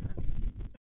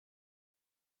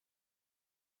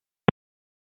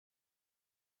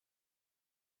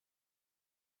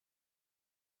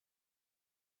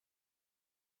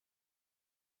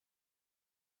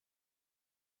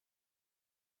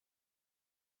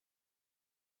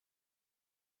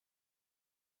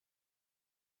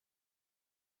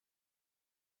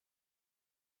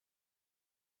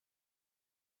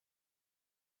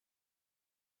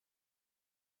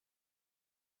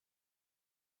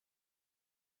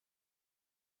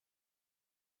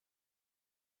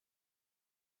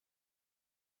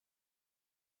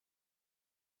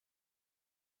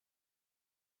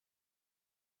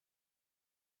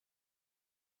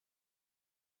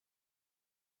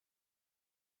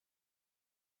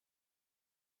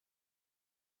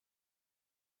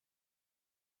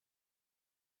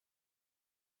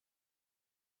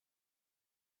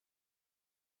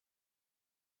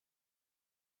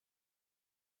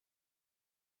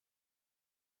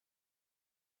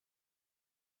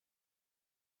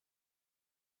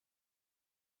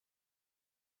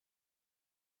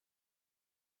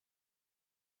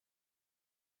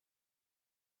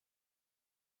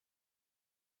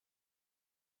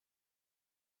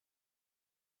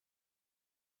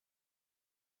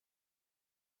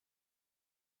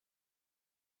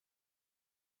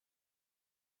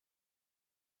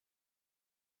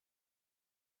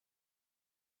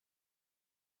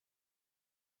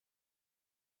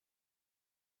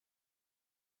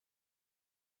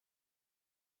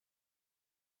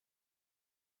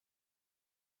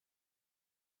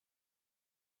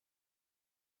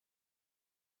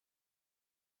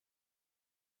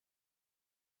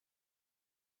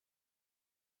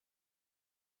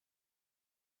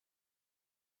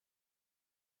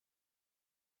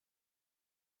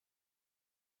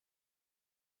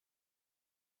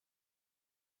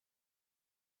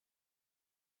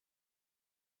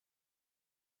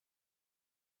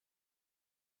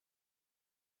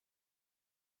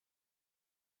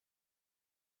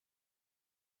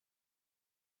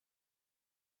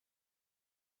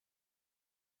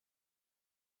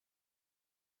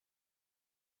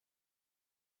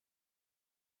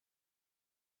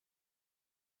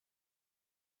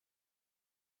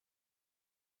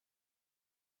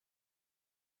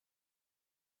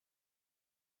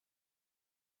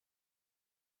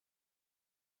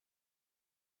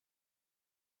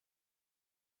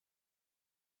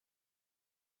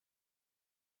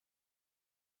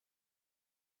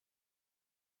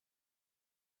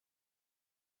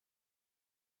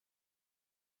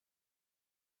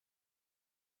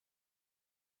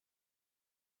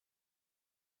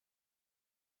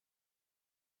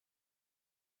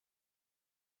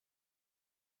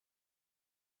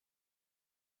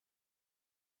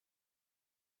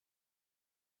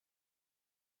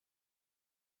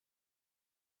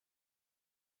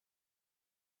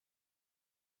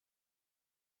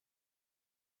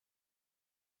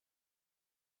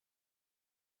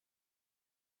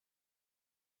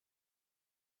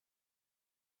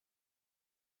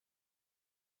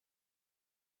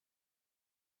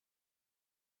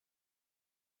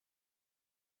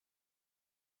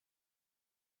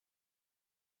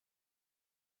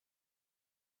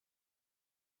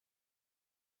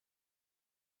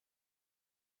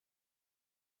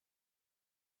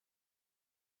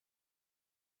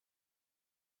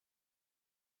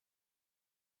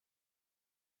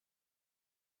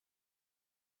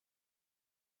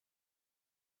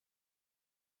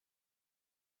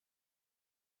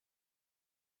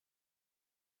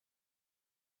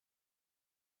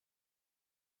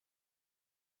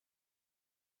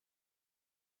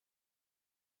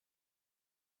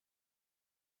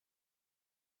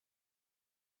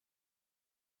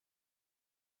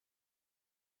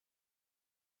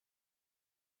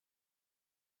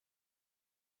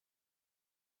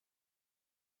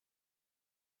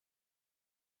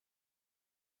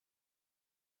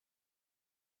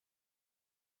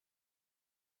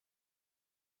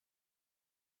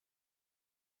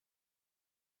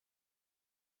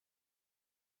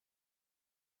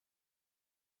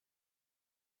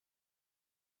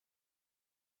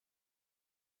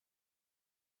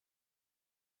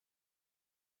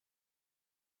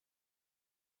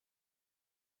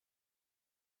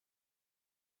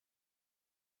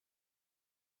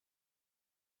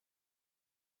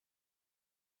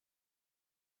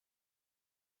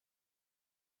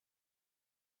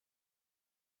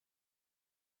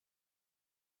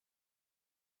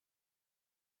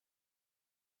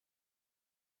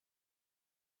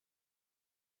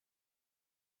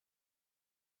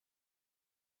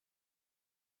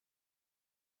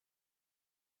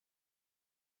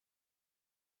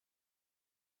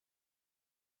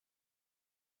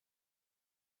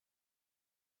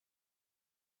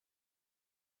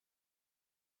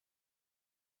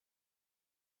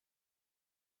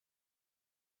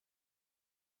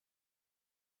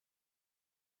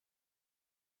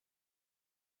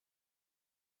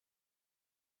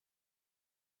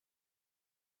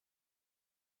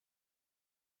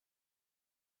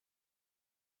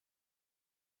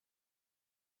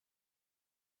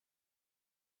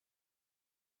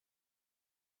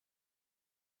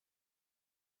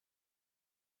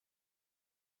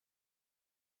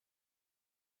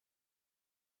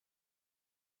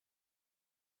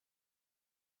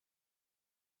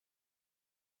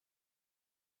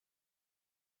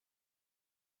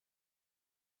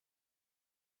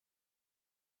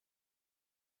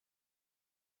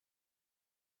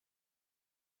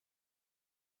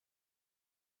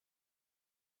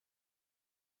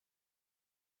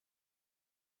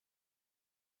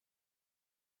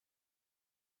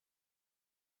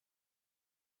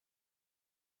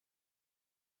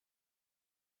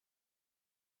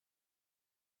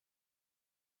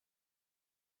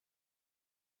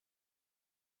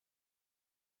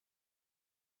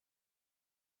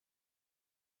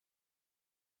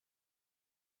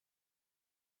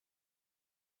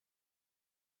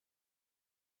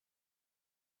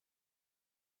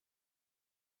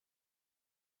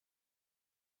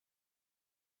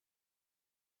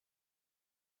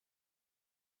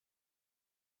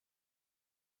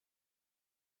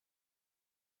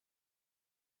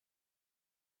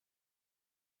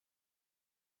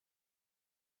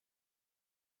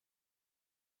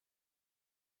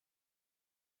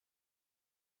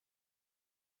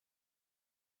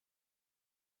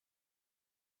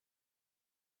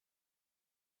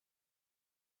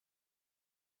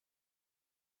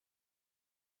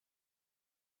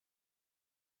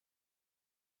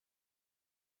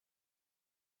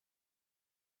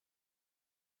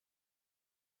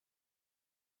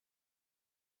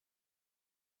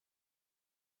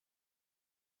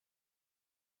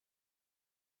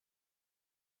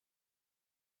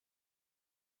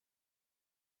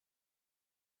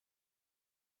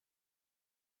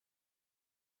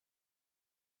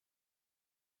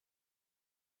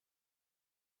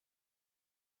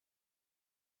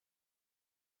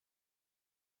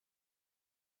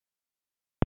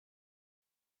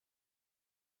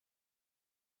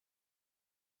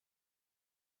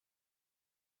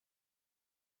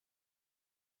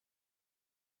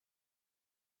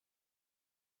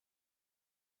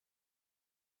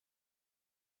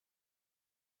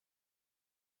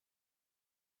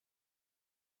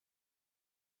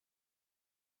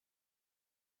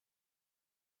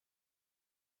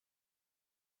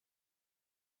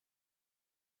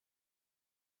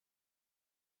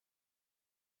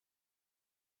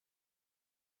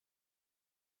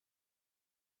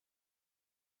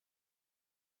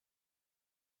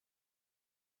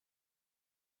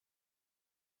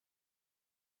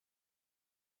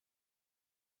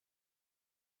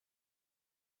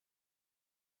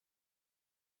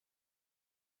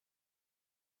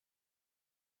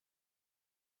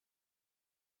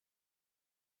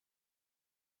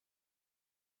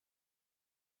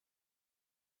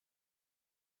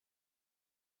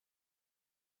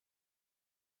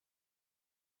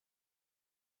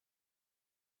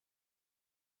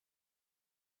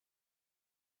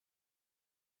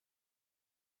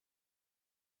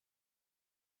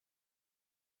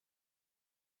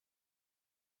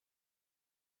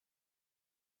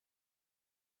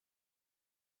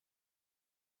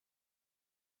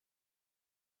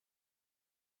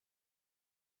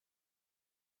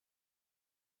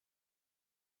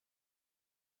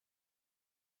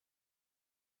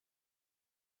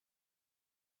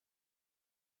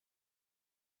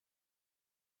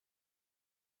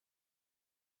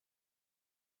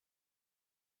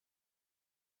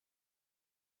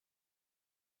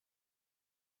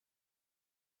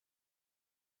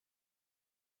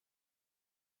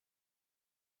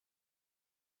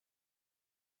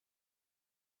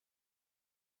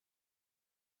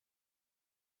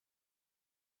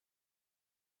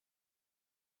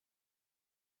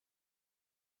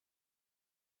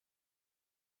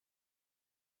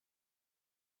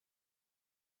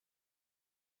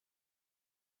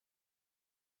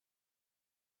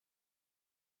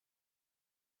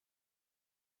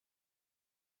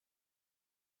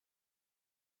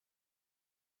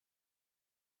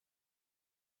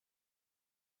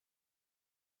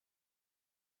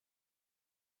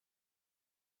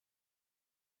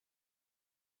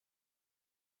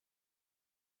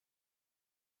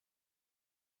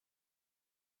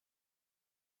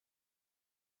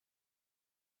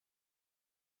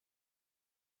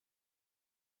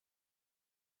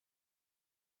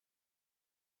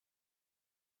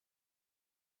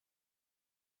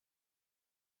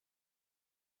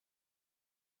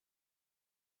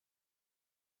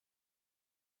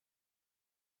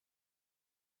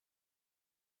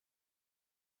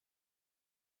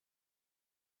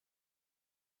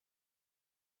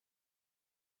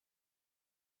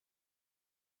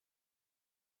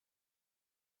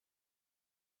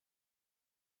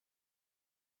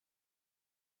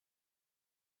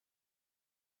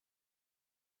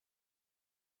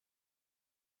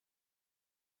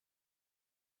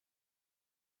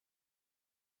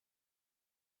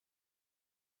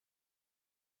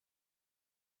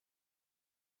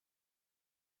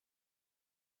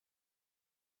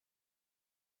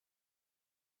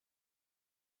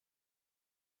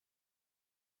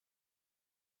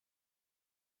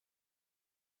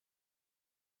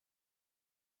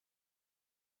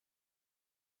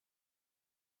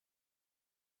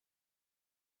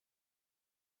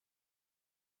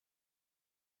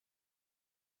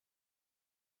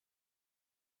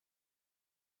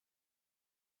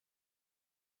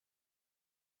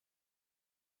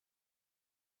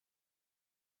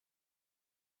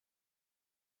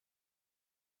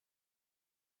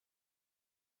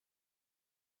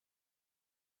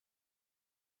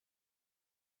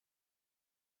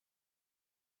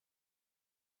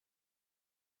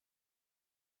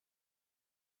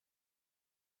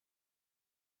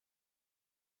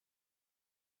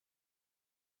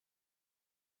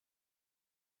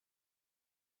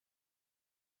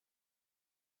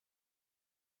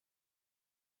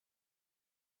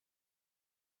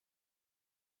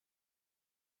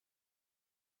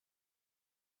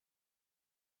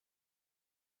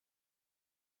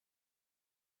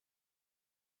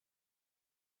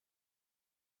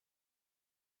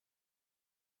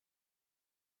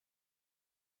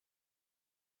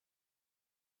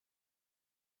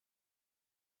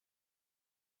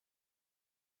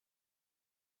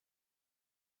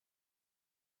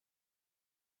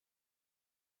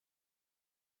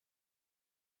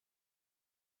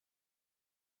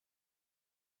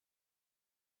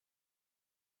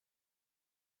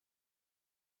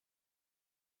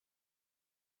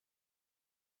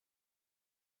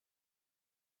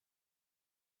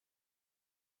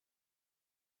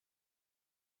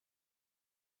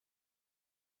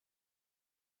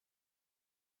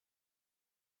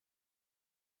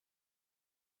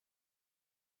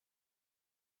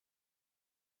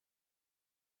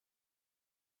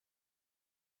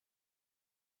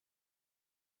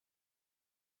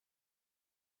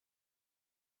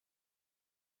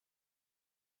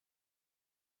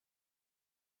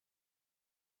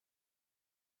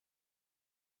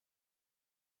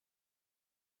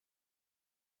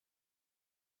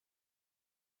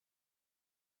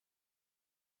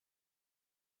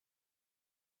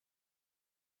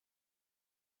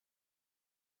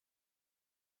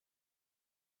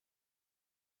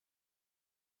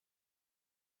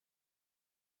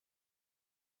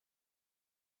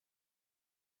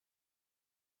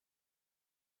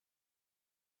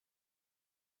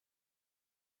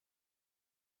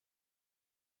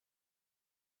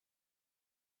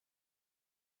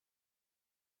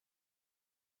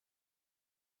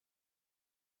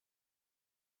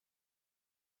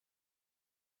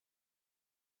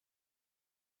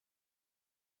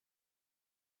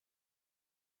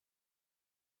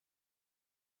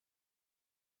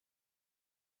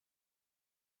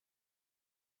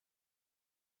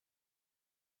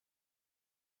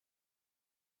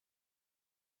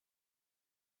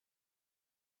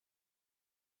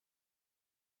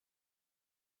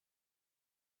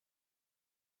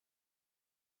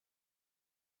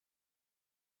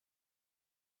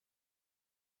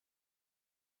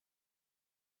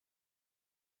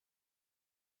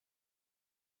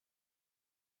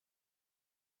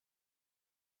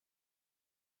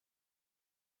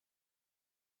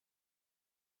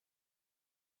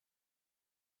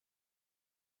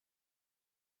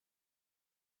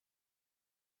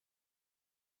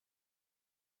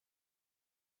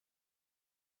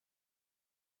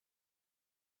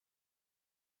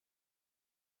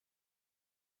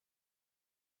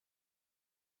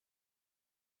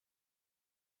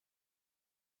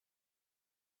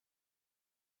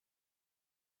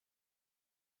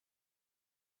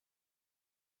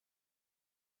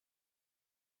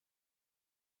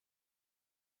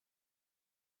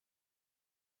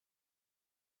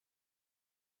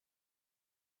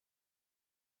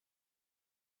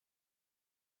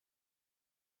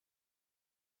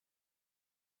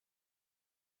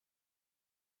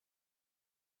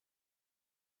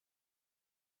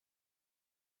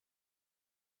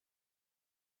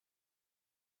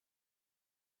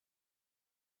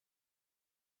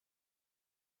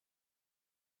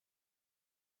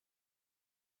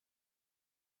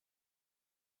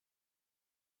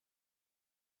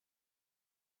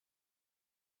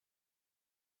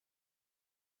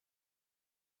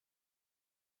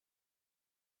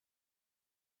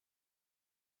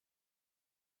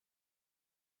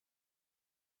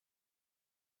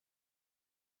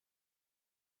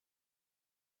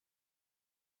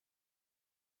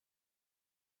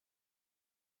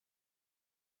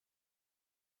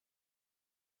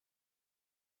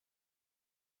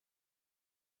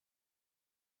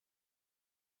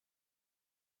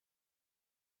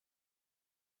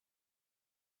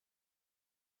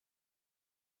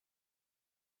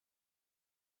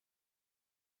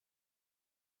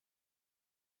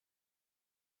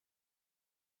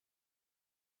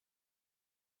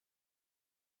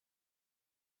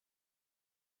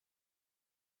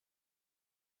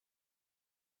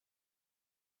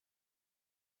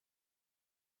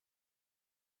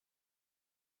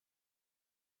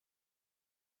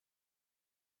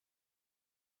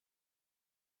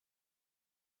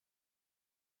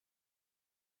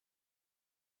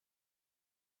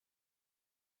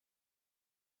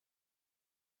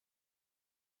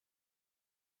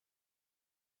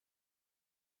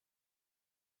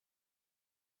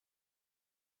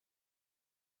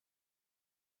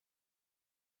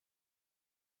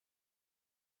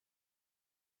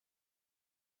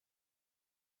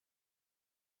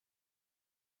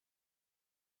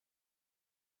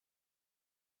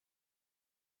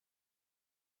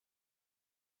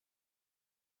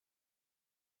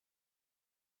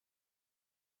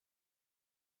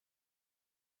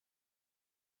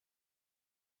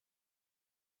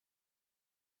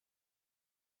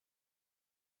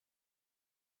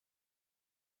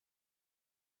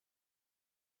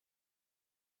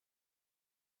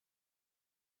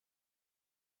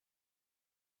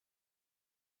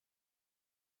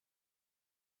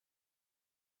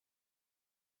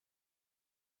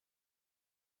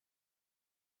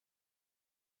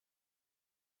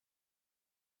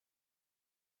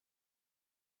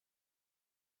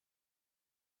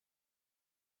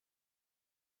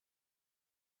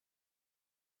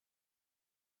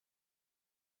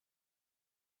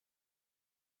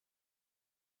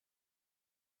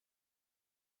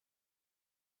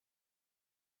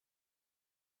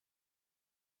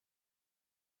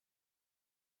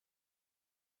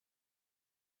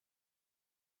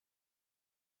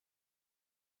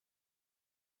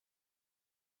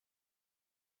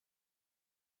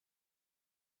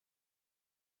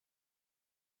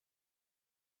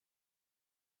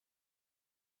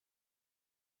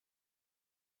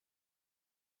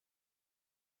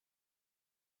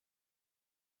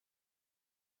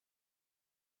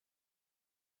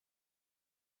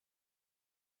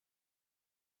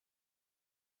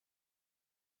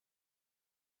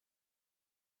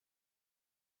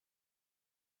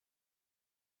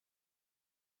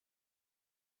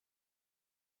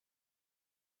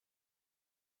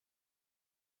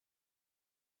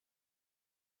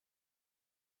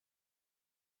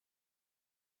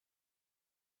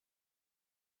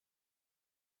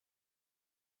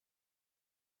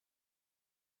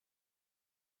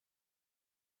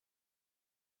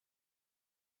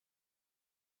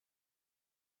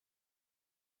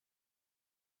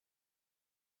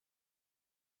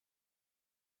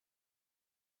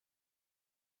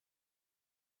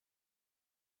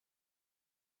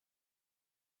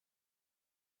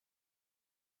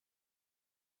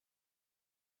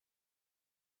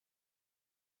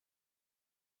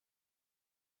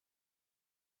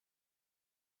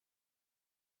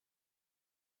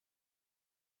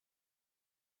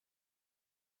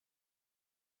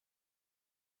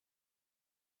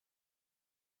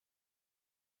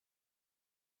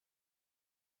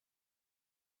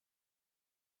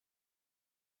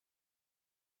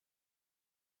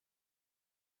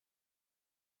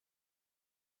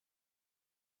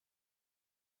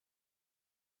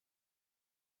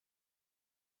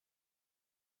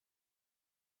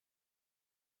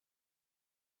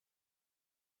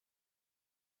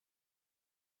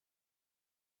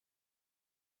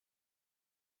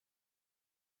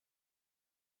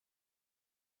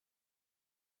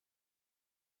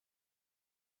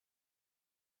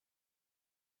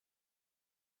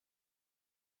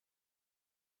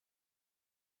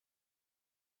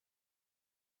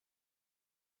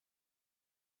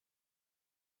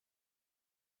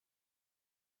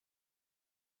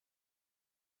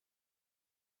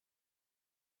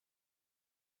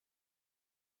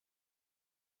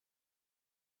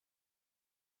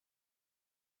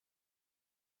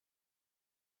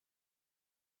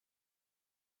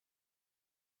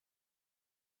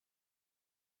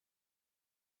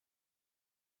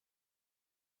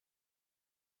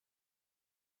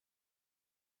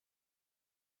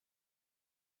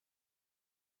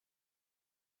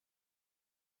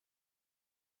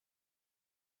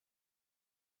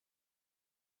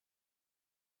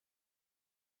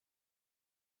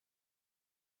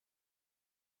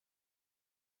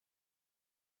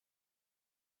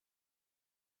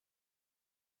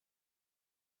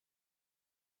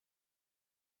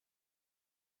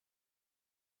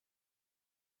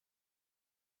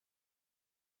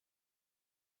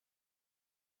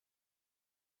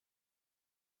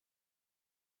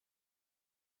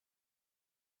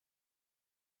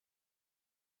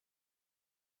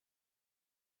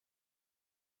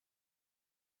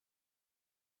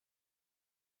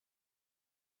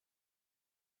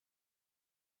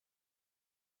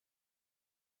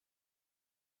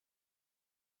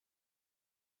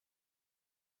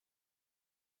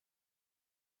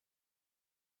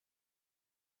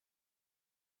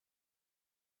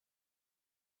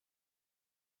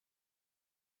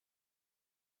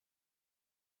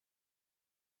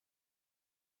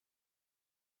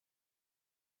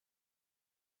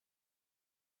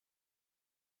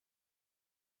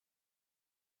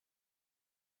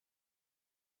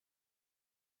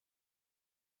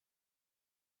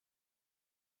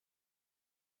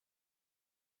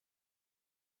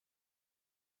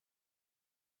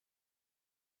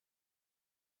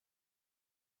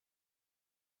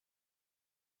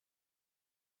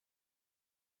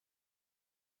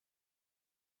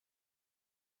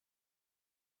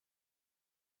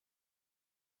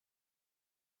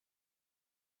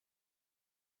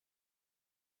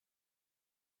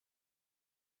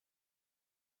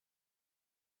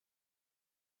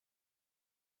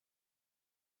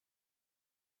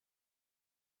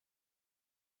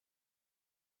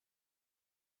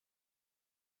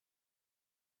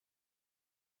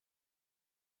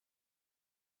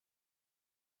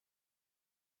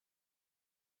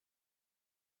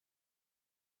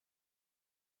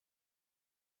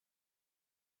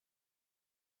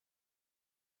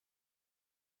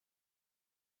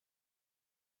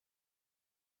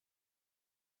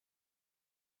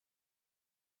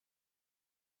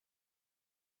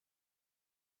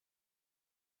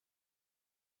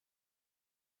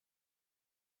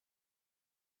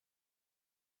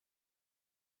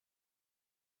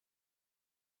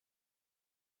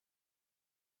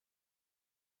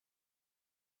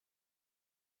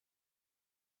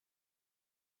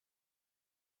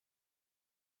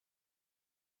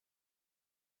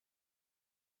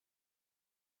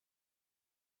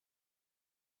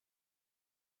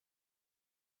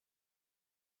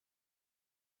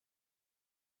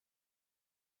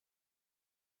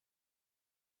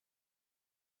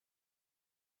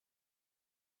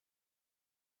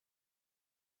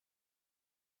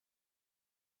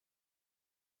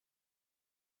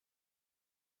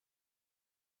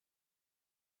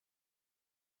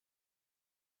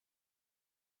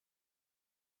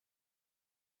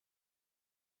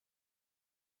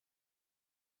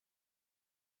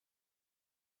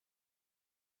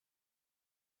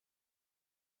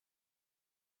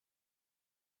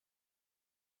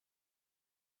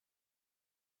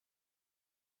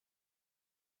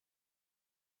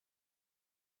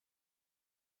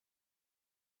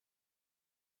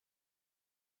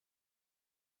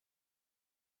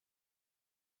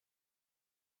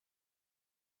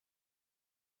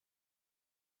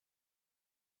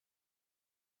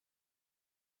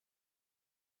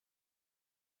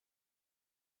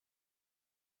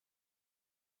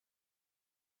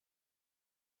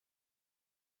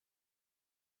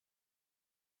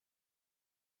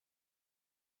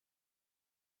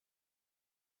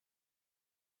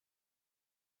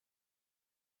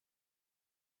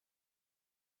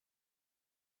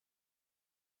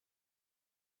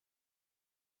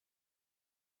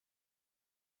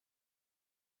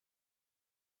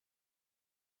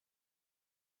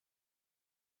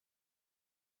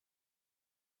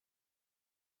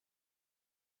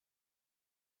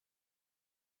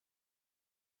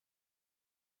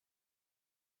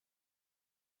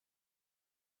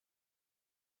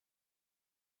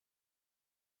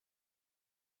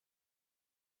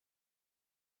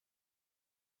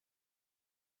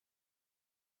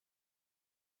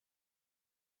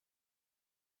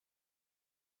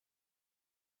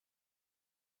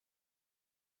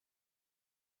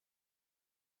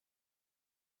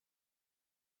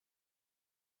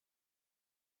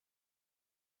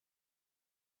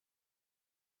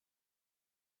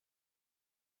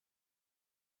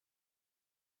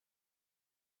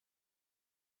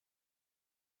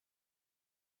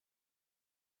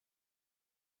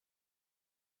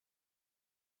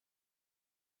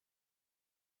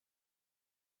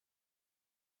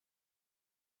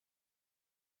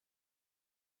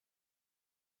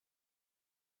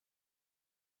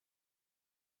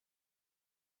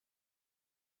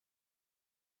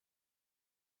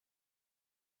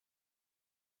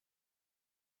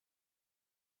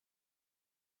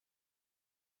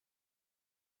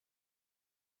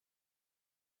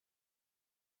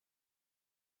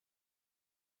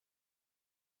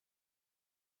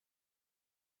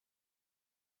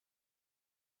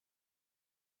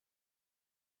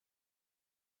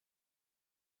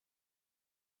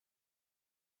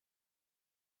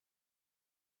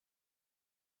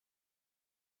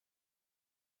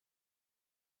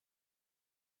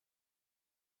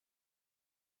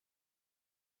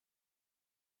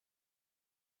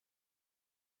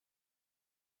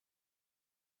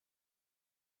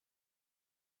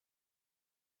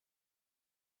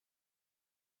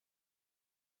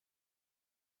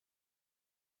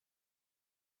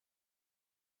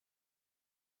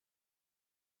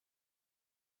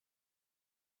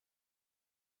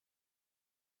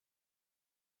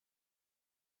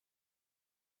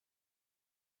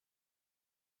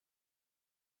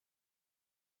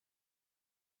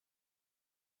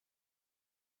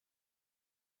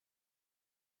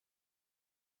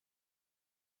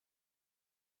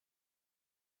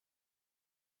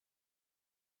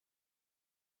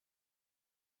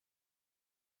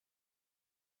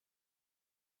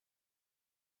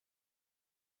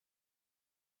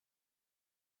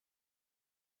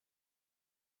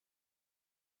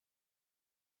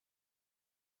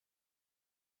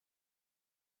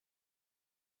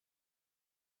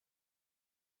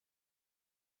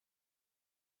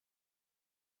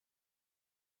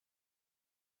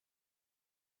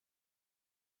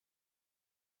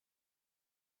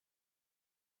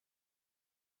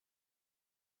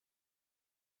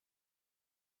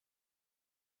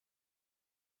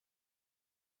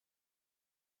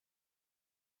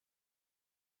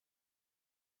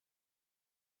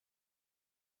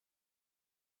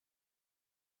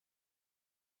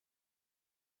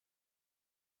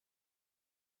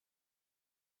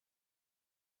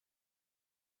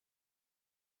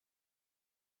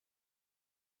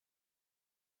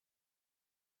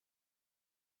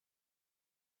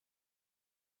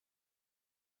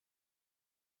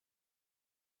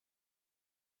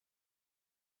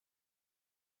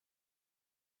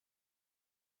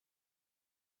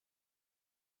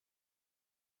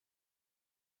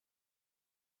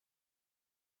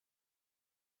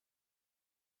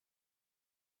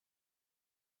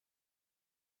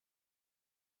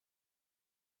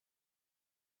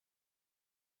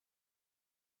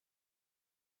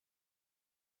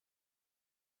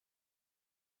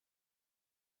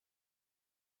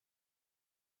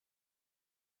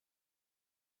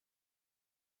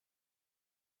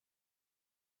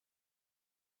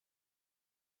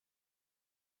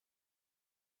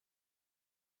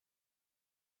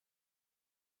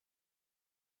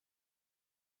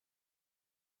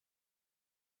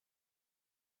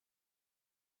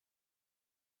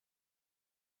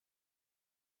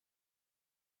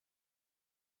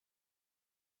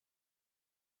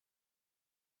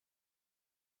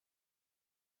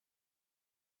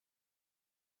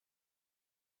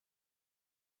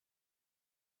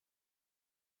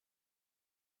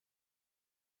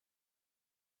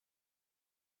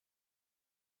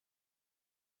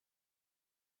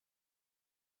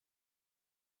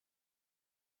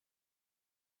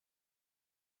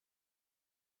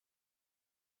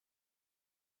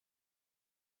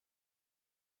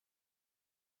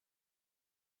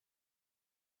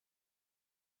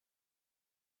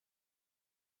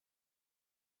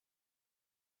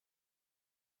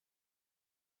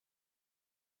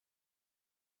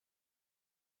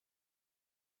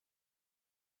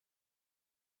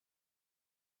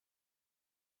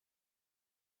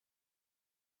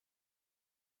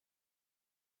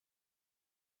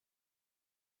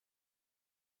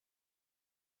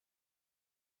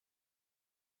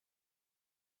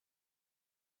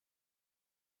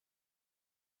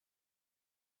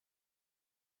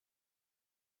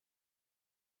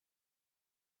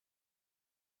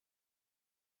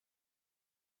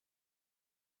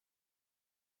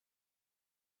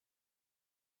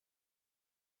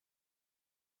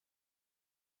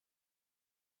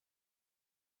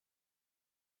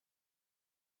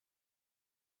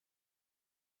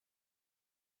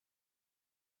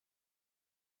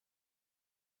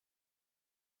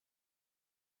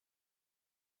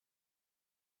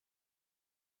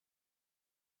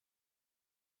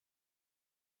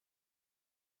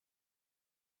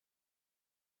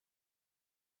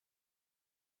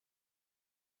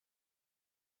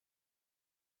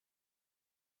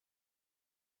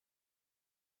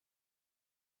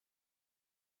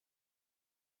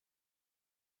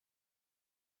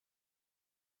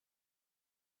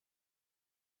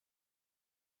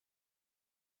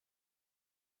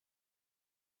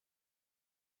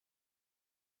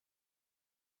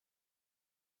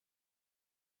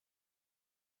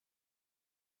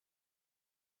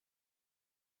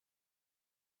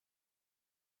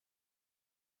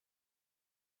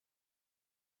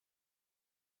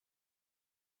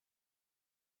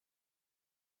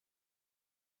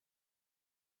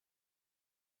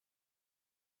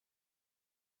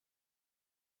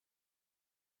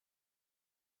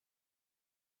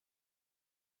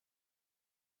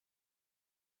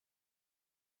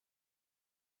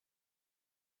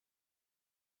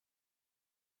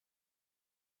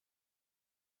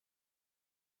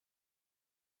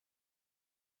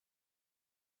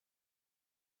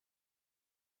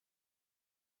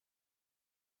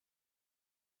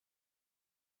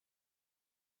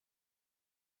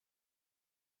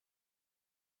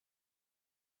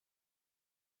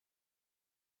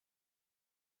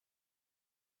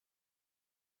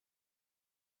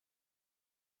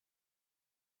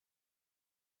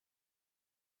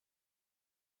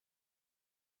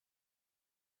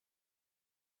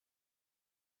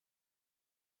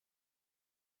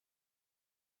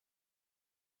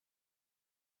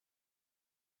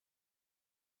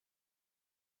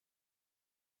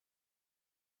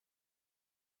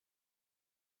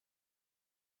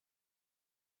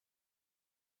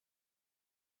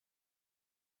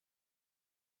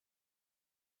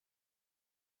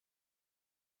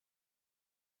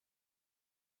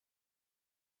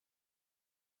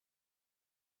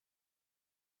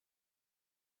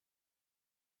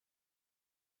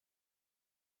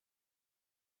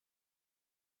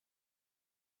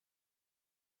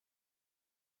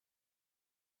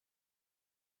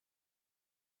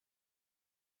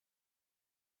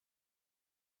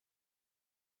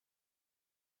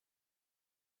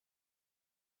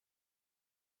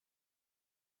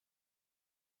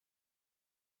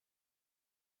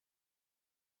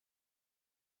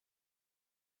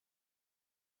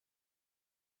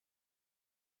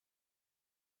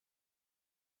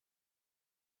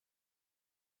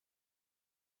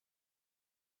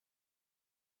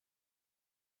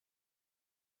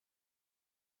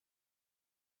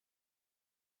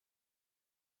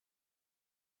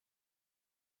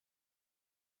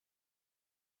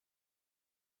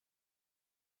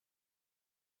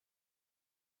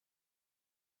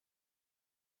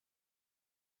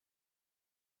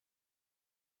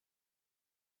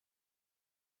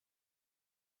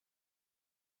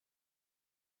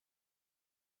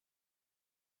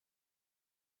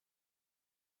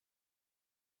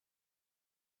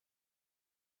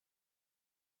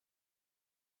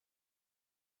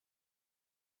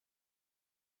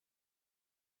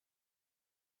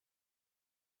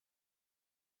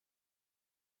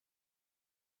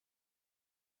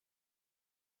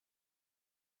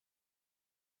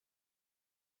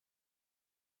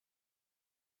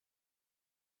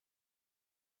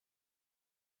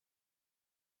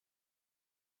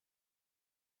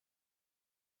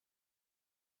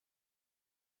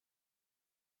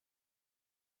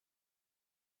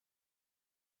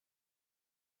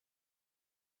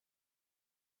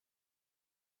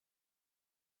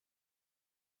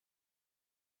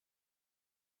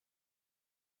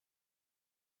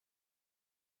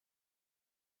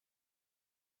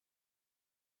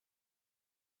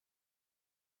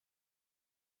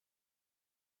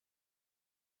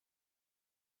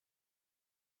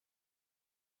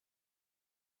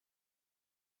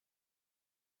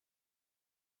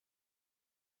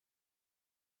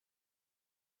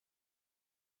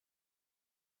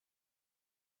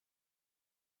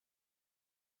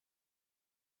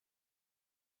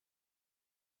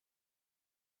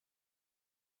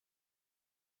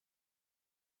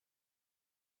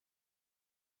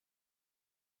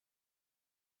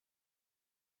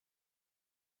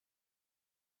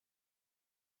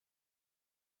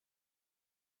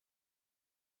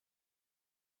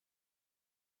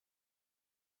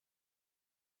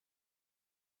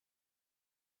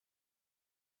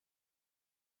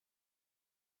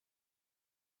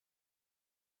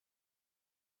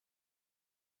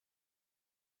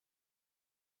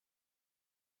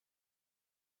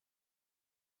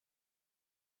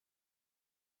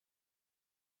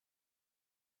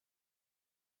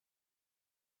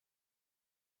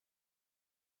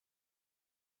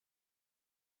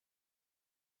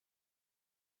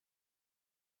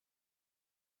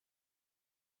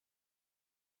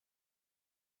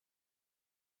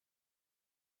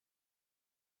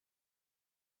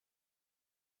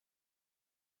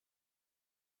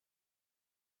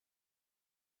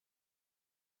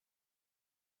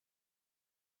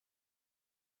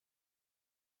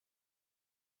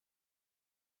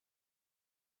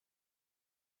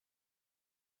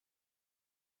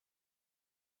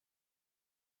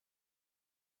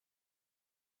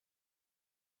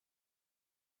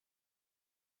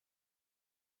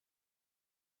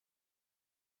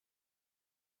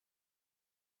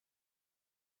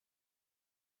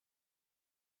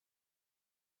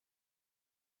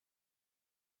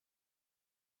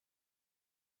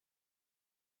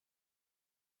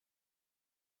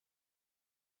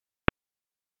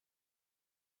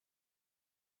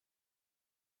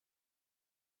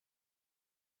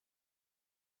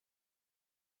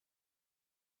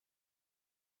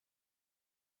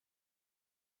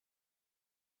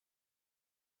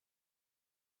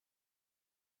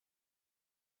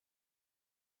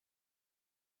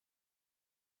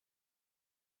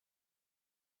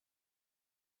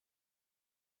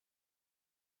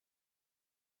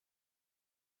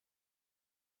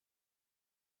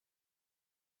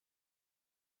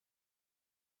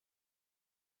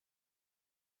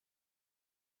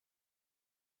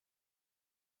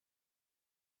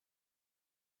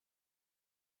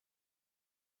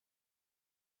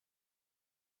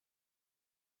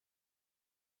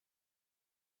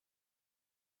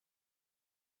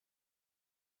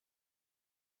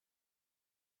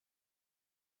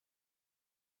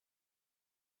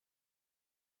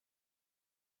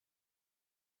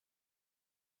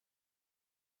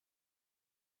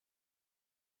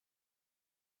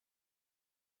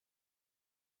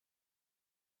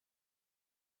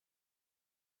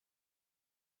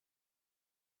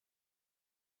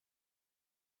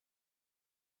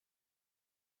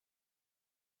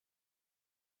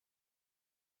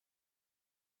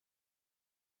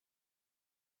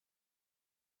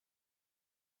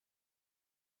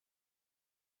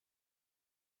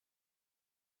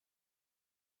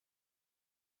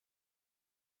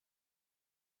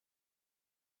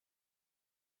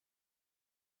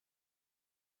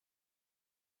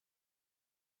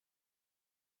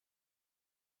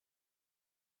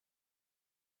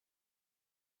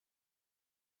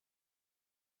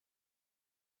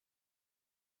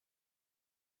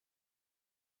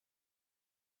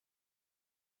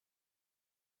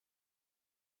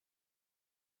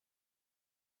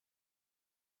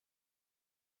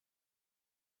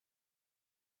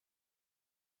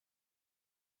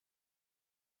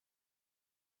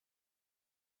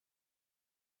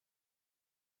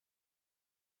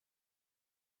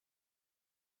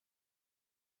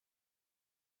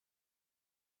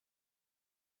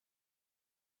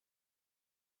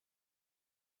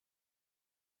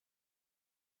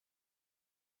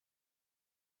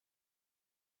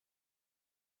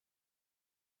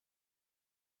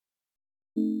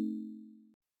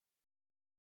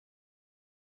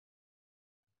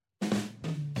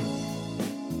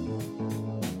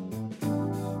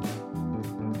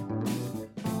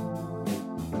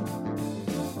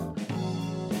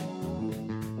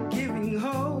 Giving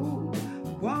hope,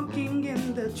 walking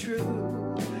in the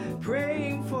truth,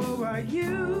 praying for our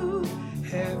youth,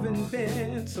 having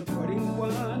been supporting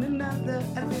one another.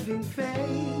 A living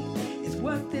faith is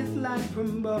what this life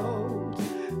promotes.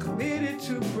 Committed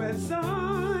to press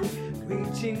on,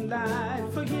 reaching light,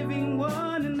 forgiving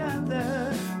one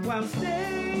another while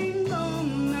staying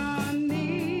on our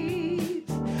knees.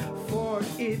 For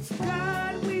it's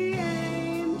God we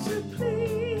aim to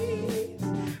please.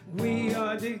 We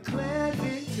are declared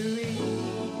victory.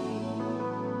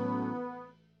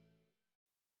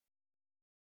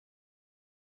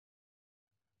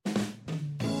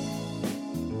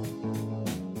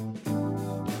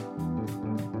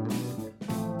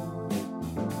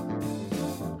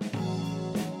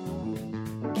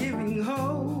 Giving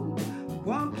hope,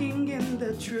 walking in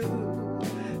the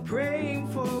truth, praying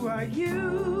for our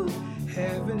youth,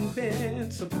 having been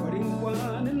supporting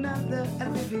one another. A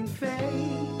living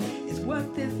faith is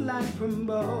what this life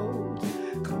promotes.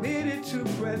 Committed to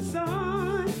press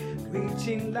on,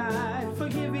 reaching light,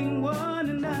 forgiving one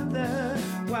another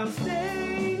while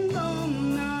staying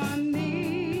on our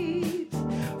knees.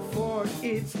 For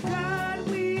it's God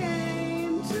we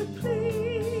aim to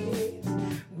please.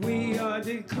 We are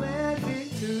declared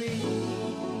victory.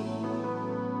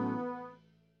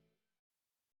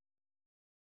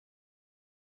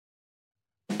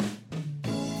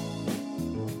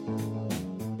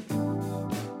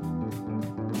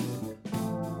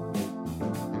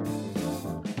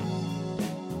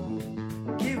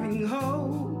 Giving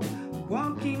hope,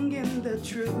 walking in the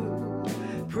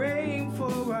truth, praying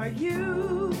for our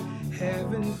youth,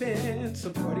 having been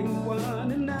supporting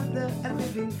one another. A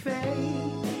living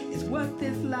faith is what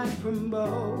this life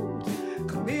promotes.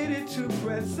 Committed to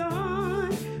press on,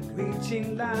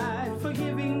 reaching light,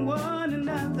 forgiving one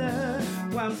another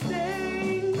while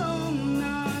staying on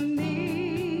our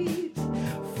knees.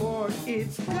 For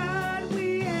it's God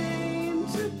we aim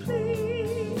to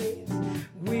please.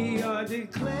 We are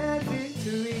declared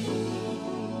victory.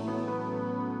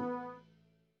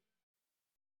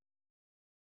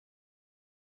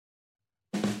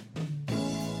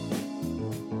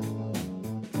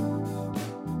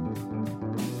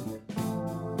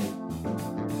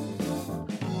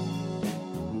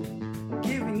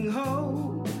 Giving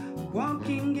hope,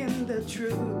 walking in the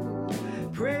truth,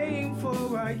 praying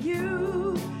for our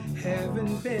youth,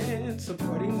 having been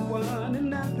supporting one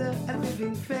another. A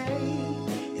living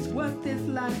faith is what this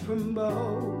life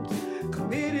promotes.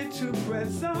 Committed to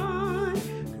press on,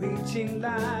 reaching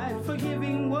light,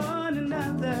 forgiving one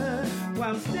another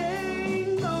while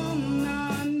staying on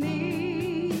our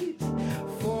knees.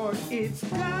 For it's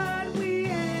God we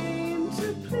aim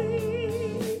to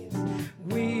please.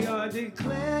 We are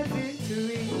declared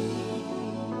victory.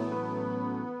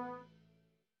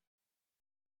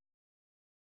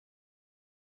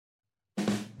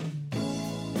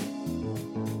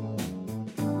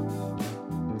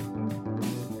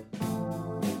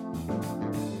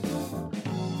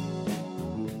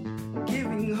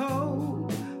 Giving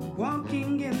hope,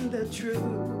 walking in the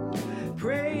truth,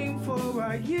 praying for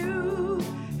our youth,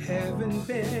 having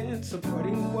been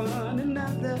supporting one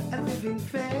another. A living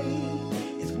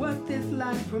faith is what this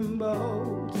life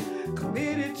promotes.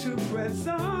 Committed to press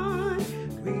on,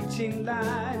 reaching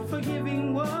light,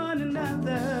 forgiving one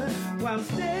another while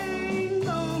staying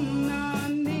on our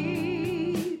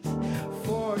knees.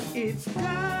 For it's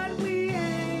God we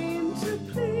aim to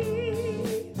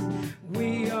please.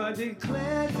 We are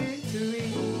declared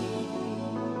victory.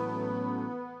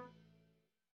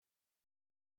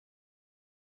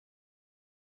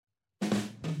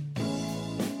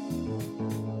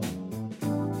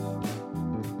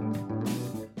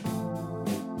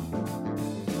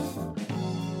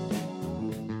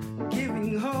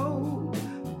 Giving hope,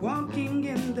 walking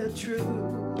in the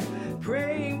truth,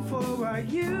 praying for our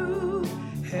youth,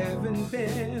 having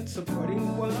been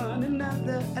supporting one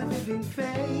another. A living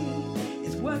faith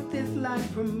is what this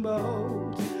life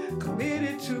promotes.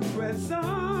 Committed to press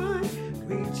on,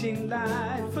 reaching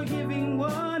light, forgiving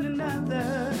one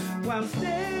another while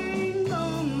staying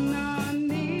on our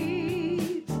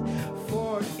knees.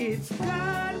 For it's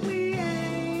God we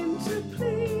aim to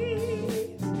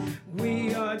please.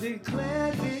 We are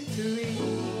declared victory.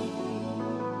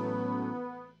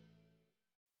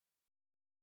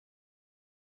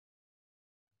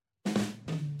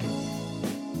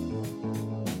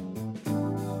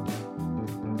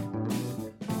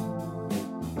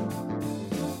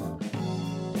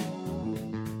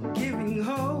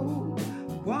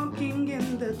 walking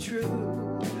in the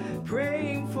truth,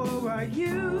 praying for our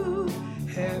youth,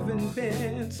 having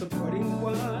been supporting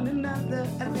one another.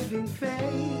 A living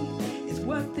faith is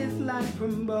what this life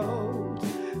promotes.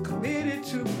 Committed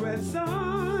to press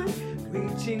on,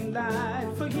 reaching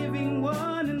light, forgiving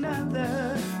one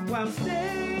another while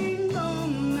staying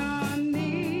on our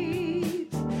knees.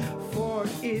 For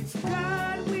it's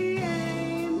God we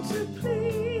aim to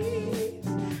please.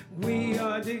 We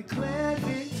are declared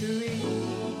victory.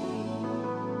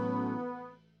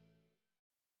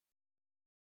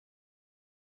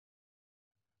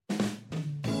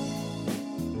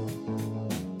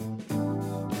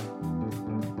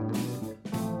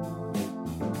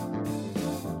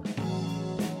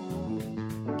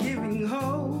 Giving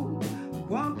hope,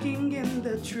 walking in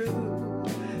the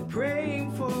truth,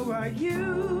 praying for our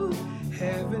youth,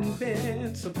 having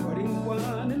been supporting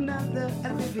one another.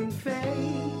 A living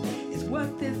faith is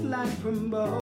what this life promotes.